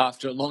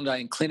after a long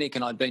day in clinic,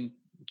 and I'd been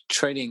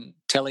treating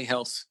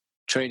telehealth,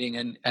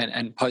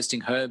 and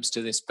posting herbs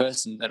to this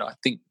person that I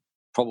think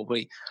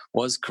probably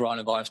was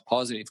coronavirus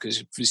positive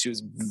because she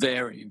was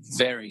very,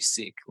 very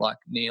sick, like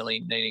nearly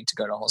needing to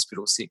go to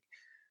hospital sick.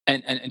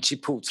 And she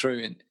pulled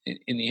through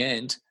in the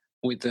end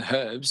with the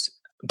herbs.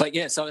 But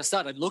yeah, so I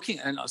started looking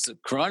and I said,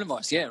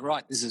 coronavirus, yeah,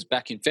 right, this is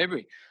back in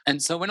February.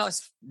 And so when I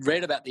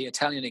read about the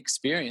Italian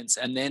experience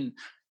and then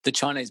the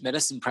Chinese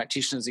medicine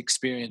practitioners'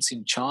 experience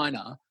in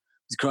China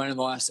with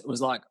coronavirus, it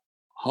was like,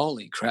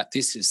 holy crap,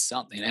 this is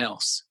something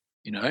else,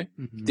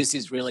 Mm-hmm. This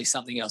is really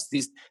something else.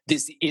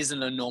 This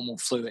isn't a normal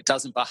flu. It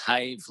doesn't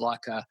behave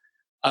like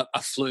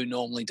a flu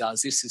normally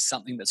does. This is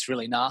something that's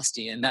really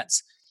nasty. And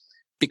that's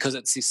because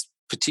it's this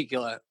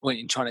particular,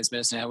 in Chinese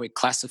medicine, how we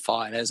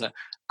classify it as a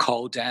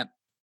cold, damp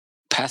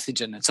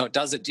pathogen. And so it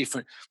does it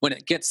different. When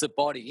it gets the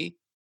body,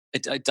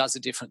 it does a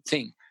different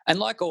thing. And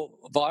like all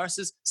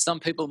viruses,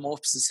 some people are more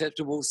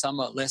susceptible, some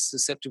are less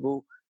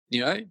susceptible.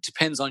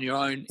 Depends on your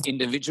own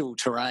individual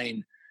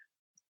terrain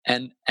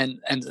and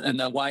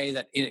the way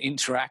that it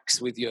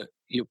interacts with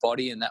your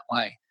body in that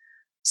way.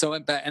 So I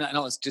went back and I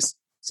was just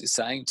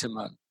saying to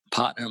my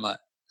partner and my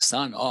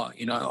son,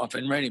 I've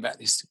been reading about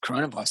this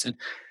coronavirus.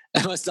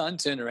 And my son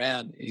turned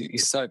around,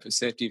 he's so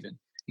perceptive, and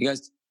he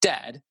goes,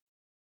 Dad,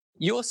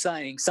 you're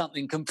saying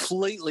something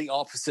completely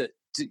opposite.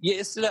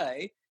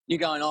 Yesterday, you're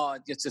going,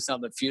 it's just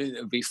another flu,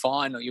 it'll be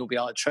fine, or you'll be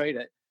able to treat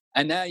it.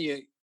 And now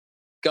you're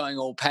going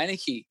all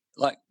panicky.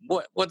 Like,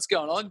 what's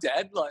going on,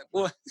 Dad? Like,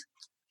 what?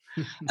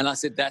 And I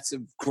said, that's a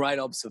great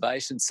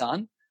observation,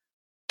 son.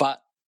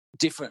 But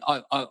different.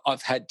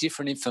 I've had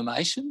different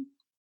information.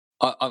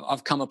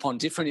 I've come upon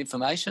different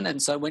information.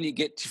 And so when you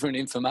get different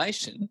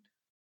information,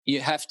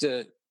 you have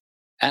to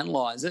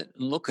analyze it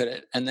and look at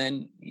it. And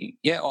then,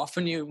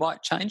 often you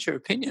might change your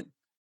opinion.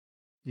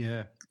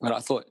 Yeah. But I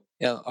thought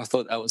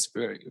that was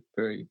very,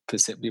 very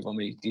perceptive on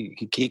me.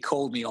 He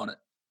called me on it.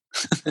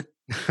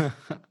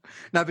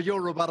 No, but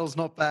your rebuttal's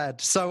not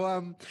bad.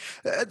 So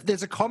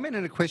there's a comment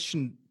and a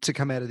question to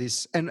come out of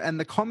this. And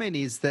the comment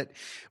is that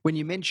when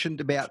you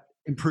mentioned about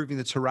improving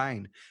the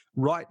terrain,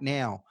 right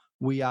now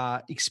we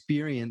are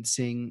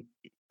experiencing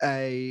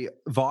a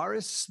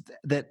virus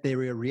that there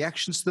are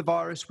reactions to the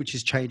virus, which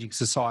is changing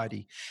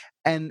society.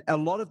 And a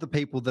lot of the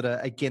people that are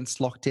against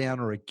lockdown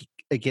or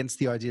against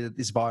the idea that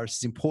this virus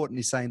is important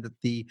is saying that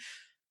the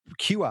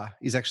cure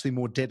is actually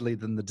more deadly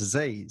than the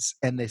disease.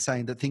 And they're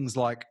saying that things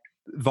like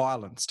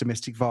violence,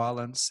 domestic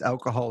violence,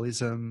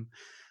 alcoholism,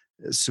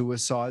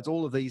 suicides,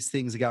 all of these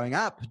things are going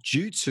up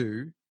due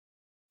to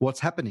what's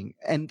happening.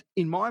 And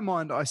in my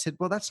mind, I said,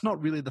 well, that's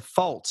not really the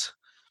fault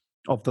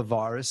of the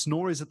virus,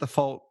 nor is it the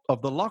fault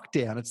of the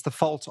lockdown. It's the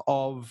fault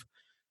of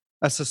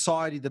a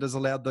society that has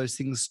allowed those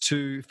things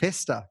to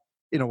fester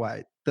in a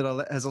way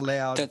that has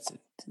allowed,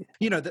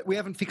 that we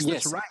haven't fixed the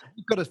terrain.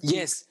 You've got to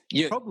fix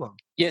the problem.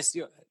 Yes,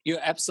 you're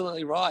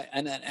absolutely right.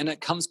 And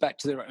it comes back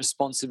to the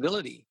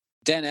responsibility.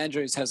 Dan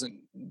Andrews hasn't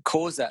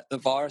caused that. The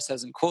virus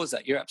hasn't caused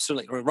that. You're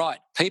absolutely right.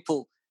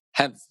 People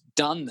have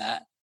done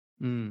that,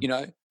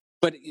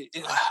 but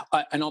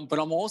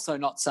I'm also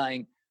not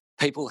saying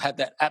people have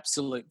that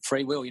absolute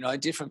free will.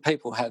 Different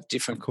people have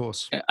different, of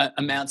course,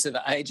 amounts of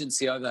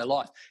agency over their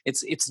life.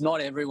 It's not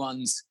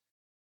everyone's.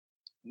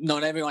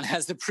 Not everyone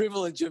has the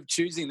privilege of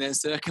choosing their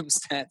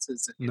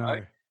circumstances,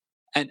 no.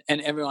 And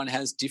everyone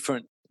has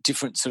different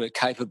sort of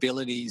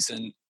capabilities.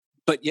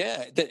 But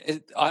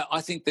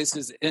I think this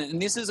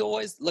is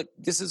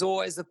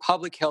always a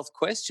public health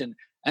question.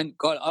 And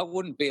God, I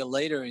wouldn't be a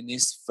leader in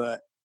this for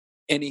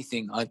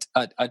anything.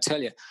 I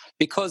tell you,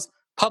 because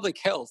public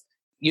health,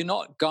 you're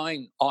not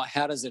going,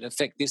 how does it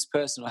affect this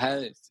person, or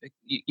how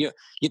you're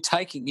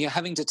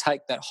having to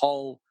take the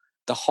whole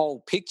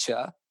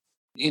picture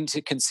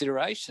into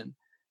consideration.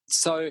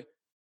 So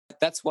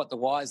that's what the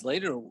wise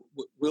leader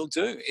will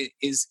do,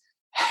 is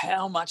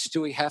how much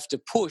do we have to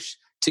push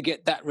to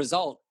get that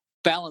result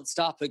balanced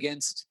up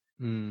against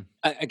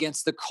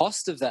the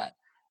cost of that.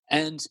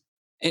 And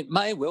it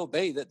may well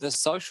be that the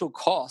social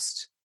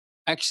cost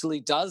actually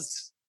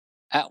does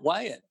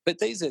outweigh it. But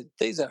these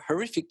are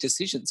horrific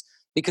decisions,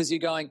 because you're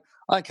going,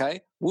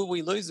 okay, will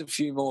we lose a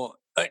few more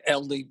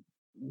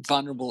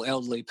vulnerable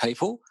elderly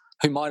people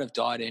who might have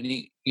died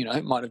anyway?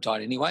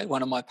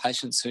 One of my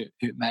patients who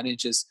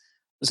manages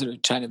a sort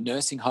of chain of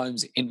nursing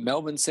homes in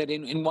Melbourne said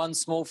in one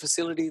small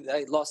facility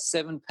they lost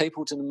 7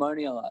 people to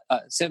pneumonia,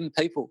 7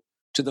 people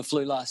to the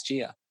flu last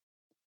year.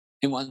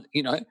 In one,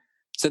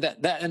 so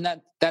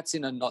that's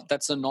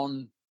a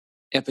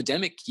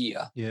non-epidemic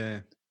year.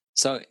 Yeah.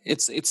 So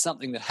it's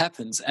something that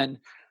happens, and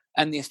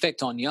the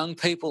effect on young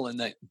people and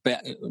the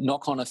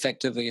knock-on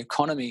effect of the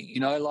economy.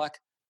 Like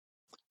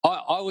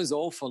I was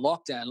all for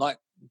lockdown, like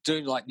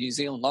doing like New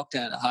Zealand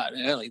lockdown hard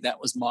and early.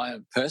 That was my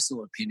own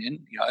personal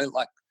opinion.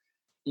 Like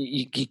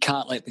you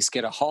can't let this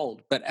get a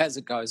hold. But as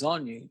it goes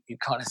on, you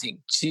kind of think,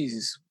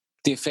 Jesus,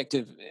 the effect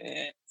of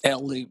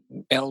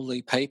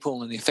elderly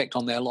people and the effect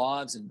on their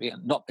lives, and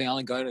not being able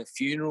to go to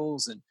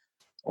funerals and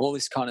all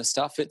this kind of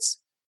stuff. It's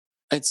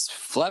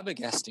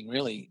flabbergasting,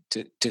 really,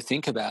 to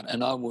think about,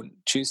 and I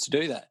wouldn't choose to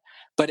do that.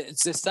 But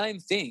it's the same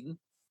thing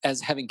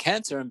as having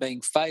cancer and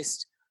being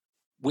faced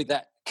with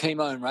that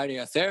chemo and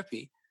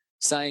radiotherapy,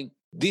 saying,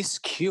 this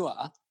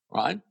cure,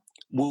 right,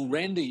 will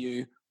render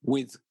you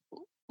with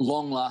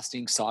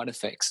long-lasting side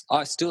effects.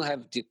 I still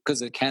have, because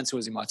the cancer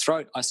was in my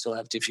throat, I still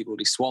have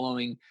difficulty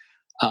swallowing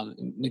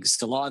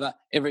saliva.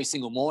 Every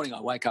single morning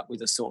I wake up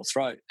with a sore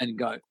throat and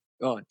go,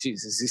 oh,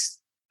 geez,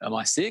 am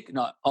I sick?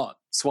 No,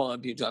 swallow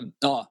butane.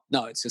 Oh,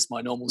 no, it's just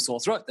my normal sore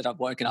throat that I've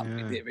woken up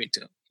with every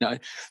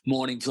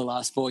morning for the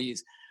last 4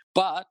 years.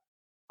 But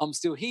I'm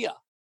still here,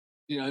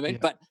 you know what I mean?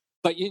 Yeah.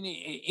 But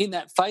in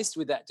that, faced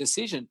with that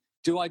decision,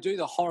 do I do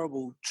the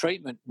horrible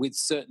treatment with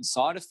certain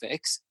side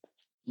effects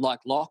like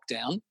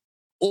lockdown,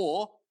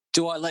 or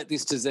do I let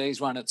this disease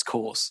run its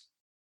course?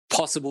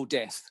 Possible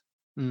death.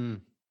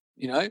 You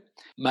know,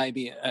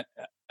 maybe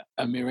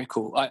a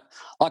miracle. I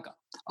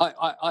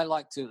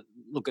like to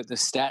look at the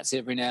stats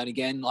every now and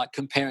again, like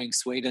comparing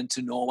Sweden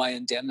to Norway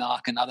and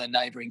Denmark and other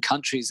neighbouring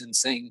countries and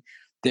seeing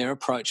their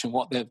approach and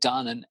what they've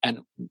done and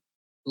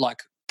like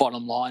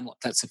bottom line what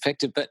that's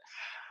affected. But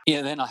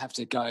yeah, then I have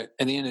to go,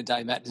 at the end of the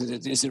day, Matt,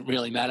 does it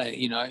really matter?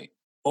 You know,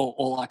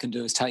 all I can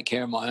do is take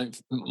care of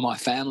my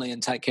family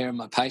and take care of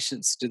my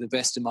patients to the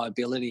best of my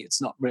ability.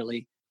 It's not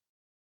really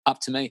up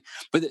to me.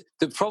 But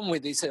the problem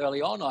with this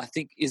early on, I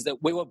think, is that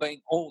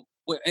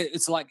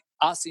it's like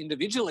us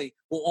individually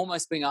were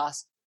almost being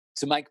asked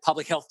to make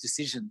public health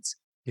decisions.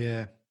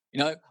 Yeah.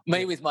 You know,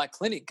 me with my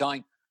clinic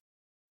going,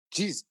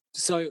 geez,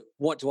 so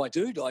what do I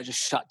do? Do I just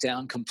shut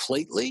down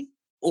completely?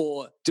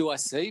 Or do I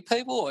see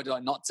people, or do I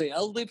not see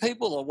elderly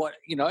people, or what,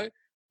 you know,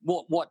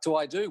 what do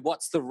I do?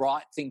 What's the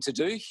right thing to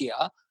do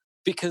here?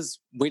 Because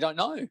we don't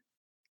know.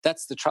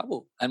 That's the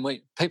trouble. And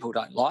people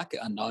don't like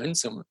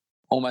unknowns, and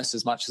almost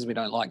as much as we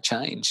don't like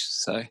change.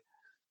 So,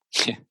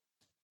 yeah,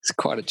 it's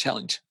quite a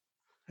challenge.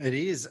 It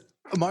is.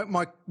 My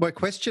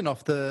question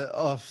off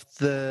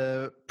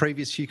the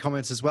previous few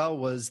comments as well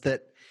was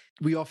that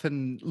we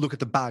often look at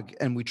the bug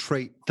and we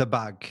treat the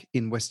bug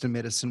in Western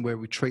medicine, where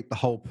we treat the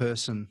whole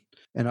person.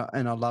 And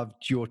I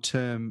loved your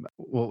term.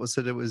 What was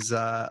it? It was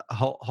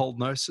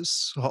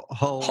holognosis.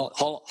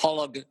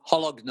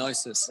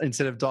 Holognosis.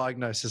 Instead of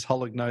diagnosis,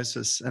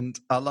 holognosis. And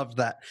I loved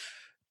that.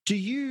 Do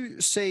you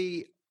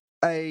see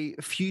a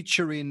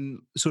future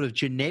in sort of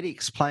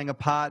genetics playing a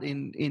part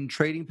in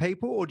treating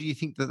people, or do you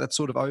think that that's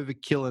sort of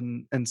overkill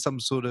and some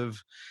sort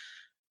of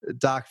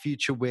dark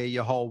future where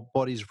your whole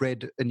body's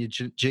read and your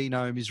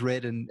genome is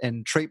read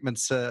and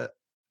treatments are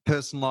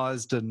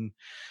personalised? And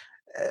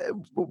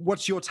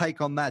what's your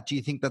take on that? Do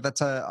you think that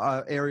that's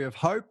a area of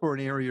hope or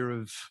an area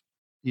of,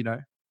 you know,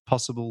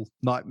 possible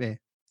nightmare?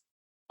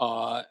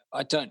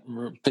 I don't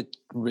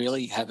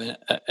really have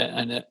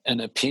an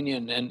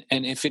opinion, and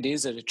if it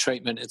is a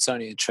treatment, it's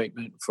only a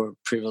treatment for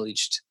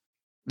privileged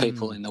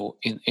people in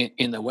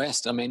the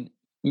West. I mean,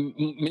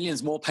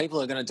 millions more people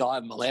are going to die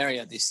of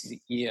malaria this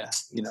year,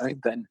 you know,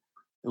 than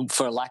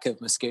for a lack of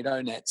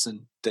mosquito nets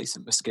and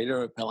decent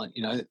mosquito repellent.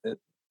 You know,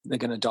 they're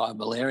going to die of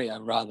malaria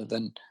rather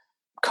than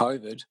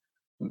COVID.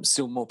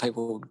 Still more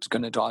people are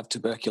going to die of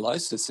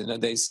tuberculosis. You know,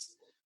 there's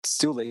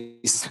still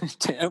these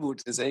terrible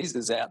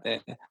diseases out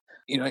there.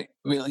 You know,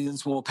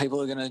 millions more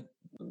people are going to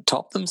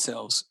top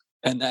themselves,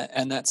 and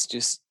that's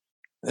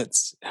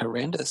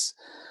horrendous.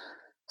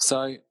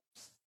 So,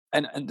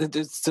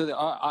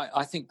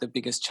 I think the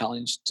biggest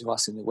challenge to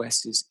us in the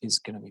West is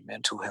going to be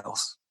mental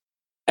health,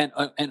 and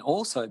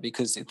also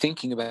because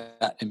thinking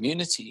about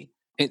immunity,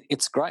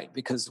 it's great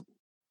because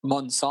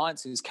modern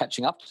science is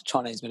catching up to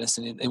Chinese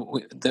medicine,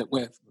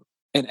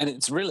 and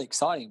it's really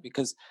exciting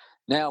because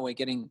now we're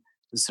getting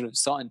the sort of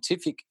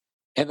scientific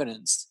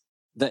evidence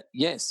that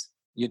yes,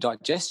 your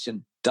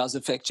digestion does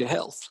affect your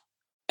health,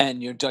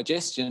 and your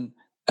digestion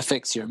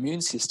affects your immune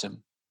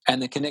system,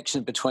 and the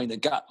connection between the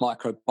gut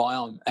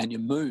microbiome and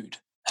your mood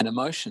and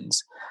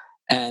emotions,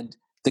 and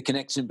the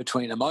connection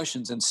between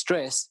emotions and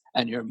stress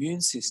and your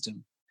immune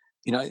system.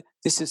 You know,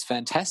 this is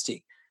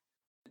fantastic.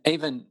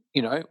 Even,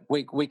 you know,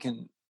 we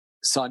can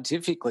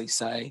scientifically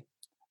say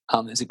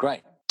there's a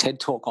great TED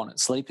talk on it.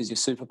 Sleep is your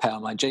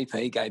superpower. My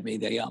GP gave me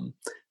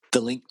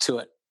the link to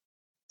it.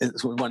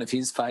 It's one of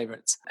his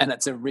favourites, and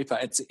it's a ripper.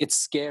 It's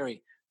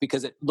scary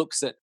because it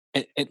looks at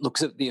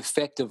the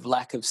effect of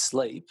lack of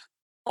sleep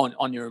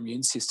on your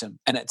immune system,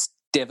 and it's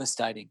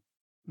devastating.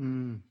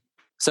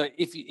 So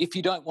if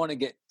you don't want to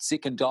get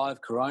sick and die of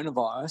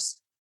coronavirus,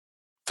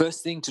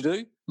 first thing to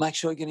do, make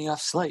sure you're getting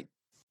enough sleep.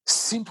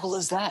 Simple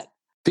as that.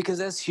 Because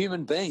as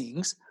human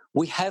beings,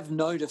 we have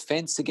no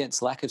defence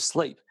against lack of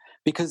sleep,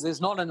 because there's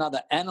not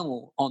another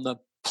animal on the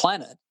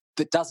planet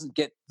that doesn't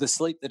get the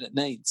sleep that it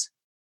needs.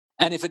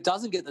 And if it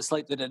doesn't get the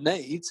sleep that it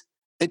needs,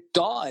 it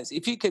dies.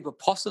 If you keep a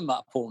possum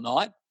up all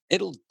night,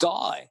 it'll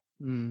die.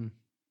 You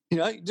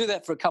know, you do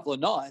that for a couple of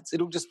nights,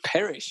 it'll just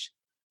perish.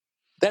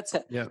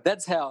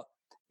 That's how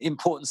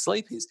important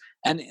sleep is.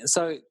 And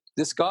so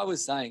this guy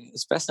was saying,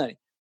 it's fascinating,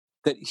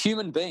 that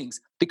human beings,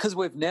 because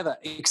we've never,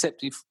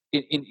 except if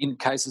in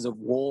cases of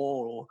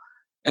war or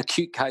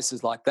acute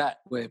cases like that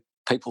where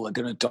people are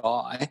going to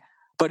die,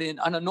 but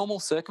under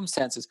normal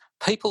circumstances,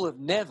 people have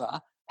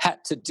never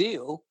had to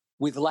deal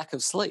with lack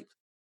of sleep.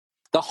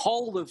 The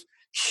whole of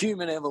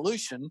human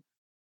evolution,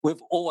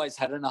 we've always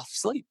had enough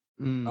sleep,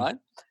 right?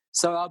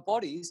 So our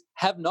bodies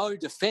have no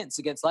defense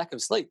against lack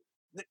of sleep.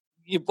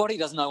 Your body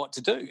doesn't know what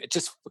to do. It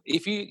just,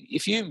 if you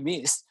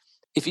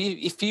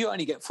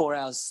only get 4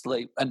 hours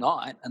sleep a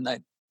night, and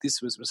this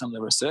was some of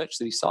the research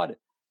that he cited,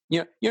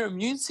 your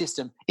immune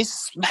system is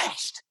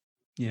smashed.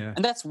 Yeah.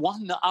 And that's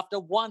after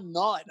one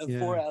night of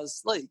 4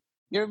 hours sleep,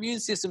 your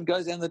immune system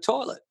goes down the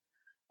toilet.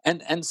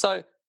 And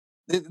so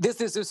this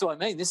is what I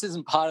mean. This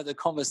isn't part of the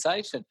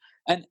conversation.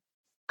 And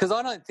because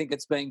I don't think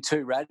it's being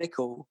too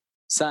radical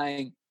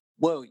saying,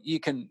 well, you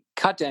can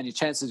cut down your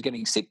chances of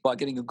getting sick by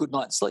getting a good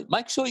night's sleep.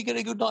 Make sure you get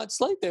a good night's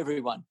sleep,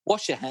 everyone.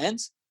 Wash your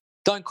hands.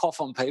 Don't cough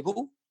on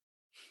people.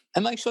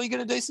 And make sure you get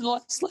a decent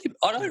night's sleep.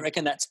 I don't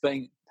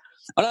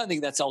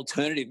think that's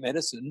alternative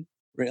medicine,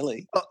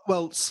 really.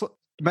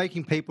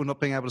 Making people not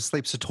being able to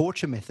sleep is a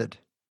torture method.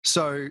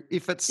 So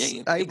if it's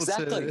able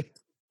to,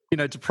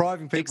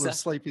 depriving people of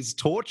sleep is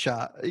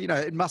torture,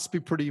 it must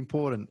be pretty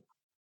important.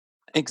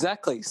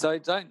 Exactly. So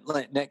don't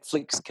let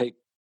Netflix keep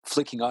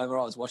flicking over.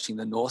 I was watching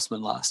The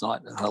Norseman last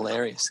night.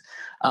 Hilarious.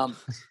 But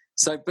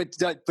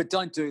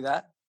don't do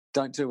that.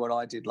 Don't do what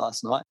I did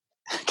last night.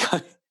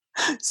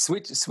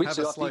 Switch it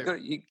off.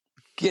 You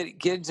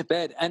get into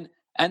bed.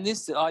 And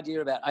this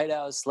idea about 8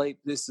 hours sleep,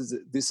 this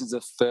is a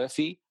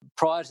furphy.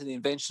 Prior to the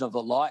invention of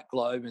the light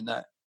globe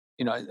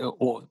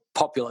or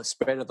popular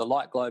spread of the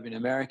light globe in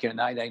America in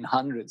the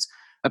 1800s,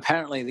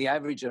 apparently the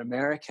average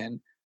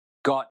American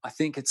got, I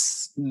think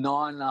it's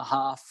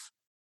 9.5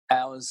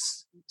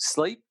 hours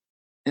sleep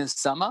in the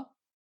summer,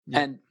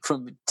 and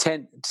from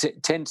 10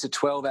 to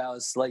 12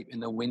 hours sleep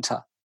in the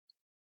winter.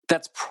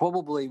 That's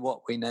probably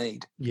what we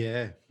need.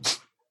 Yeah.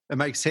 It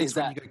makes sense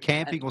when you go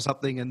camping or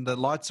something and the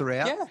lights are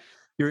out. Yeah.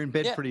 You're in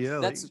bed pretty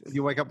early.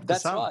 You wake up with the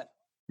sun. That's right.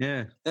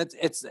 Yeah.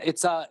 It's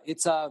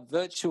a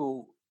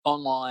virtual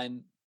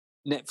online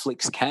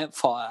Netflix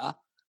campfire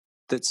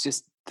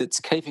that's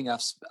keeping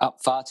us up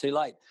far too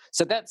late.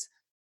 So that's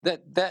the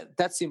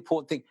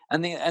important thing.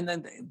 And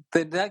then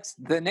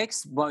the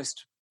next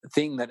most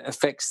thing that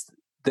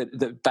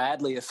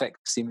badly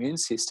affects the immune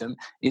system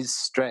is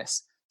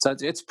stress. So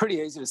it's pretty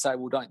easy to say,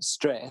 well, don't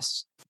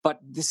stress, but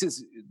this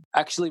is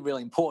actually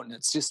really important.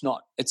 It's just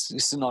not I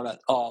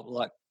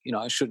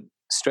shouldn't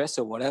stress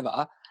or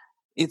whatever.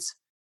 It's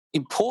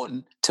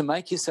important to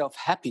make yourself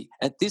happy.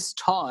 At this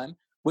time,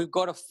 we've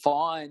got to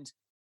find,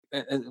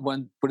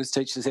 one Buddhist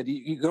teacher said,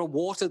 you've got to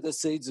water the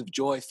seeds of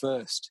joy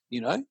first,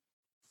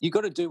 You've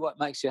got to do what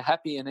makes you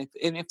happy. And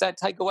if they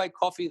take away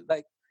coffee,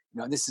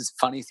 this is a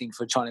funny thing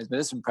for a Chinese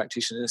medicine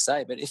practitioner to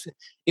say, but if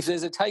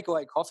there's a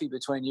takeaway coffee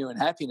between you and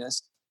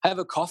happiness, have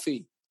a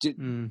coffee. Do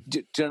you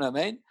know what I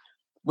mean?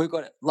 We've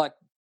got, like,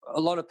 a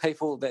lot of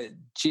people that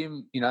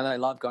gym, they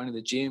love going to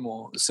the gym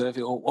or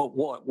surfing or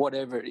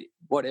whatever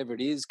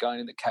it is, going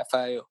to the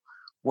cafe or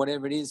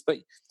whatever it is. But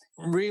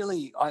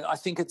really, I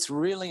think it's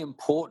really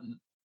important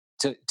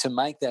to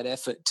make that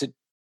effort to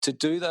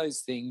do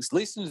those things.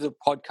 Listen to the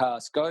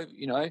podcast, go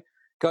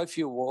for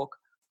your walk,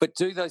 but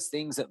do those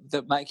things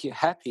that make you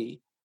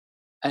happy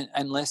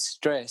and less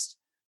stressed,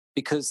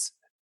 because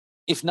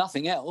if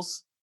nothing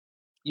else,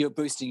 you're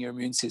boosting your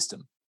immune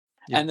system.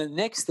 Yeah. And the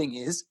next thing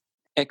is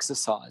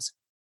exercise,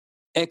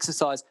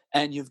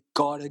 and you've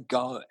got to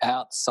go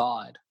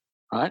outside,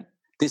 right?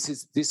 This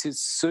is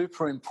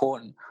super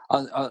important.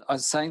 I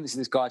was saying this to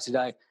this guy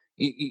today.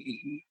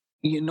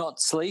 You're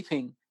not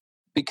sleeping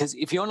because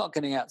if you're not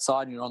getting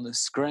outside and you're on the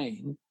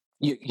screen,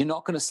 you're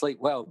not going to sleep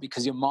well,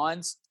 because your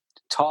mind's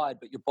tired,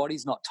 but your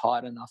body's not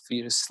tired enough for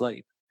you to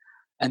sleep.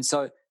 And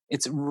so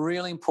it's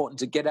really important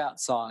to get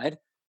outside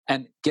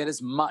and get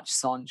as much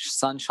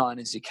sunshine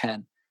as you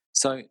can.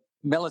 So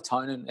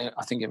melatonin,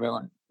 I think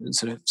everyone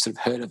sort of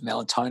heard of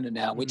melatonin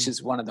now, which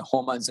is one of the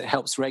hormones that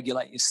helps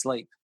regulate your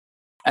sleep.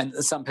 And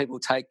some people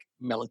take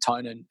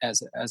melatonin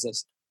as a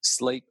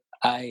sleep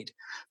aid.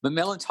 But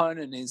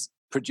melatonin is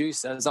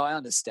produced, as I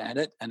understand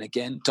it, and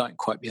again, don't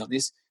quote me on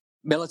this,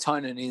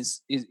 melatonin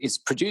is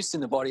produced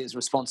in the body as a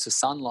response to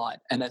sunlight,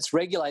 and it's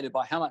regulated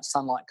by how much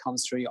sunlight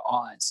comes through your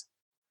eyes.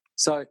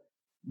 So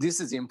this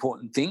is the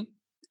important thing.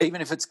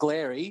 Even if it's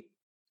glary,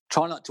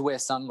 try not to wear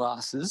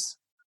sunglasses,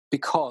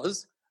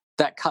 because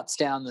that cuts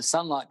down the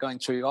sunlight going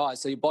through your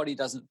eyes, so your body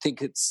doesn't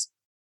think it's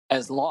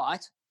as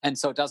light, and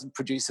so it doesn't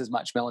produce as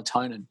much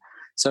melatonin.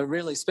 So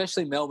really,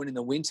 especially Melbourne in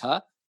the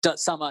winter,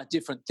 summer,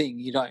 different thing.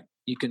 You don't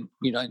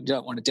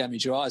want to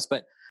damage your eyes,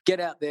 but get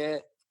out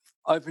there,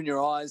 open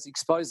your eyes,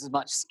 expose as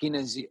much skin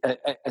as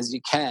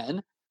you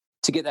can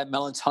to get that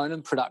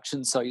melatonin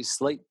production, so you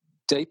sleep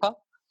deeper.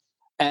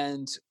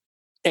 And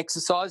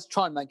exercise,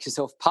 try and make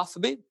yourself puff a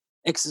bit.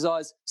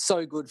 Exercise,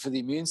 so good for the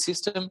immune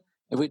system.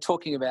 If we're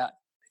talking about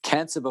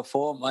cancer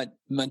before, my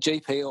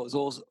GP was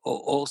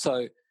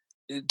also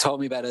told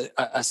me about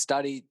a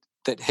study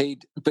that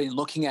he'd been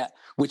looking at,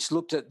 which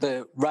looked at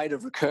the rate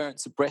of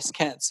recurrence of breast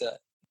cancer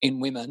in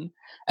women,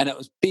 and it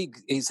was big.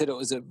 He said it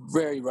was a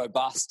very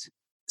robust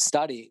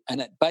study,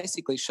 and it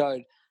basically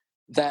showed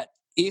that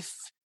if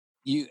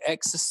you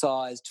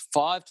exercised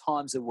 5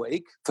 times a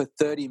week for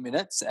 30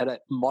 minutes at a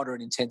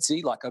moderate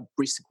intensity, like a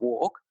brisk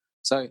walk,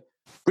 so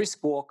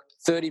brisk walk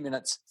 30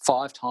 minutes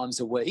 5 times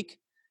a week,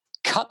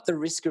 cut the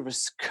risk of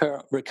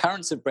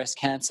recurrence of breast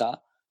cancer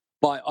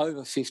by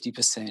over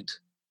 50%.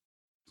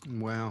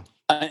 Wow.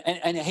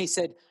 And he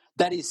said,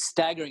 that is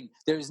staggering.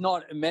 There is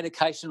not a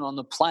medication on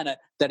the planet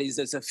that is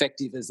as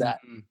effective as that.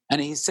 Mm-hmm.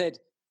 And he said,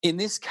 in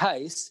this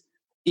case,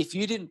 if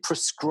you didn't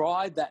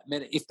prescribe that,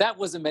 if that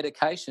was a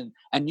medication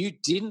and you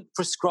didn't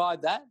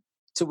prescribe that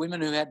to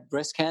women who had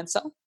breast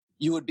cancer,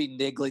 you would be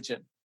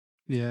negligent.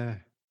 Yeah.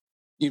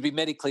 You'd be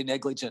medically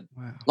negligent.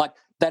 Wow. Like,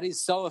 that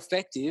is so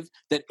effective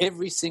that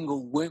every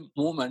single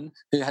woman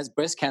who has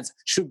breast cancer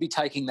should be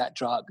taking that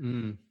drug.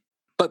 Mm.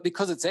 But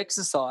because it's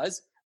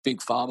exercise,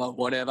 big pharma,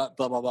 whatever,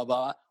 blah, blah, blah,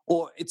 blah,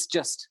 or it's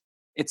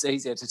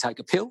easier to take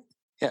a pill.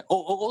 Yeah.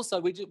 Or also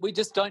we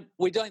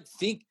don't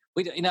think,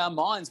 in our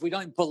minds, we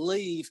don't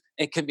believe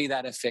it can be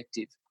that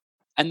effective.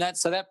 And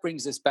that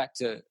brings us back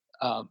to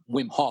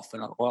Wim Hof.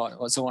 And I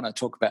also want to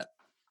talk about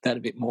that a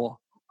bit more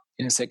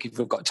in a sec if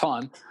we've got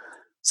time.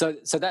 So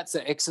that's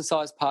the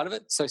exercise part of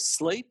it. So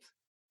sleep,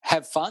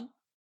 have fun,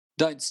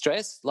 don't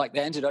stress, like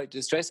the antidote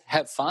to stress,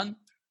 have fun.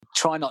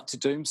 Try not to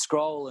doom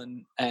scroll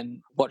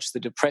and watch the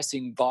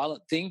depressing,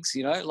 violent things,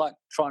 like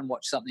try and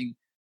watch something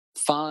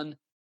fun,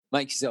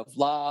 make yourself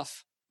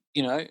laugh,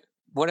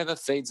 whatever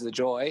feeds the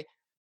joy,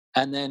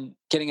 and then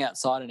getting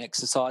outside and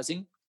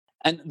exercising.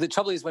 And the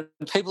trouble is when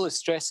people are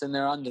stressed and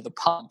they're under the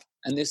pump,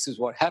 and this is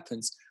what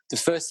happens, the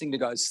first thing to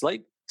go is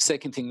sleep,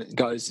 second thing that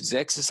goes is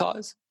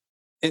exercise.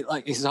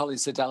 Like His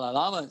Holiness the Dalai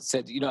Lama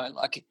said,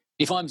 like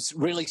if I'm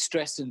really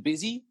stressed and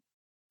busy,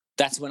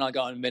 that's when I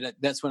go and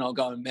meditate. That's when I'll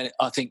go and meditate.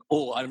 I think,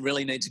 I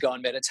really need to go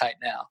and meditate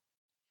now.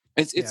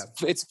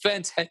 It's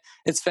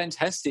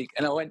fantastic.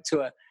 And I went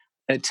to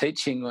a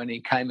teaching when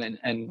he came in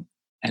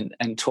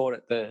and taught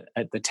at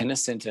the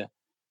tennis centre,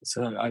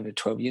 so over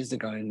 12 years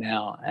ago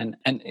now. And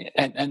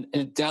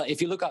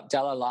if you look up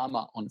Dalai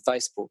Lama on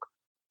Facebook,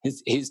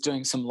 he's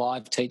doing some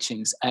live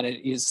teachings, and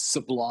it is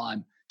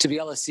sublime to be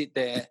able to sit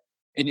there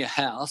in your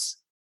house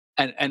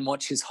and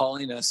watch His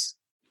Holiness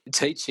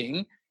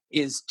teaching.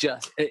 Is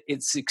just,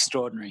 it's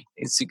extraordinary.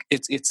 It's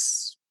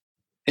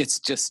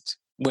just,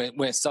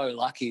 we're so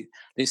lucky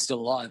he's still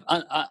alive.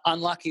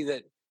 Unlucky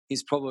that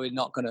he's probably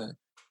not going to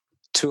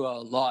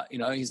tour live.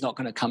 He's not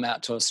going to come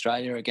out to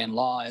Australia again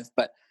live.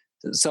 But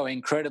so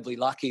incredibly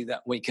lucky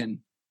that we can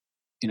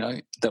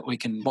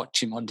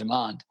watch him on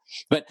demand.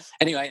 But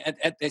anyway,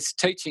 at this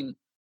teaching,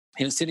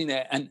 he was sitting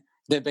there, and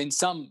there'd been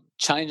some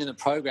change in the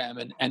program,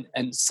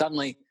 and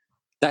suddenly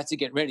they had to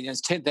get ready.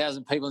 There's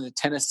 10,000 people in the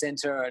tennis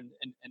centre and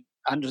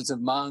hundreds of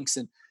monks,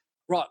 and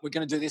right, we're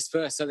going to do this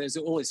first. So there's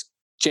all this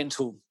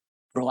gentle,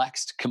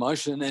 relaxed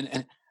commotion,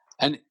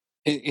 and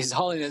His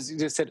Holiness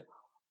just said,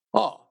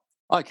 "Oh,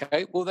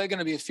 okay, well they're going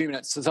to be a few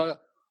minutes, so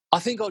I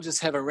think I'll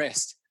just have a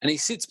rest." And he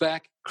sits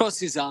back, crosses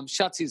his arms,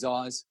 shuts his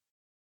eyes,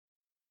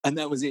 and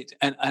that was it.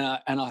 And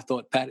I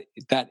thought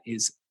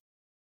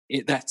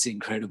that's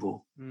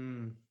incredible.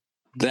 Mm.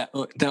 That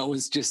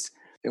was just,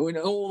 when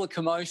all the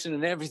commotion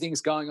and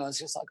everything's going on, I was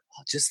just like,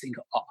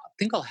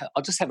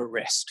 I'll just have a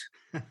rest.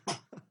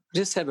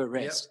 Just have a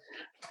rest.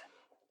 Yep.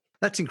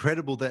 That's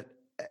incredible.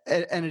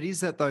 And it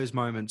is at those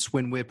moments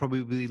when we're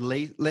probably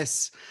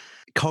less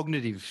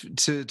cognitive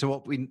to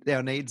what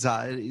our needs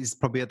are. It is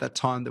probably at that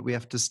time that we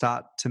have to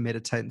start to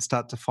meditate and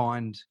start to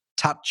find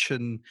touch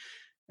and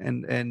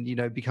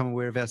become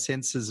aware of our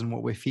senses and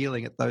what we're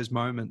feeling at those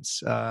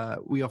moments.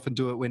 We often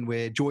do it when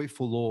we're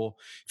joyful or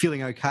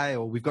feeling okay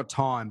or we've got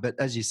time. But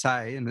as you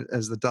say, and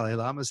as the Dalai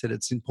Lama said,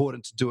 it's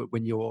important to do it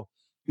when you're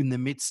in the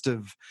midst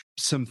of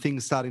some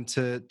things starting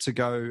to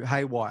go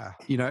haywire.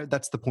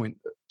 That's the point,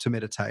 to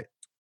meditate.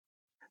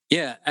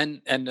 Yeah,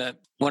 and another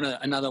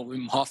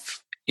Wim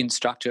Hof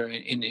instructor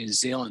in New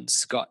Zealand,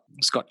 Scott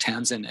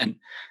Townsend, and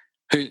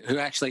who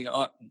actually,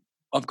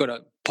 I've got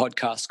a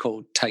podcast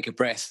called Take a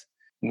Breath.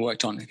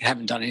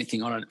 Haven't done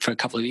anything on it for a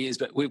couple of years,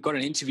 but we've got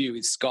an interview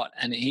with Scott,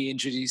 and he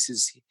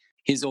introduces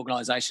his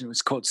organisation.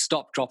 It's called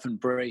Stop, Drop and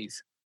Breathe.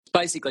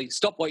 Basically,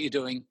 stop what you're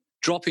doing,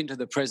 drop into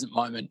the present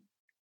moment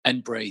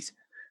and breathe.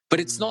 But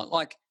it's not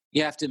like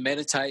you have to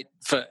meditate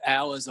for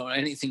hours or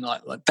anything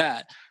like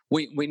that.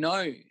 We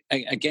know,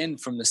 again,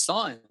 from the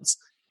science,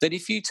 that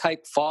if you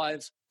take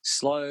 5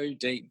 slow,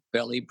 deep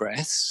belly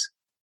breaths,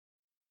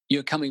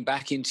 you're coming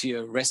back into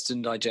your rest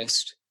and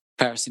digest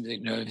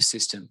parasympathetic nervous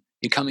system.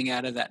 You're coming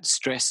out of that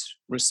stress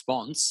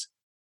response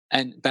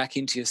and back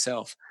into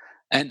yourself.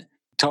 And I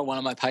told one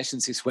of my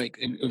patients this week,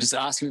 and it was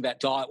asking me about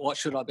diet, what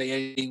should I be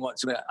eating,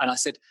 and I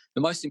said,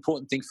 the most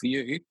important thing for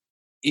you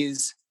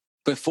is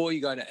before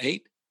you go to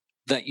eat,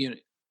 that you're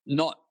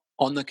not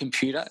on the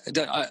computer.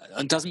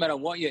 It doesn't matter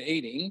what you're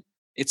eating.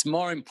 It's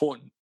more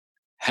important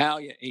how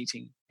you're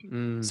eating.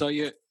 Mm.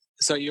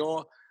 So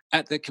you're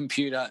at the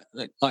computer,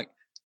 like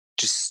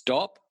just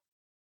stop,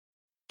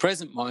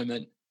 present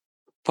moment,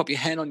 pop your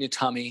hand on your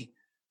tummy,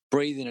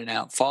 breathe in and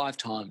out 5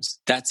 times.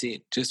 That's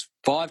it. Just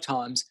 5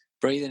 times,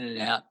 breathe in and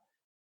out.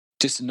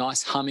 Just a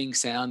nice humming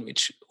sound,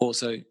 which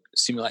also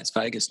stimulates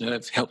vagus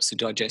nerve, helps the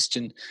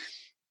digestion,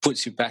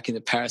 puts you back in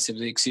the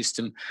parasympathetic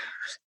system.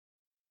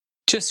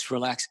 Just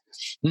relax.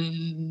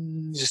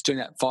 Just doing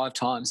that 5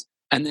 times.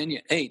 And then you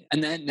eat.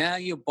 And then now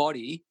your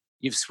body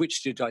you've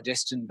switched your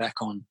digestion back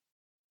on.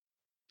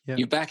 Yeah.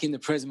 You're back in the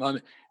present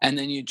moment, and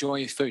then you enjoy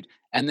your food.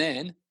 And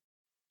then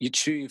you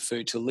chew your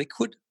food to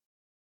liquid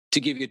to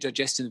give your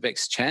digestion the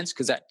best chance,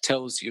 because that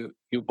tells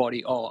your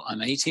body, oh,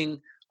 I'm eating,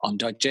 I'm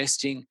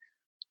digesting.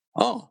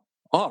 Oh,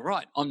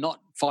 right, I'm not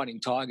fighting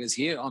tigers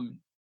here. I'm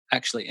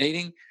actually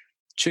eating.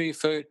 Chew your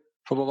food,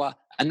 blah, blah, blah.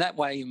 And that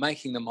way you're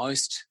making the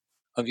most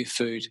of your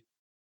food.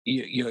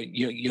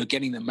 You're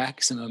getting the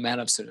maximum amount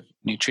of sort of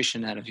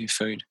nutrition out of your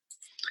food.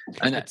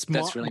 And that's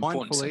really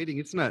important. Mindful eating,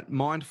 isn't it?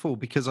 Mindful,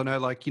 because I know,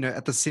 like,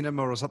 at the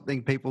cinema or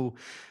something, people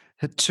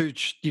had 2,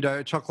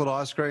 chocolate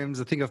ice creams,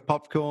 a thing of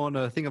popcorn,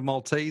 a thing of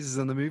Maltesers,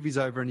 and the movie's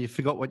over and you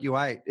forgot what you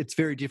ate. It's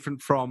very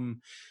different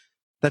from,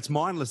 that's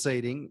mindless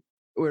eating,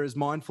 whereas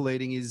mindful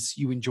eating is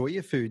you enjoy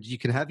your food. You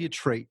can have your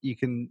treat. You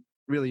can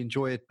really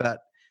enjoy it, but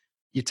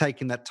you're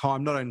taking that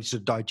time not only to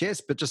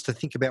digest, but just to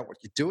think about what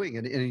you're doing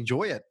and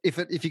enjoy it. If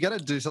you're going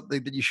to do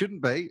something that you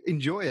shouldn't be,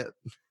 enjoy it.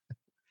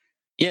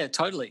 Yeah,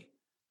 totally.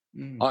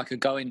 I could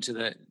go into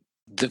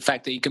the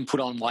fact that you can put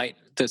on weight,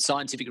 the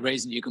scientific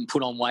reason you can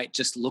put on weight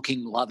just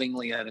looking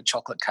lovingly at a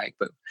chocolate cake,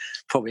 but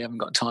probably haven't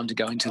got time to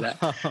go into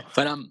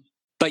that.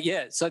 But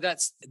yeah, so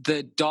that's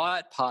the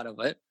diet part of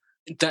it.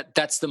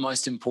 That's the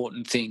most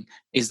important thing,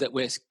 is that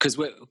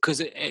because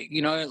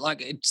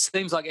it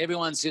seems like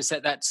everyone's just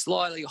at that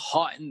slightly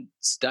heightened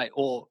state,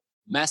 or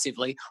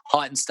massively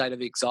heightened state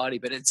of anxiety,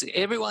 but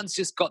everyone's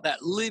just got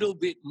that little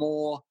bit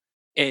more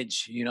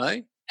edge,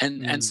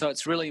 and so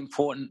it's really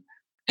important.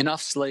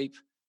 Enough sleep,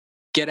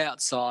 get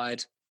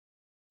outside,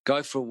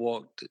 go for a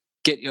walk,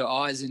 get your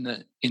eyes in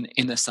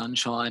the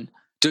sunshine,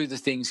 do the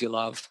things you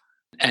love,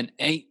 and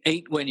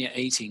eat when you're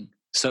eating.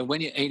 So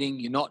when you're eating,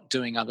 you're not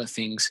doing other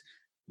things.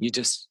 You're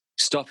just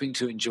stopping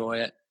to enjoy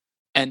it.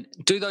 And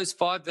do those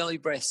 5 belly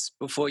breaths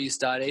before you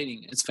start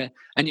eating. It's fair.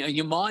 And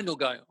your mind will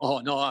go, oh,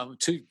 no, I'm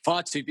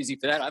far too busy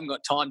for that. I haven't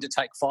got time to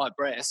take 5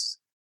 breaths.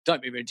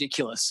 Don't be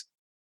ridiculous.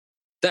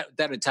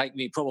 That would take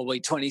me probably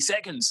 20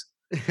 seconds.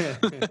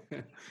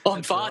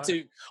 I'm far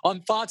too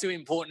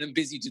important and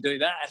busy to do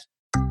that.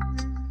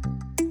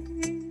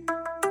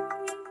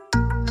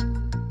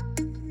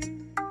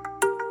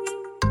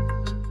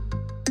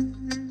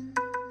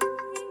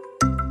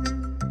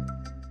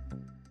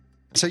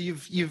 So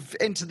you've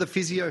entered the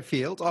physio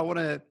field.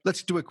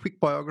 Let's do a quick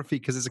biography,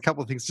 because there's a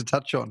couple of things to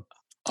touch on.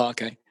 Oh,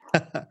 okay.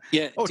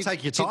 Yeah. Or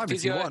take your time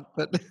if you want.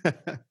 But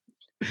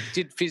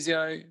did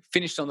physio,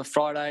 finished on the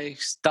Friday,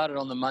 started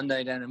on the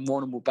Monday down in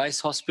Warrnambool Base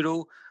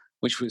Hospital,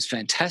 which was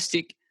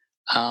fantastic.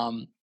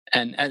 And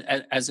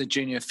as a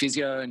junior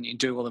physio, and you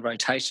do all the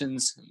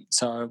rotations.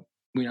 So,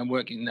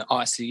 working in the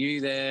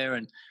ICU there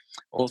and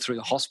all through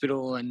the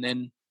hospital, and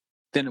then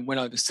I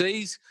went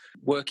overseas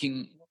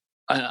working,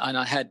 and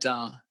I had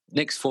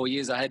next 4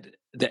 years I had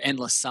the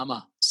endless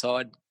summer. So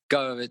I'd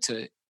go over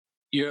to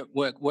Europe,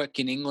 work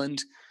in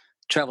England,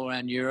 travel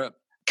around Europe,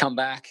 come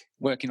back,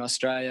 work in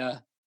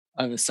Australia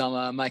over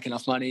summer, make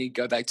enough money,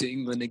 go back to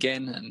England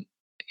again, and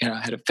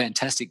I had a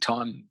fantastic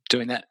time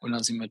doing that when I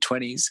was in my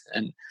 20s,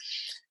 and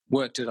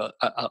worked at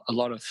a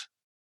lot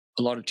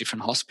of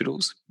different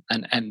hospitals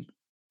and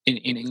in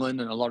England,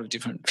 and a lot of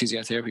different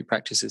physiotherapy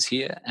practices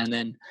here, and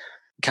then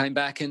came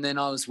back, and then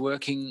I was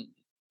working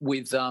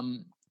with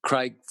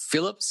Craig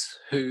Phillips,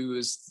 who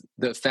is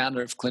the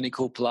founder of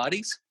Clinical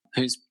Pilates,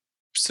 who's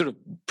sort of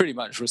pretty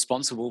much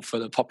responsible for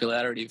the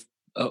popularity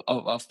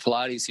of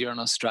Pilates here in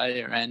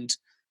Australia and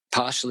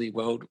partially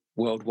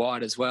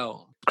worldwide as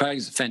well.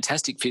 Craig's a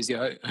fantastic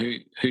physio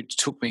who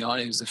took me on.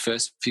 He was the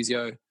first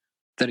physio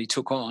that he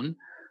took on,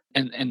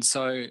 and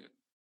so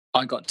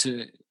I got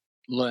to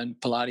learn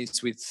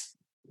Pilates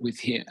with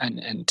him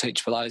and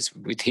teach Pilates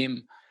with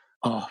him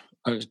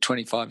over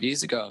 25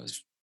 years ago.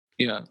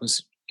 It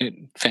was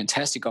a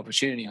fantastic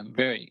opportunity. I'm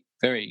very,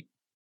 very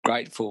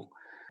grateful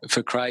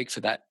for Craig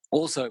for that.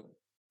 Also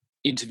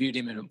interviewed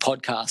him in a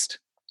podcast.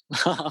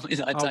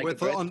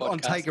 On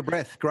Take a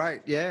Breath.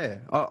 Great, yeah.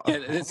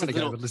 There's a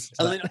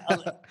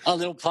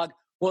little plug.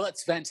 Well,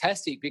 that's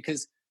fantastic,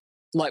 because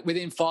like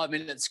within 5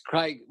 minutes,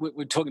 Craig,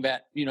 we're talking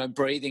about,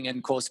 breathing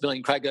and core stability.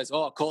 And Craig goes,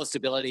 oh, core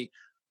stability.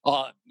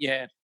 Oh,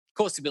 yeah,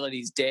 core stability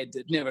is dead.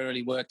 It never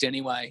really worked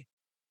anyway.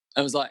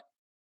 I was like,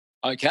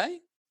 okay,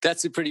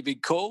 that's a pretty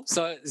big call.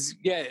 So,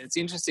 it's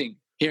interesting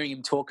hearing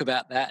him talk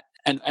about that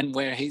and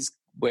where he's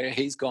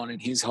gone in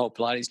his whole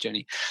Pilates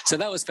journey. So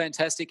that was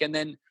fantastic. And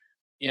then,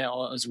 I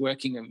was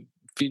working a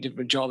few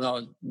different jobs. I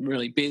was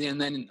really busy. And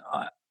then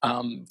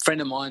a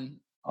friend of mine,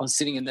 I was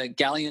sitting in the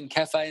Galleon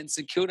Cafe in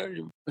St Kilda.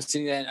 I was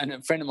sitting there, and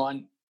a friend of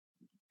mine,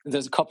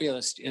 there's a copy of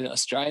the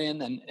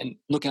Australian and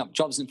looking up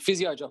jobs and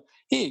physio job.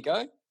 Here you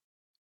go.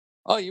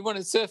 Oh, you want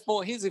to surf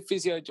more? Here's a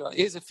physio job.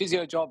 Here's a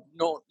physio job,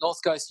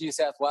 North Coast, New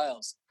South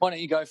Wales. Why don't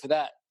you go for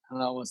that?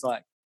 And I was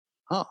like,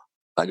 oh,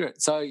 bugger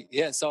it.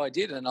 So I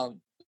did, and I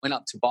went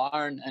up to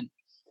Byron. And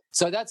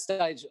so at that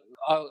stage,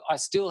 I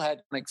still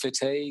had chronic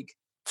fatigue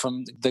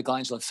from the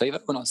glandular fever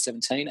when I was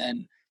 17,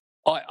 and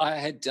I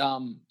had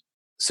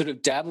sort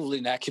of dabbled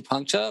in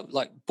acupuncture,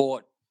 like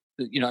bought,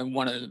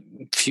 one of the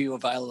few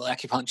available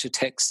acupuncture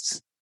texts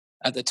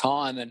at the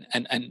time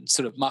and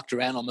sort of mucked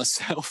around on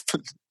myself,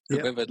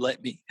 whoever had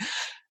let me.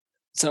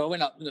 So I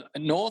went up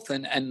north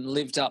and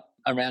lived up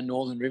around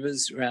Northern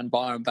Rivers, around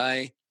Byron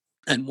Bay,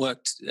 and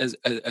worked as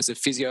a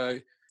physio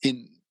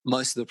in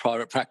most of the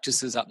private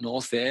practices up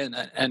north there,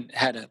 and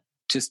had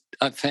just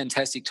a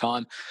fantastic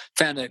time.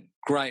 Found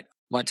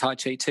my Tai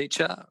Chi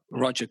teacher,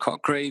 Roger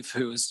Cockgreave,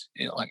 who was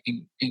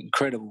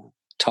incredible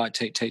Tai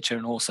Chi teacher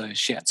and also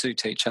Shiatsu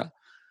teacher.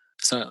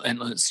 So, and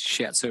learned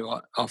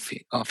Shiatsu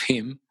off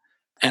him.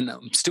 And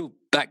I'm still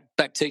back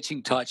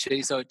teaching Tai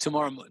Chi. So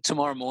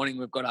tomorrow morning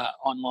we've got our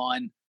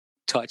online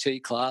Tai Chi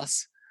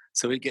class.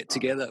 So we get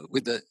together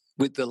with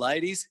the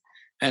ladies,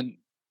 and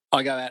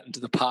I go out into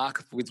the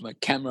park with my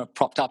camera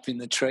propped up in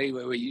the tree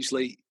where we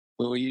usually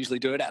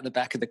do it, out the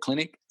back of the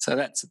clinic. So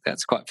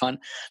that's quite fun.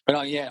 But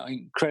I'm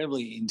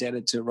incredibly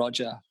indebted to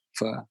Roger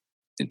for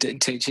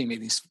teaching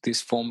me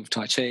this form of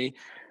Tai Chi.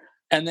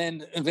 And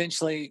then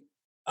eventually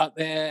up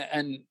there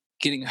and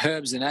getting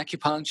herbs and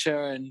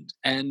acupuncture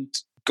and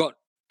got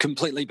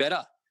completely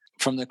better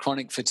from the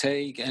chronic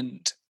fatigue.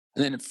 And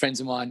then friends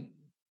of mine,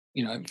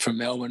 from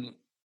Melbourne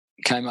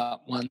came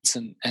up once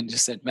and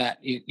just said, Matt,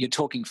 you're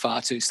talking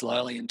far too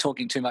slowly and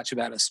talking too much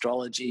about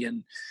astrology,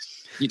 and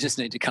you just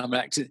need to come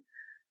back to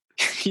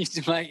you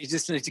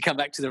just need to come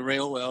back to the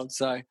real world.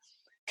 So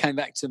came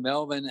back to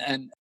Melbourne,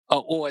 and I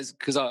always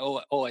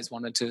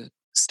wanted to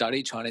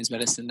study Chinese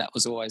medicine. That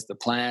was always the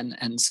plan.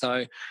 And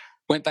so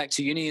went back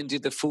to uni and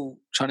did the full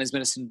Chinese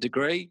medicine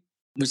degree.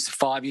 It was a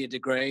 5-year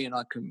degree, and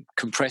I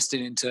compressed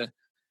it into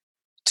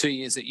 2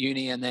 years at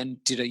uni, and then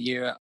did a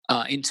year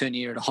intern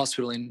year at a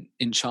hospital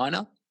in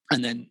China,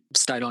 and then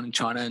stayed on in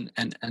China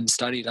and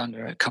studied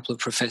under a couple of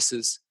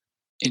professors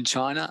in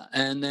China,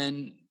 and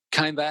then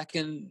came back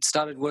and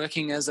started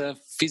working as a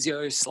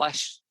physio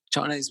 /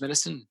 Chinese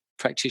medicine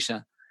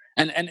practitioner.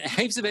 And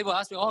heaps of people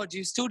ask me, oh, do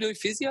you still do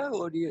physio,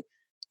 or do you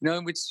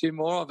which do you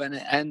more of?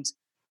 And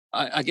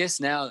I guess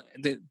now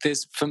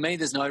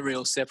there's no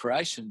real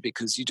separation,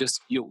 because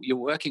you're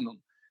working,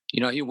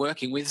 you're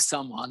working with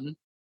someone.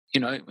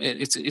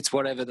 It's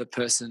whatever the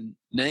person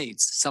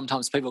needs.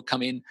 Sometimes people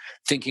come in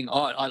thinking,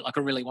 oh, I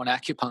really want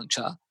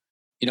acupuncture.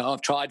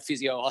 I've tried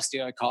physio,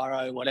 osteo,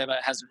 chiro, whatever,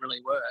 it hasn't really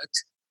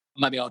worked.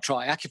 Maybe I'll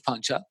try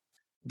acupuncture.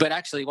 But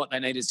actually what they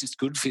need is just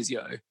good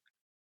physio.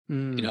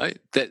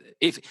 That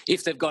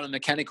if they've got a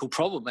mechanical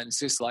problem, and it's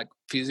just like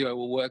physio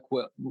will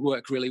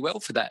work really well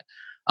for that.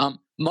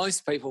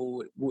 Most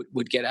people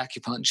would get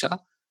acupuncture,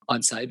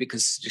 I'd say,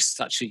 because it's just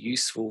such a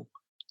useful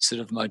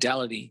sort of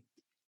modality.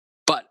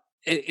 But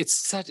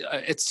it's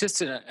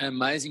just an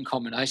amazing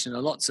combination.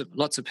 And lots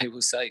of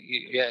people say,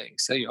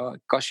 oh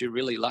gosh, you're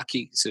really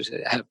lucky to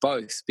have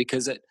both,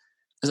 because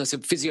as I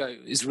said, physio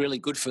is really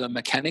good for the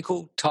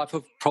mechanical type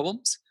of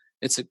problems.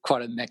 It's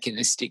quite a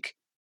mechanistic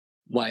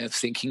way of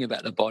thinking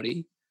about the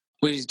body.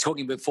 We were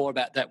talking before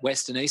about that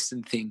Western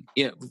Eastern thing.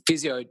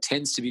 Physio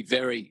tends to be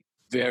very,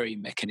 very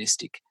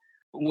mechanistic.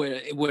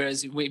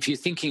 Whereas if you're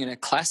thinking in a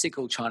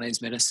classical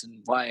Chinese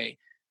medicine way,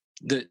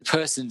 the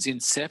person's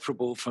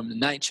inseparable from the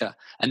nature,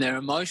 and their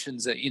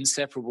emotions are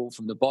inseparable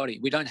from the body.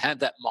 We don't have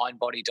that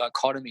mind-body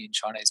dichotomy in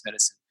Chinese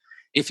medicine.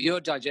 If your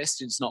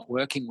digestion's not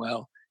working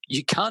well,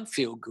 you can't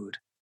feel good.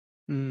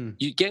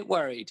 You get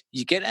worried.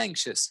 You get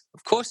anxious.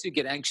 Of course you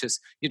get anxious.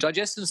 Your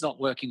digestion's not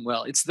working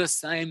well. It's the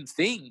same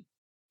thing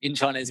in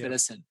Chinese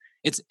medicine.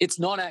 It's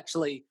not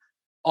actually,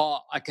 oh,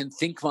 I can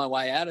think my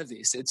way out of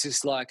this. It's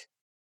just like,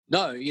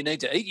 no, you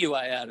need to eat your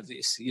way out of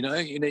this. You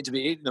need to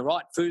be eating the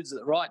right foods at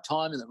the right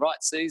time in the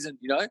right season.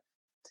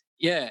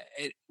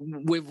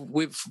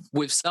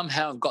 We've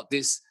somehow got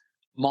this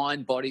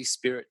mind, body,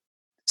 spirit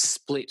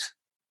split.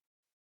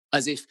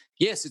 As if,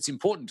 yes, it's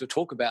important to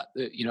talk about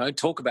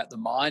the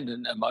mind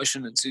and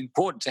emotion. It's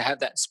important to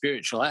have that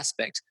spiritual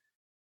aspect,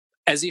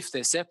 as if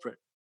they're separate.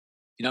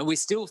 We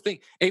still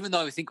think, even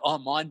though we think, oh,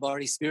 mind,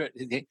 body, spirit,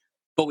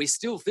 but we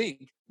still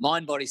think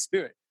mind, body,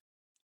 spirit.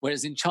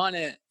 Whereas in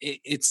China,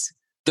 it's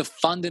the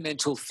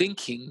fundamental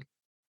thinking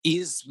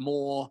is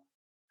more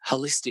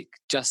holistic,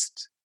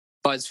 just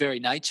by its very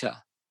nature.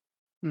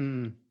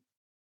 And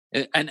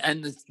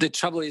the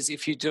trouble is,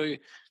 if you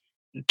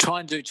try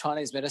and do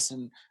Chinese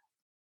medicine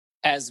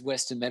as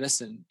Western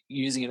medicine,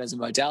 using it as a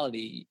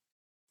modality,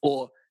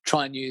 or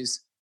try and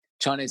use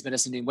Chinese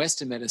medicine in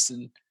Western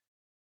medicine,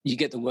 you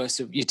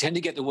tend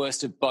to get the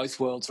worst of both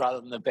worlds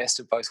rather than the best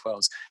of both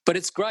worlds. But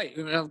it's great.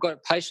 I've got a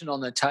patient on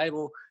the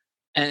table,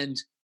 and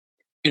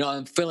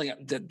I'm feeling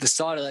the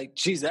side of like,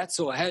 geez, that's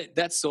sore.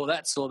 That's sore.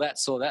 That's sore.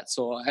 That's sore. That's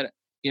sore. I had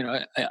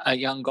a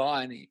young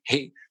guy, and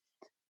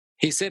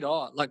he said,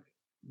 oh, like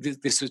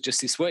this was just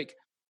this week,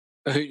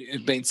 who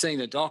had been seeing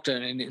the doctor,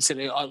 and he said,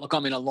 oh, look,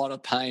 I'm in a lot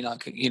of pain. I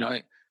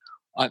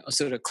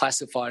sort of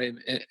classified him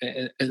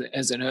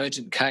as an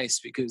urgent case,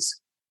 because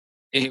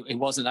he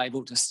wasn't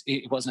able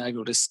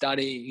to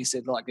study. He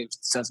said, like, if it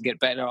doesn't get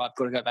better, I've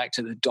got to go back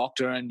to the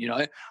doctor, and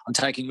I'm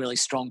taking really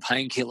strong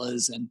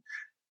painkillers, and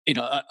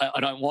I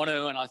don't want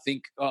to, and I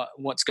think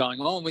what's going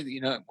on with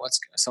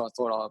so I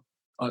thought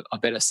I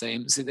better see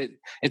him. So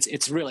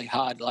it's really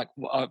hard. Like,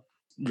 I've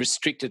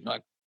restricted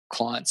my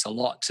clients a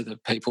lot to the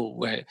people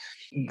where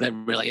they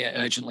really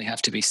urgently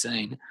have to be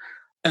seen.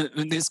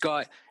 And this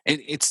guy,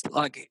 it's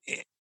like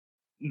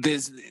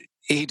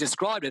he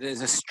described it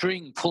as a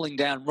string pulling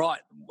down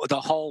right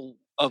the whole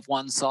of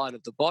one side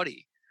of the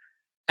body.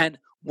 And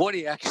what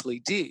he actually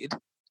did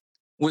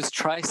was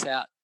trace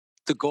out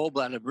the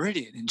gallbladder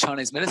meridian in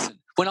Chinese medicine.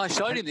 When I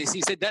showed him this,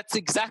 he said, that's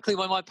exactly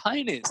where my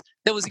pain is.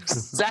 That was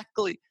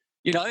exactly,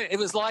 it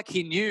was like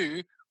he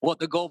knew what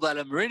the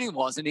gallbladder meridian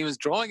was and he was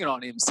drawing it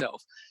on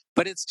himself.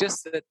 But it's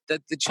just that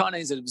the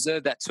Chinese had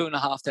observed that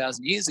 2,500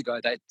 years ago,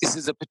 that this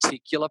is a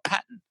particular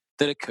pattern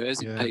that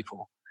occurs in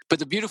people. But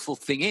the beautiful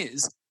thing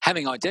is,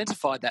 having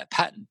identified that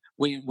pattern,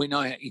 we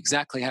know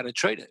exactly how to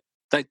treat it.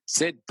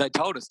 They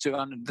told us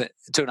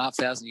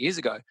 2,500 years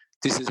ago,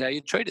 this is how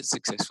you treat it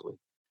successfully.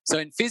 So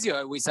in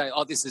physio, we say,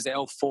 this is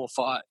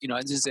L4-5,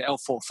 this is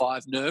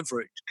L4-5 nerve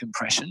root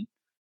compression,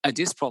 a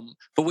disc problem.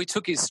 But we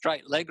took his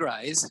straight leg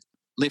raise,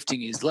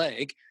 lifting his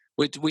leg,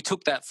 we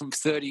took that from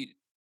 30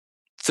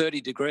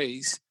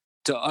 degrees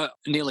to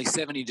nearly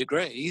 70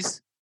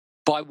 degrees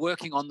by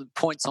working on the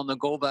points on the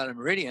gallbladder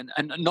meridian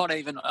and not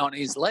even on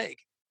his leg,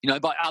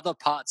 by other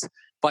parts,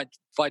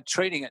 by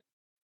treating it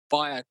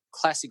by a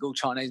classical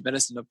Chinese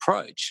medicine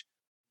approach.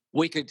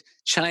 We could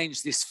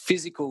change this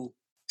physical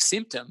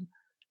symptom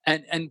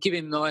and give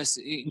him the most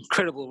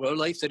incredible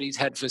relief that he's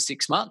had for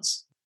 6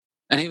 months.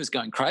 And he was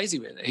going crazy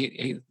with it.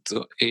 He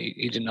thought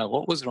he didn't know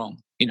what was wrong.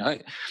 Wow.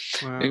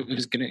 He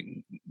was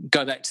going to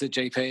go back to the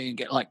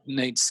GP and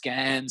need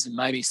scans and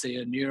maybe see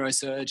a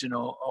neurosurgeon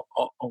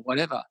or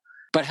whatever.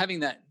 But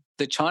having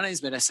the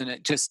Chinese medicine,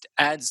 it just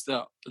adds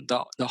the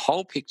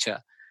whole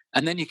picture.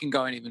 And then you can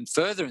go in even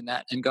further in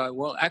that and go,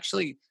 well,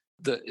 actually,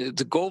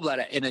 the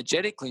gallbladder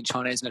energetically in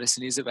Chinese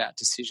medicine is about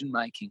decision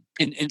making.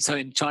 And so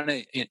in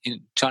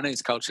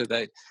Chinese culture,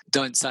 they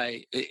don't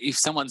say, if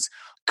someone's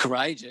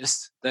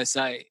courageous, they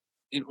say,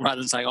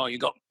 rather than say, oh, you've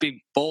got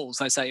big balls,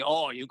 they say,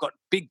 oh, you've got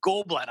big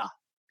gallbladder.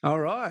 All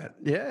right,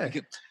 yeah.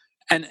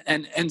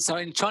 And so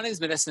in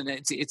Chinese medicine,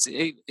 it's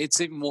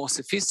even more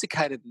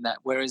sophisticated than that.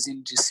 Whereas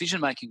in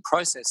decision-making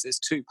process, there's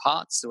two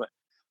parts to it,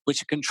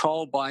 which are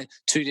controlled by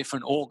two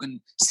different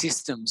organ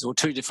systems or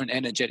two different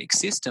energetic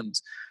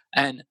systems.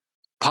 And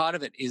part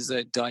of it is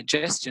the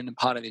digestion and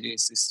part of it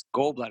is this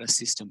gallbladder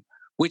system,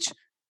 which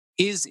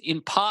is in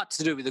part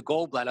to do with the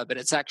gallbladder, but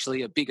it's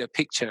actually a bigger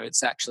picture.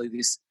 It's actually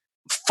this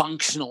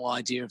functional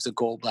idea of the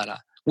gallbladder,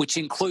 which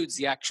includes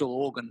the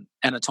actual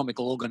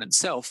anatomical organ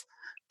itself,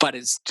 but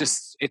it's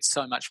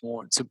so much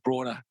more. It's a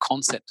broader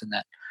concept than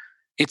that.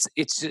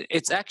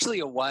 It's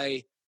actually a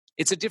way.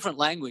 It's a different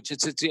language.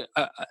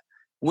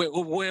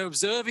 We're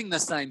observing the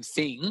same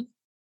thing,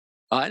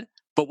 right?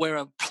 But we're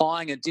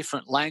applying a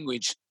different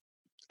language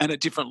and a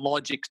different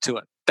logic to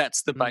it.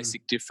 That's the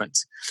basic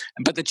difference.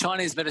 But the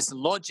Chinese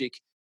medicine logic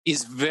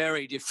is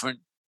very different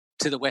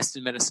to the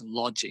Western medicine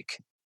logic.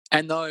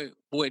 And though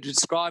we're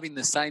describing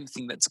the same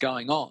thing that's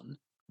going on,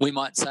 we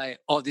might say,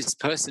 this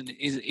person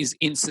is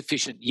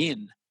insufficient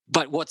yin.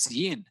 But what's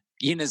yin?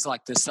 Yin is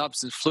like the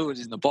substance fluid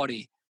in the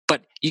body,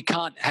 but you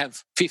can't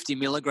have 50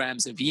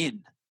 milligrams of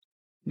yin.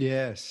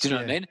 Yes. Do you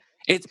know what I mean?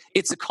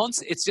 It's a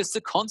concept. It's just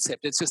a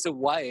concept. It's just a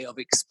way of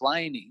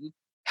explaining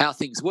how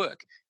things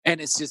work. And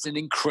it's just an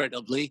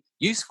incredibly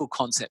useful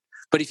concept.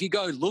 But if you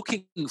go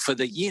looking for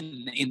the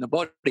yin in the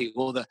body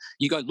or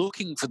you go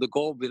looking for the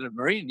gallbladder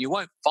meridian, you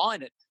won't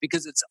find it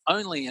because it's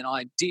only an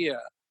idea.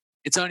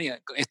 It's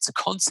a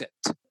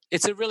concept.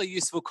 It's a really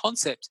useful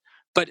concept,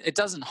 but it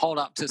doesn't hold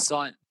up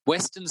to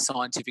Western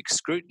scientific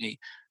scrutiny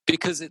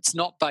because it's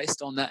not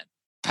based on that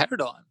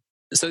paradigm.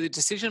 So the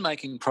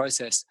decision-making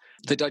process,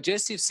 the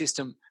digestive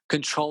system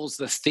controls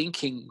the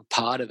thinking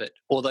part of it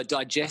or the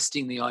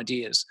digesting the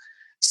ideas.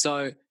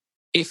 So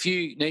if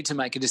you need to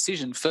make a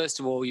decision, first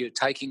of all, you're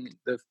taking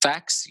the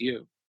facts,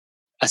 you're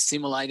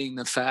assimilating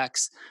the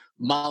facts,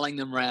 mulling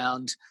them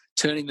around,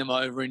 turning them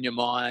over in your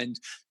mind,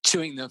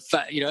 chewing the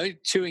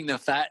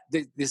fat,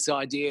 this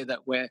idea that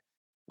we're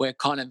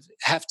kind of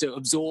have to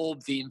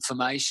absorb the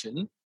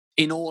information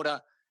in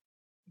order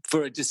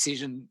for a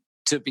decision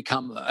to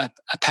become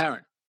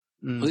apparent.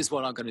 Well, this is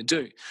what I'm going to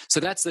do. So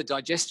that's the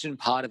digestion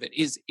part of it,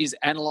 is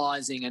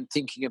analysing and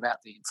thinking about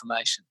the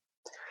information.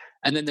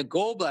 And then the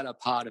gallbladder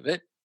part of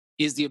it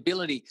is the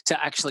ability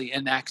to actually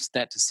enact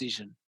that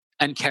decision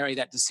and carry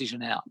that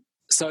decision out.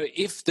 So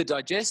if the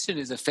digestion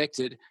is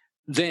affected,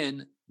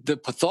 then the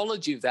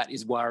pathology of that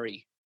is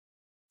worry.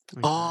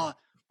 Okay.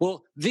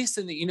 Well, this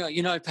and you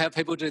know how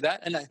people do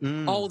that, and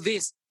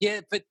this,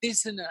 yeah, but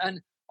this and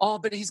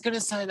but he's going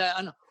to say that,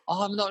 and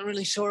I'm not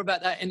really sure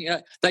about that,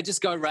 and they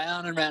just go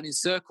round and round in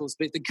circles,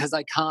 but because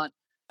they can't.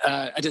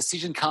 A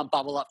decision can't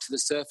bubble up to the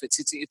surface.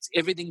 It's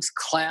everything's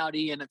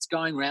cloudy and it's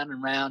going round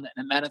and round,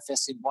 and it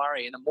manifests in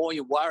worry. And the more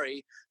you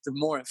worry, the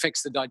more it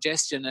affects the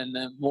digestion, and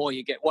the more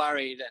you get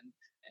worried,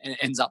 and it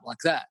ends up like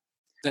that.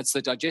 That's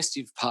the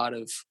digestive part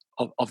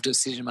of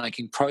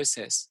decision-making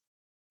process.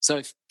 So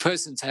if a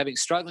person's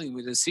struggling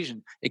with a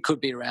decision, it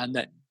could be around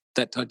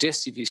that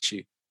digestive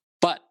issue.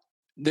 But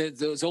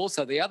there's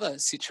also the other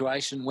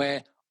situation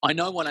where I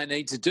know what I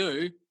need to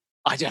do,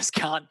 I just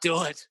can't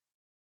do it.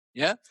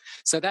 Yeah.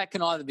 So that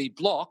can either be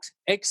blocked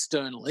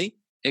externally,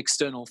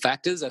 external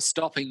factors are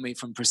stopping me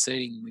from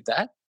proceeding with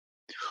that,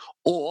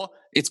 or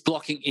it's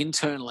blocking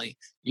internally.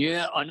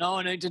 Yeah, I know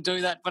I need to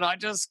do that, but I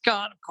just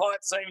can't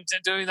quite seem to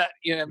do that.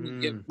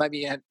 Maybe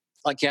you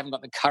haven't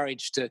got the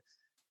courage to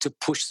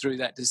push through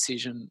that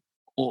decision,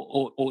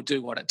 or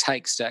do what it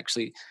takes to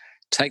actually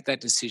take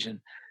that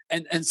decision.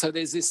 And so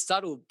there's this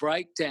subtle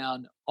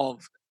breakdown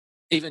of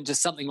even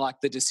just something like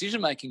the decision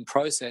making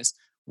process,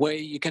 where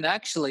you can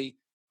actually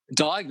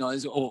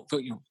diagnose or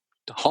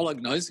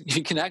holognose,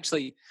 you can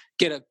actually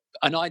get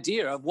an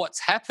idea of what's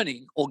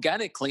happening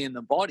organically in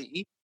the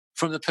body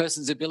from the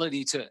person's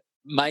ability to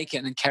make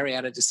and carry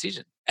out a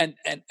decision.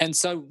 And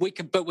so we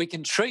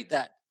can treat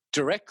that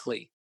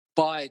directly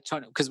by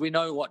China, because we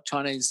know what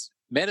Chinese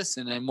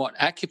medicine and what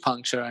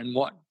acupuncture and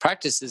what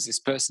practices this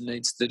person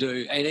needs to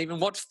do, and even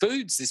what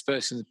foods this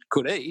person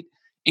could eat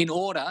in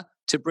order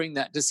to bring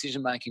that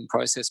decision-making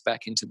process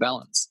back into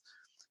balance.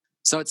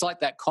 So it's like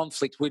that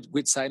conflict,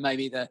 we'd say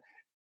maybe the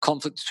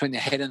conflict between the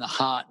head and the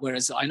heart,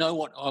 whereas I know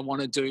what I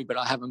want to do, but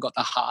I haven't got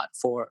the heart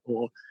for it,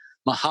 or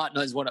my heart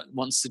knows what it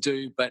wants to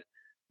do, but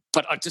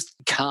I just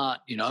can't,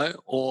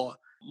 or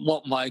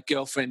what my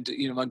girlfriend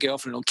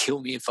will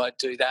kill me if I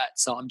do that,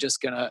 so I'm just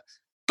going to...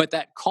 But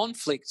that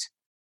conflict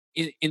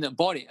in the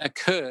body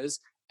occurs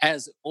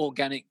as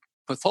organic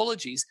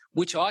pathologies,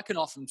 which I can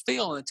often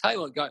feel on the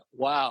table and go,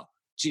 wow,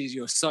 geez,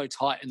 you're so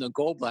tight in the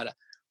gallbladder.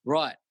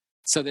 Right.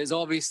 So there's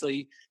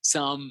obviously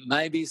some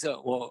maybes,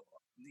 or,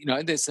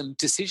 there's some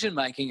decision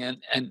making,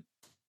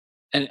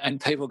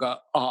 and people go,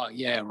 oh,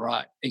 yeah,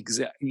 right.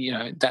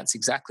 That's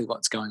exactly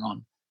what's going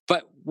on.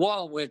 But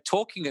while we're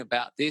talking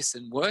about this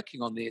and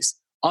working on this,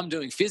 I'm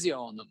doing physio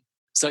on them.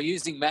 So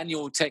using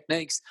manual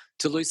techniques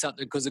to loosen up,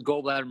 because the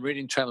gallbladder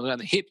meridian travels around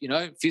the hip,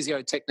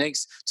 physio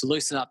techniques to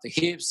loosen up the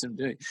hips, and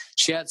doing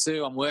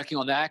shiatsu. I'm working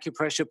on the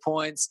acupressure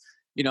points.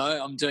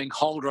 I'm doing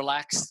hold,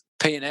 relax,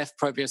 PNF,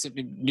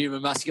 proprioceptive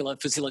neuromuscular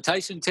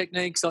facilitation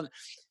techniques on,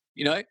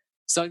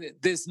 so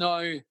there's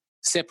no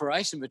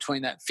separation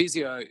between that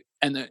physio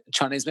and the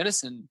Chinese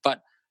medicine,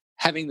 but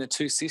having the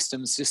two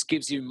systems just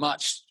gives you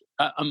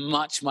a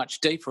much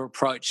deeper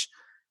approach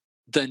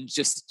than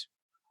just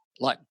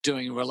like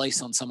doing a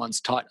release on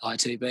someone's tight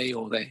ITB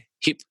or their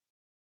hip.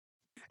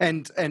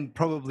 And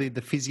probably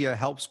the physio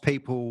helps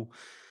people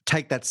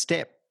take that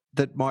step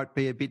that might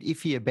be a bit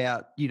iffy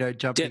about,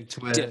 jumping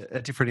to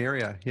a different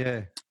area.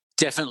 Yeah.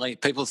 Definitely.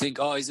 People think,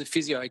 oh, he's a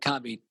physio, he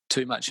can't be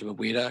too much of a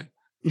weirdo.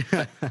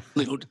 But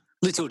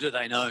little do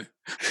they know.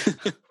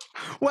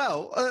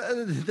 Well,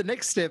 the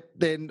next step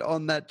then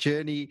on that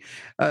journey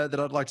that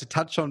I'd like to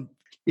touch on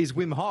is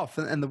Wim Hof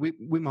and the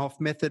Wim Hof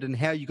method, and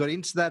how you got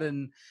into that,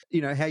 and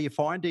how you're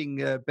finding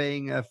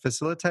being a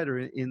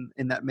facilitator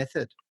in that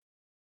method.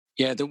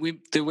 Yeah, the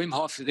Wim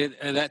Hof,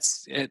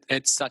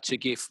 it's such a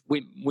gift.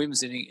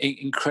 Wim's an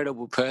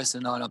incredible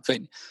person, and I've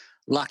been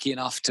lucky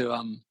enough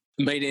to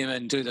meet him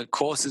and do the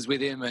courses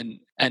with him and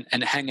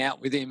hang out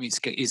with him.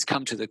 He's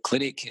come to the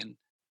clinic and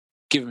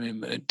given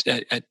him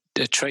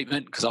a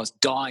treatment, because I was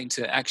dying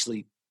to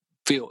actually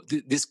feel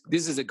this.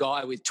 This is a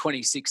guy with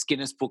 26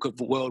 Guinness Book of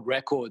World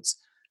Records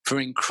for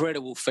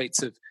incredible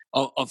feats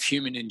of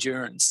human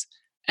endurance.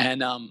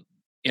 And, I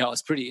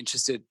was pretty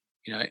interested,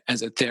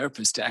 as a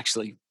therapist, to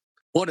actually,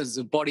 what does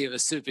the body of a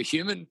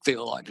superhuman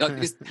feel like?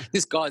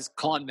 This guy's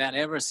climbed Mount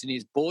Everest in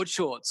his board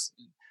shorts.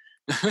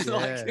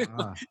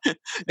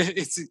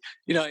 It's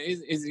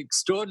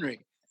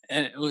extraordinary.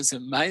 And it was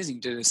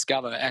amazing to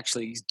discover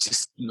actually he's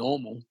just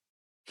normal.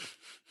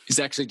 He's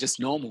actually just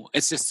normal.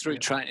 It's just through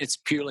training. It's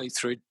purely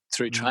through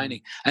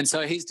training. And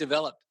so he's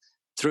developed,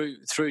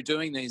 through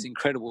doing these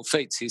incredible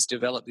feats, he's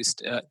developed this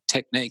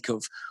technique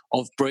of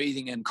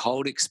breathing and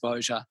cold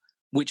exposure,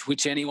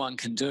 which anyone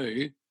can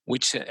do,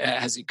 which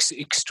has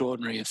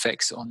extraordinary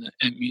effects on the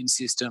immune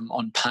system,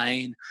 on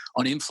pain,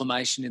 on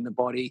inflammation in the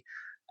body.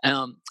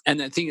 And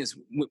the thing is,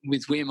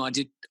 with Wim,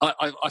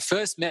 I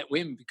first met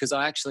Wim because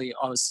I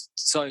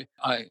saw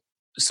a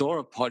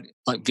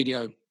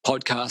video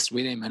podcast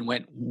with him and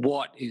went,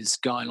 what is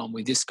going on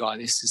with this guy?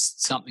 This is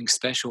something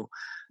special.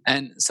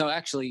 And so I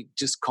actually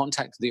just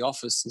contacted the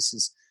office. This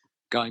is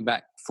going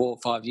back 4 or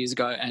 5 years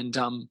ago, and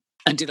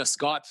did a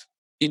Skype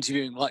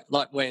interviewing like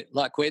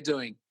we're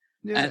doing.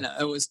 Yeah. And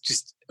it was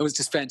just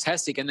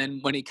fantastic. And then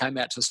when he came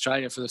out to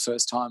Australia for the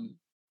first time,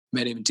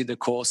 met him and did the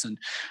course, and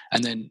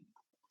then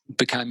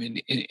became an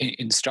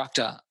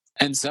instructor.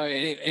 And so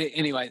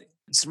anyway,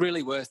 it's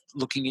really worth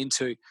looking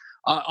into.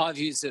 I've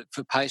used it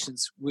for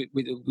patients with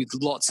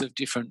lots of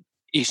different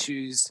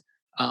issues,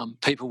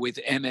 people with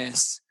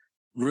MS,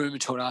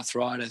 rheumatoid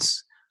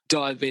arthritis,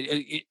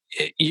 diabetes,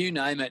 you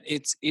name it.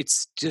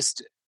 It's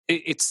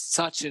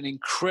such an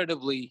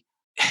incredibly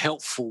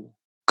helpful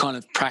kind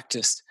of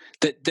practice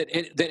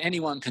that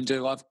anyone can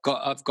do. I've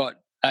got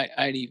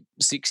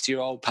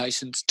 86-year-old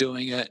patients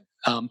doing it,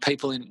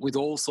 people with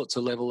all sorts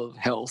of level of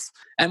health,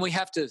 and we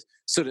have to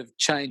sort of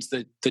change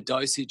the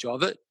dosage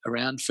of it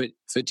around for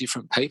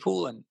different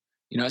people. And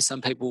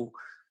some people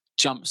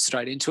jump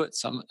straight into it.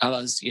 Some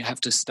others you have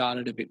to start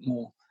it a bit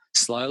more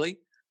slowly.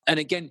 And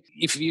again,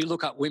 if you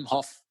look up Wim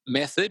Hof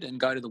method and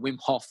go to the Wim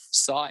Hof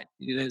site,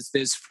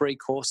 there's free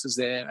courses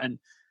there. And,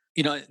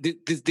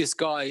 this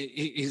guy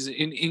is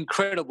an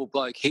incredible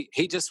bloke.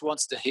 He just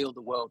wants to heal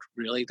the world,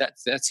 really.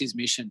 That's his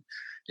mission,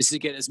 is to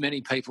get as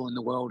many people in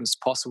the world as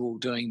possible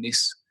doing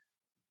this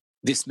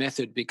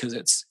method, because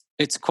it's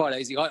quite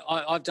easy.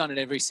 I've done it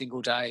every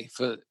single day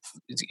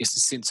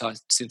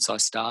since I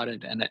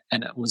started, and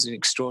it was an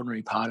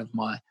extraordinary part of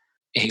my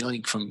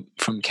healing from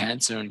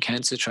cancer and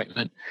cancer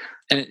treatment.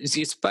 And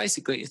it's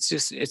basically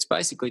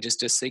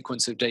just a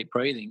sequence of deep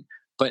breathing,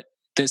 but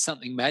there's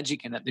something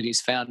magic in it, that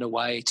he's found a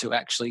way to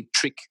actually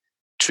trick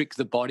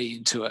the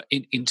body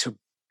into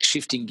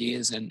shifting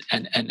gears and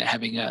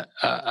having a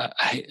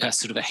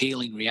sort of a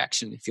healing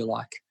reaction, if you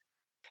like.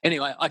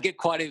 Anyway, I get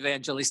quite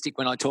evangelistic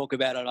when I talk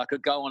about it. I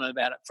could go on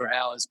about it for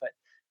hours,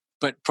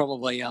 but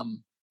probably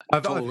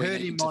I've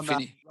heard him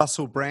on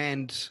Russell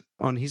Brand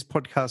on his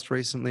podcast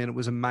recently, and it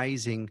was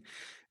amazing.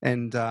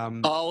 And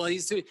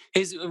he's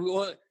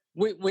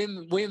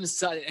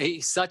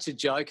such a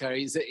joker.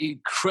 He's an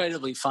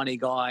incredibly funny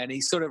guy, and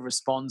he sort of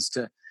responds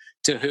to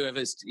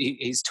whoever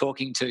he's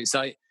talking to.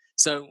 So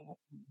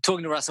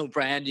talking to Russell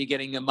Brand, you're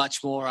getting a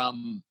much more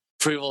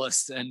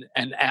frivolous and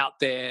out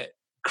there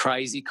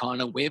crazy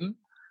kind of Wim.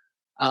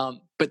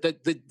 But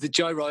the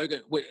Joe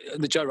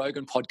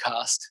Rogan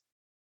podcast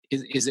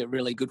is a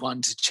really good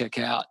one to check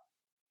out,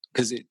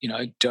 because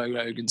Joe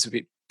Rogan's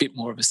a bit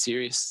more of a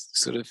serious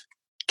sort of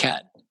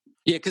cat.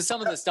 Yeah, because some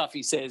of the stuff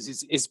he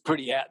says is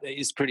pretty out there.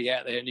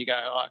 And you go,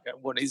 oh, okay,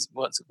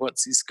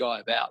 what's this guy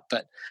about?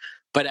 But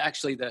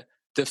actually,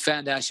 the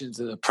foundations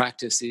of the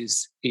practice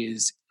is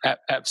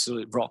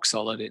absolute rock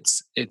solid.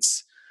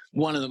 It's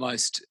one of the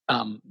most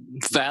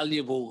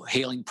valuable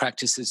healing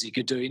practices you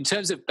could do in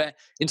terms of bang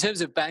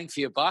for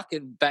your buck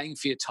and bang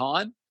for your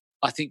time.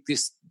 I think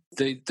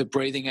the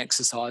breathing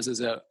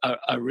exercises are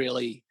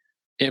really,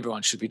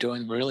 everyone should be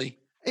doing them, really.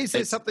 Is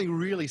there something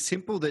really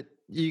simple that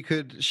you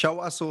could show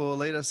us or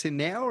lead us in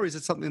now, or is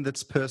it something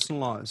that's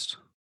personalised?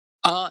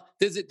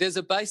 There's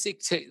a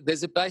basic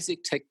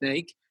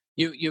technique.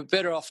 You're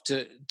better off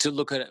to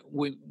look at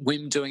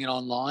Wim doing it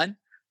online.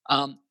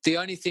 The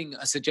only thing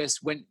I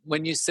suggest,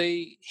 when you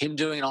see him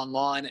doing it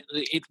online,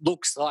 it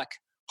looks like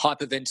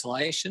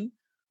hyperventilation,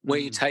 where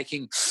you're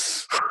taking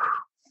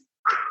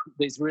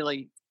these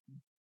really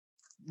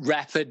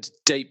rapid,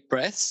 deep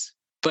breaths.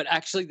 But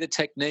actually, the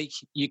technique,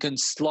 you can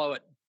slow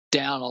it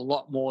down a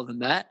lot more than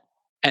that.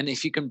 And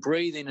if you can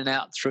breathe in and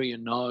out through your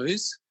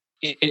nose,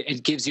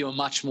 it gives you a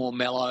much more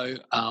mellow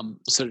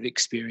sort of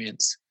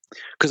experience.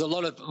 Because a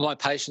lot of my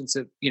patients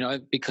are,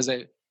 because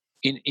they're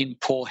in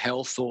poor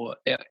health or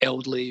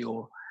elderly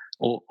or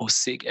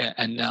sick,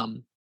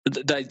 and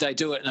they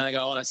do it and they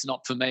go, oh, that's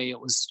not for me.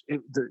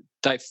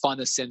 They find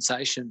the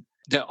sensation,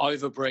 they're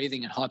over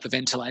breathing and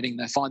hyperventilating.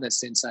 They find that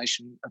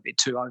sensation a bit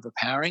too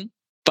overpowering.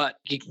 But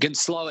you can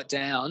slow it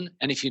down,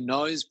 and if you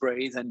nose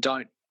breathe and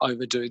don't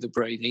overdo the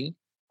breathing,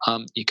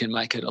 you can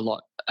make it a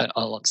lot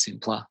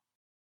simpler.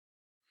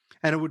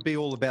 And it would be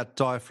all about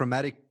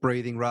diaphragmatic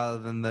breathing rather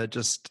than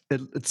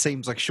it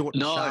seems like short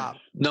and sharp.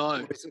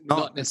 No,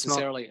 not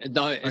necessarily.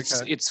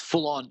 It's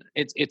full on.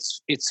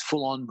 It's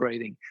full on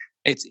breathing.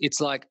 It's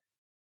like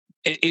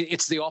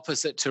it's the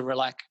opposite to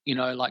relax.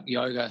 Like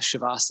yoga,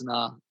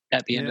 shavasana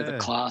at the end of the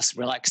class,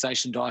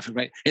 relaxation,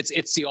 diaphragm.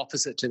 It's the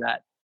opposite to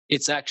that.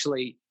 It's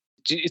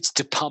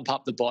to pump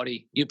up the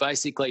body. You're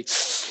basically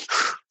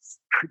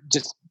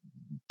just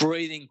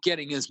breathing,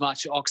 getting as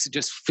much oxygen,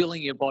 just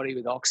filling your body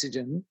with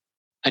oxygen.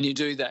 And you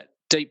do that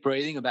deep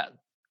breathing about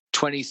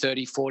 20,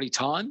 30, 40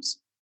 times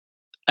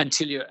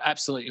until you're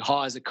absolutely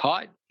high as a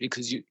kite,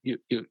 because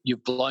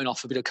you've blown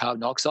off a bit of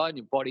carbon dioxide and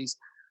your body's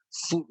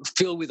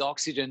filled with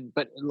oxygen.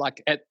 But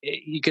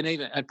you can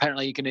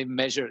even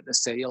measure at the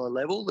cellular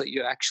level that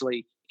you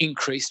actually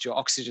increased your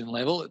oxygen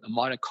level at the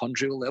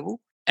mitochondrial level.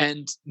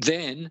 And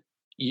then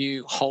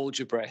you hold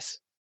your breath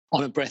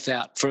on a breath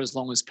out for as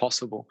long as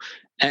possible.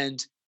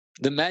 And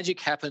the magic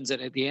happens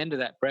at the end of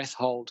that breath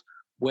hold,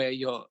 where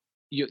your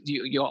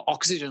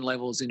oxygen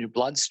levels in your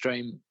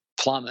bloodstream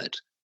plummet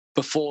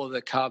before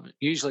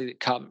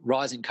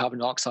rising carbon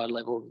dioxide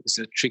level is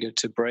a trigger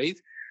to breathe.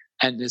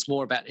 And there's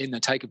more about, in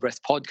the Take a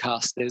Breath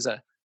podcast, there's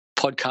a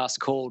podcast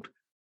called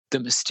The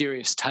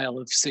Mysterious Tale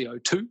of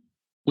CO2,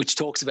 which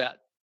talks about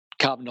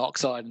carbon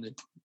dioxide and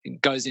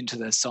it goes into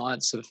the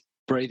science of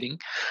breathing.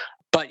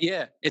 But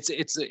yeah,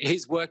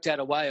 he's worked out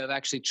a way of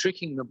actually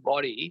tricking the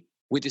body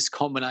with this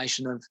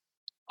combination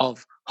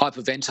of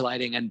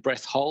hyperventilating and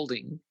breath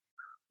holding,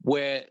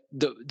 where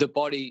the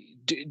body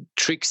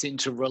tricks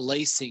into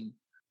releasing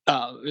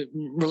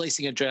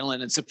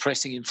adrenaline and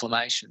suppressing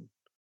inflammation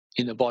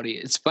in the body.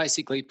 It's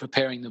basically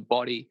preparing the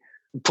body,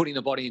 putting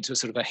the body into a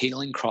sort of a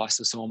healing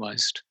crisis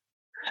almost.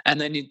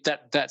 And then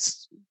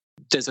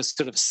there's a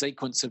sort of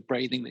sequence of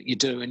breathing that you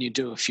do, and you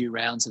do a few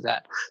rounds of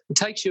that. It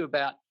takes you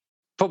about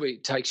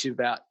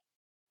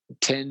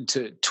 10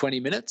 to 20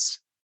 minutes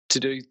to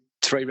do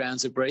 3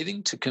 rounds of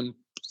breathing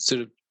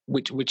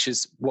which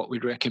is what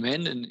we'd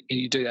recommend. And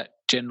you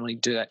generally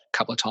do that a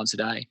couple of times a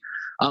day.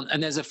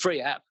 And there's a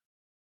free app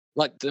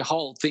Like the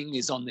whole thing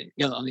is on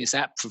on this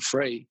app for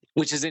free,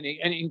 which is an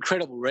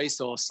incredible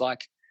resource.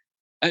 Like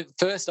at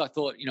first I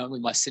thought,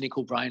 with my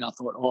cynical brain, I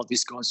thought, oh,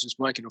 this guy's just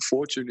making a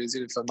fortune, is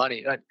in it for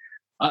money.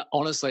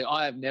 Honestly,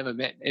 I have never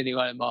met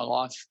anyone in my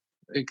life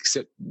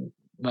except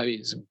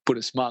maybe some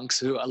Buddhist monks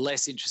who are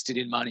less interested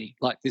in money.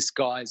 Like this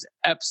guy's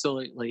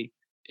absolutely,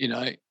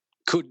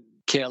 couldn't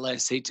care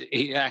less.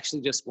 He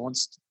actually just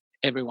wants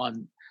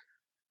everyone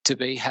to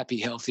be happy,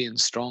 healthy, and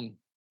strong,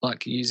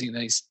 like using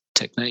these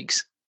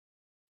techniques.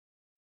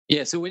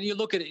 Yeah, so when you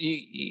look at it,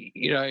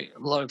 a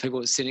lot of people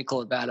are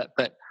cynical about it,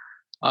 but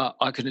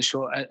I can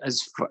assure,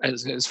 as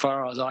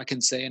far as I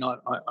can see, and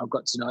I've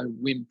got to know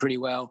Wim pretty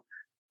well,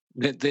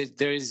 that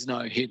there is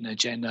no hidden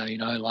agenda.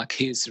 Like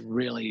he's a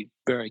really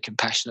very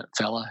compassionate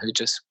fella who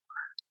just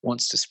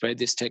wants to spread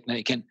this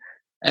technique. And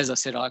as I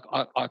said, I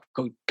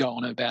could go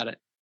on about it,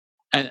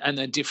 and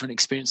the different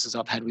experiences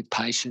I've had with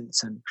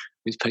patients and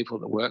with people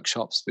at the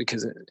workshops,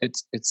 because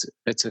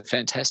it's a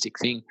fantastic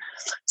thing.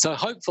 So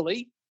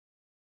hopefully,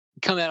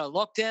 come out of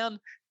lockdown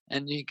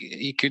and you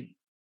could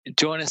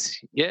join us.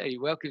 Yeah,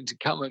 you're welcome to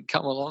come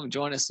along and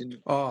join us in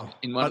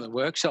one of the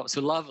workshops.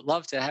 We'd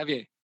love to have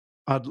you.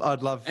 I'd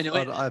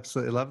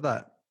absolutely love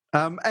that.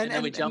 And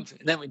then we jump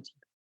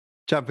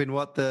in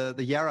what the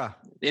Yarra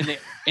in the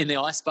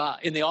ice bath.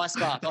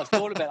 I've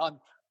thought about it.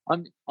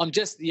 I'm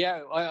just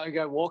I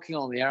go walking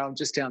on the Yarra. I'm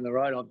just down the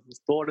road. I've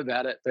thought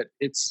about it, but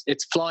it's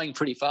flowing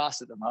pretty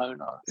fast at the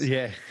moment.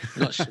 Yeah,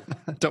 not sure.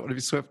 Don't want to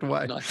be swept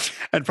away,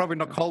 and probably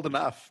not cold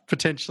enough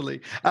potentially.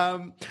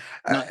 On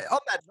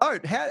that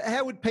note,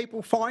 how would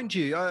people find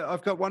you?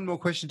 I've got one more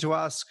question to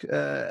ask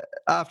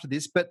after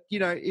this, but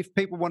if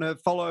people want to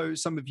follow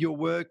some of your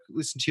work,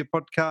 listen to your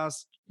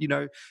podcast,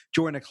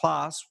 join a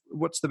class,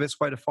 what's the best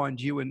way to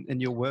find you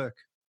and your work?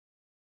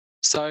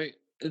 So,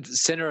 the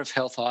Centre of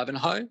Health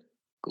Ivanhoe.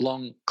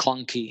 Long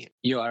clunky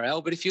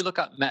URL, but if you look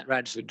up Matt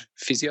Radford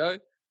Physio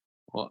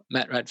or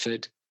Matt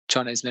Radford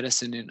Chinese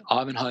Medicine in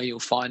Ivanhoe, you'll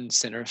find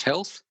Centre of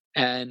Health.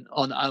 And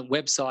on our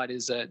website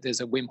there's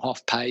a Wim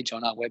Hof page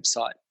on our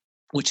website,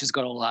 which has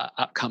got all our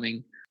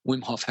upcoming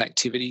Wim Hof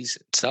activities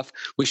and stuff.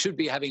 We should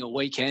be having a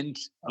weekend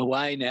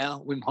away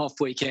now, Wim Hof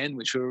weekend,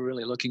 which we're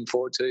really looking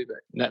forward to, but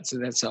that's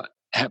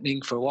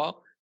happening for a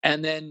while.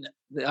 And then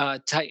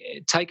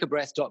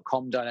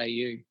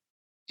takeabreath.com.au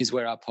is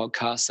where our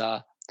podcasts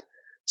are.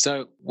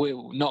 So we're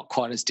not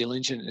quite as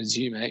diligent as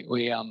you, mate.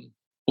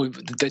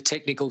 The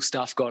technical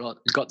stuff got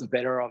the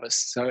better of us.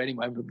 So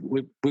anyway,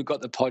 we've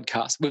got the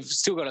podcast. We've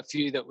still got a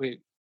few that we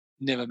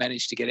never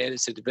managed to get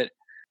edited, but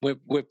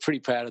we're pretty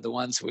proud of the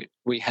ones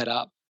we had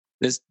up.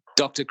 There's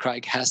Dr.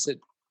 Craig Hassett,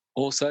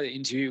 also the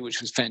interview, which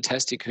was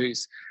fantastic,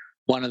 who's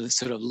one of the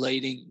sort of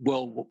leading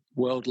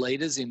world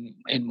leaders in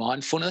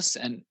mindfulness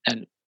and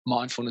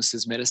mindfulness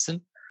as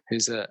medicine,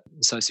 who's an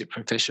associate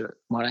professor at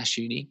Monash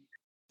Uni.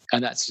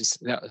 And that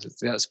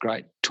was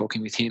great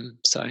talking with him.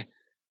 So,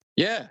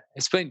 yeah,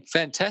 it's been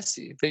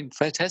fantastic. It's been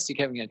fantastic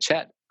having a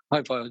chat.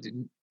 Hope I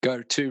didn't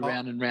go too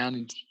round and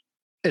round.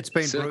 It's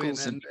been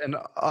brilliant, and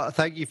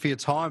thank you for your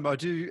time. I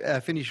do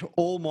finish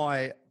all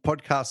my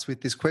podcasts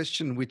with this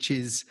question, which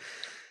is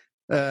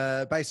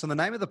based on the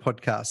name of the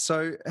podcast.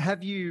 So,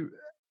 have you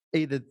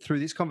either through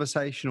this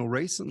conversation or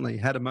recently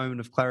had a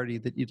moment of clarity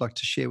that you'd like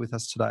to share with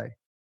us today?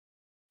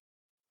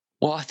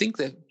 Well, I think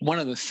that one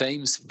of the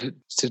themes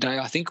today,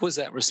 I think, was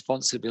that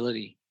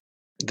responsibility,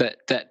 that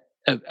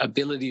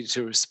ability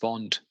to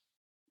respond.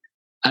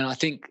 And I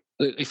think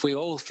if we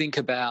all think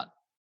about,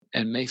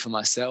 and me for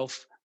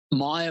myself,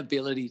 my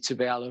ability to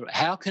be able to,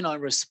 how can I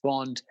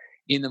respond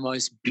in the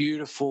most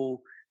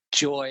beautiful,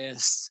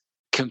 joyous,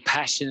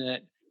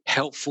 compassionate,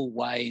 helpful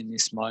way in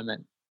this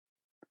moment?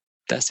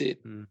 That's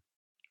it.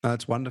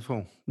 That's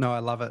wonderful. No, I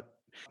love it.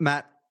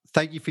 Matt,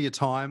 thank you for your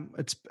time.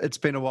 It's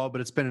been a while, but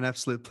it's been an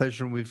absolute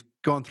pleasure, and we've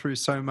gone through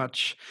so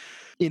much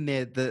in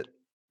there that,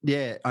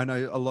 I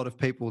know a lot of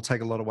people will take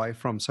a lot away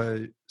from.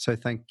 So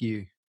thank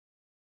you.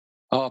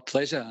 Oh,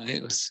 pleasure.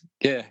 It was,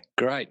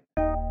 great.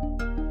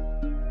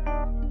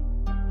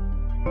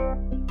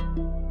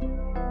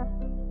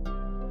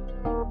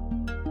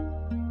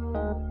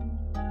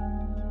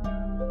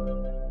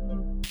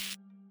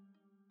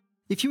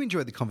 If you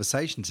enjoyed the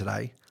conversation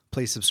today,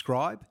 please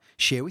subscribe,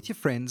 share with your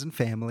friends and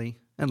family,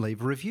 and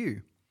leave a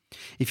review.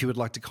 If you would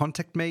like to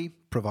contact me,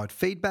 provide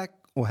feedback,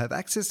 or have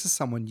access to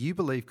someone you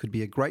believe could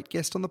be a great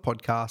guest on the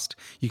podcast,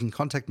 you can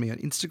contact me on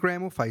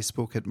Instagram or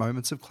Facebook at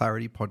Moments of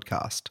Clarity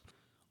Podcast,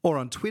 or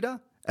on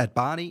Twitter at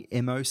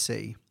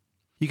BarneyMOC.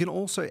 You can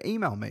also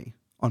email me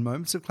on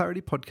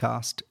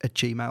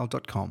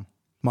momentsofclaritypodcast@gmail.com.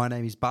 My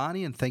name is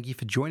Barney, and thank you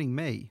for joining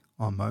me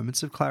on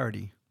Moments of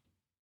Clarity.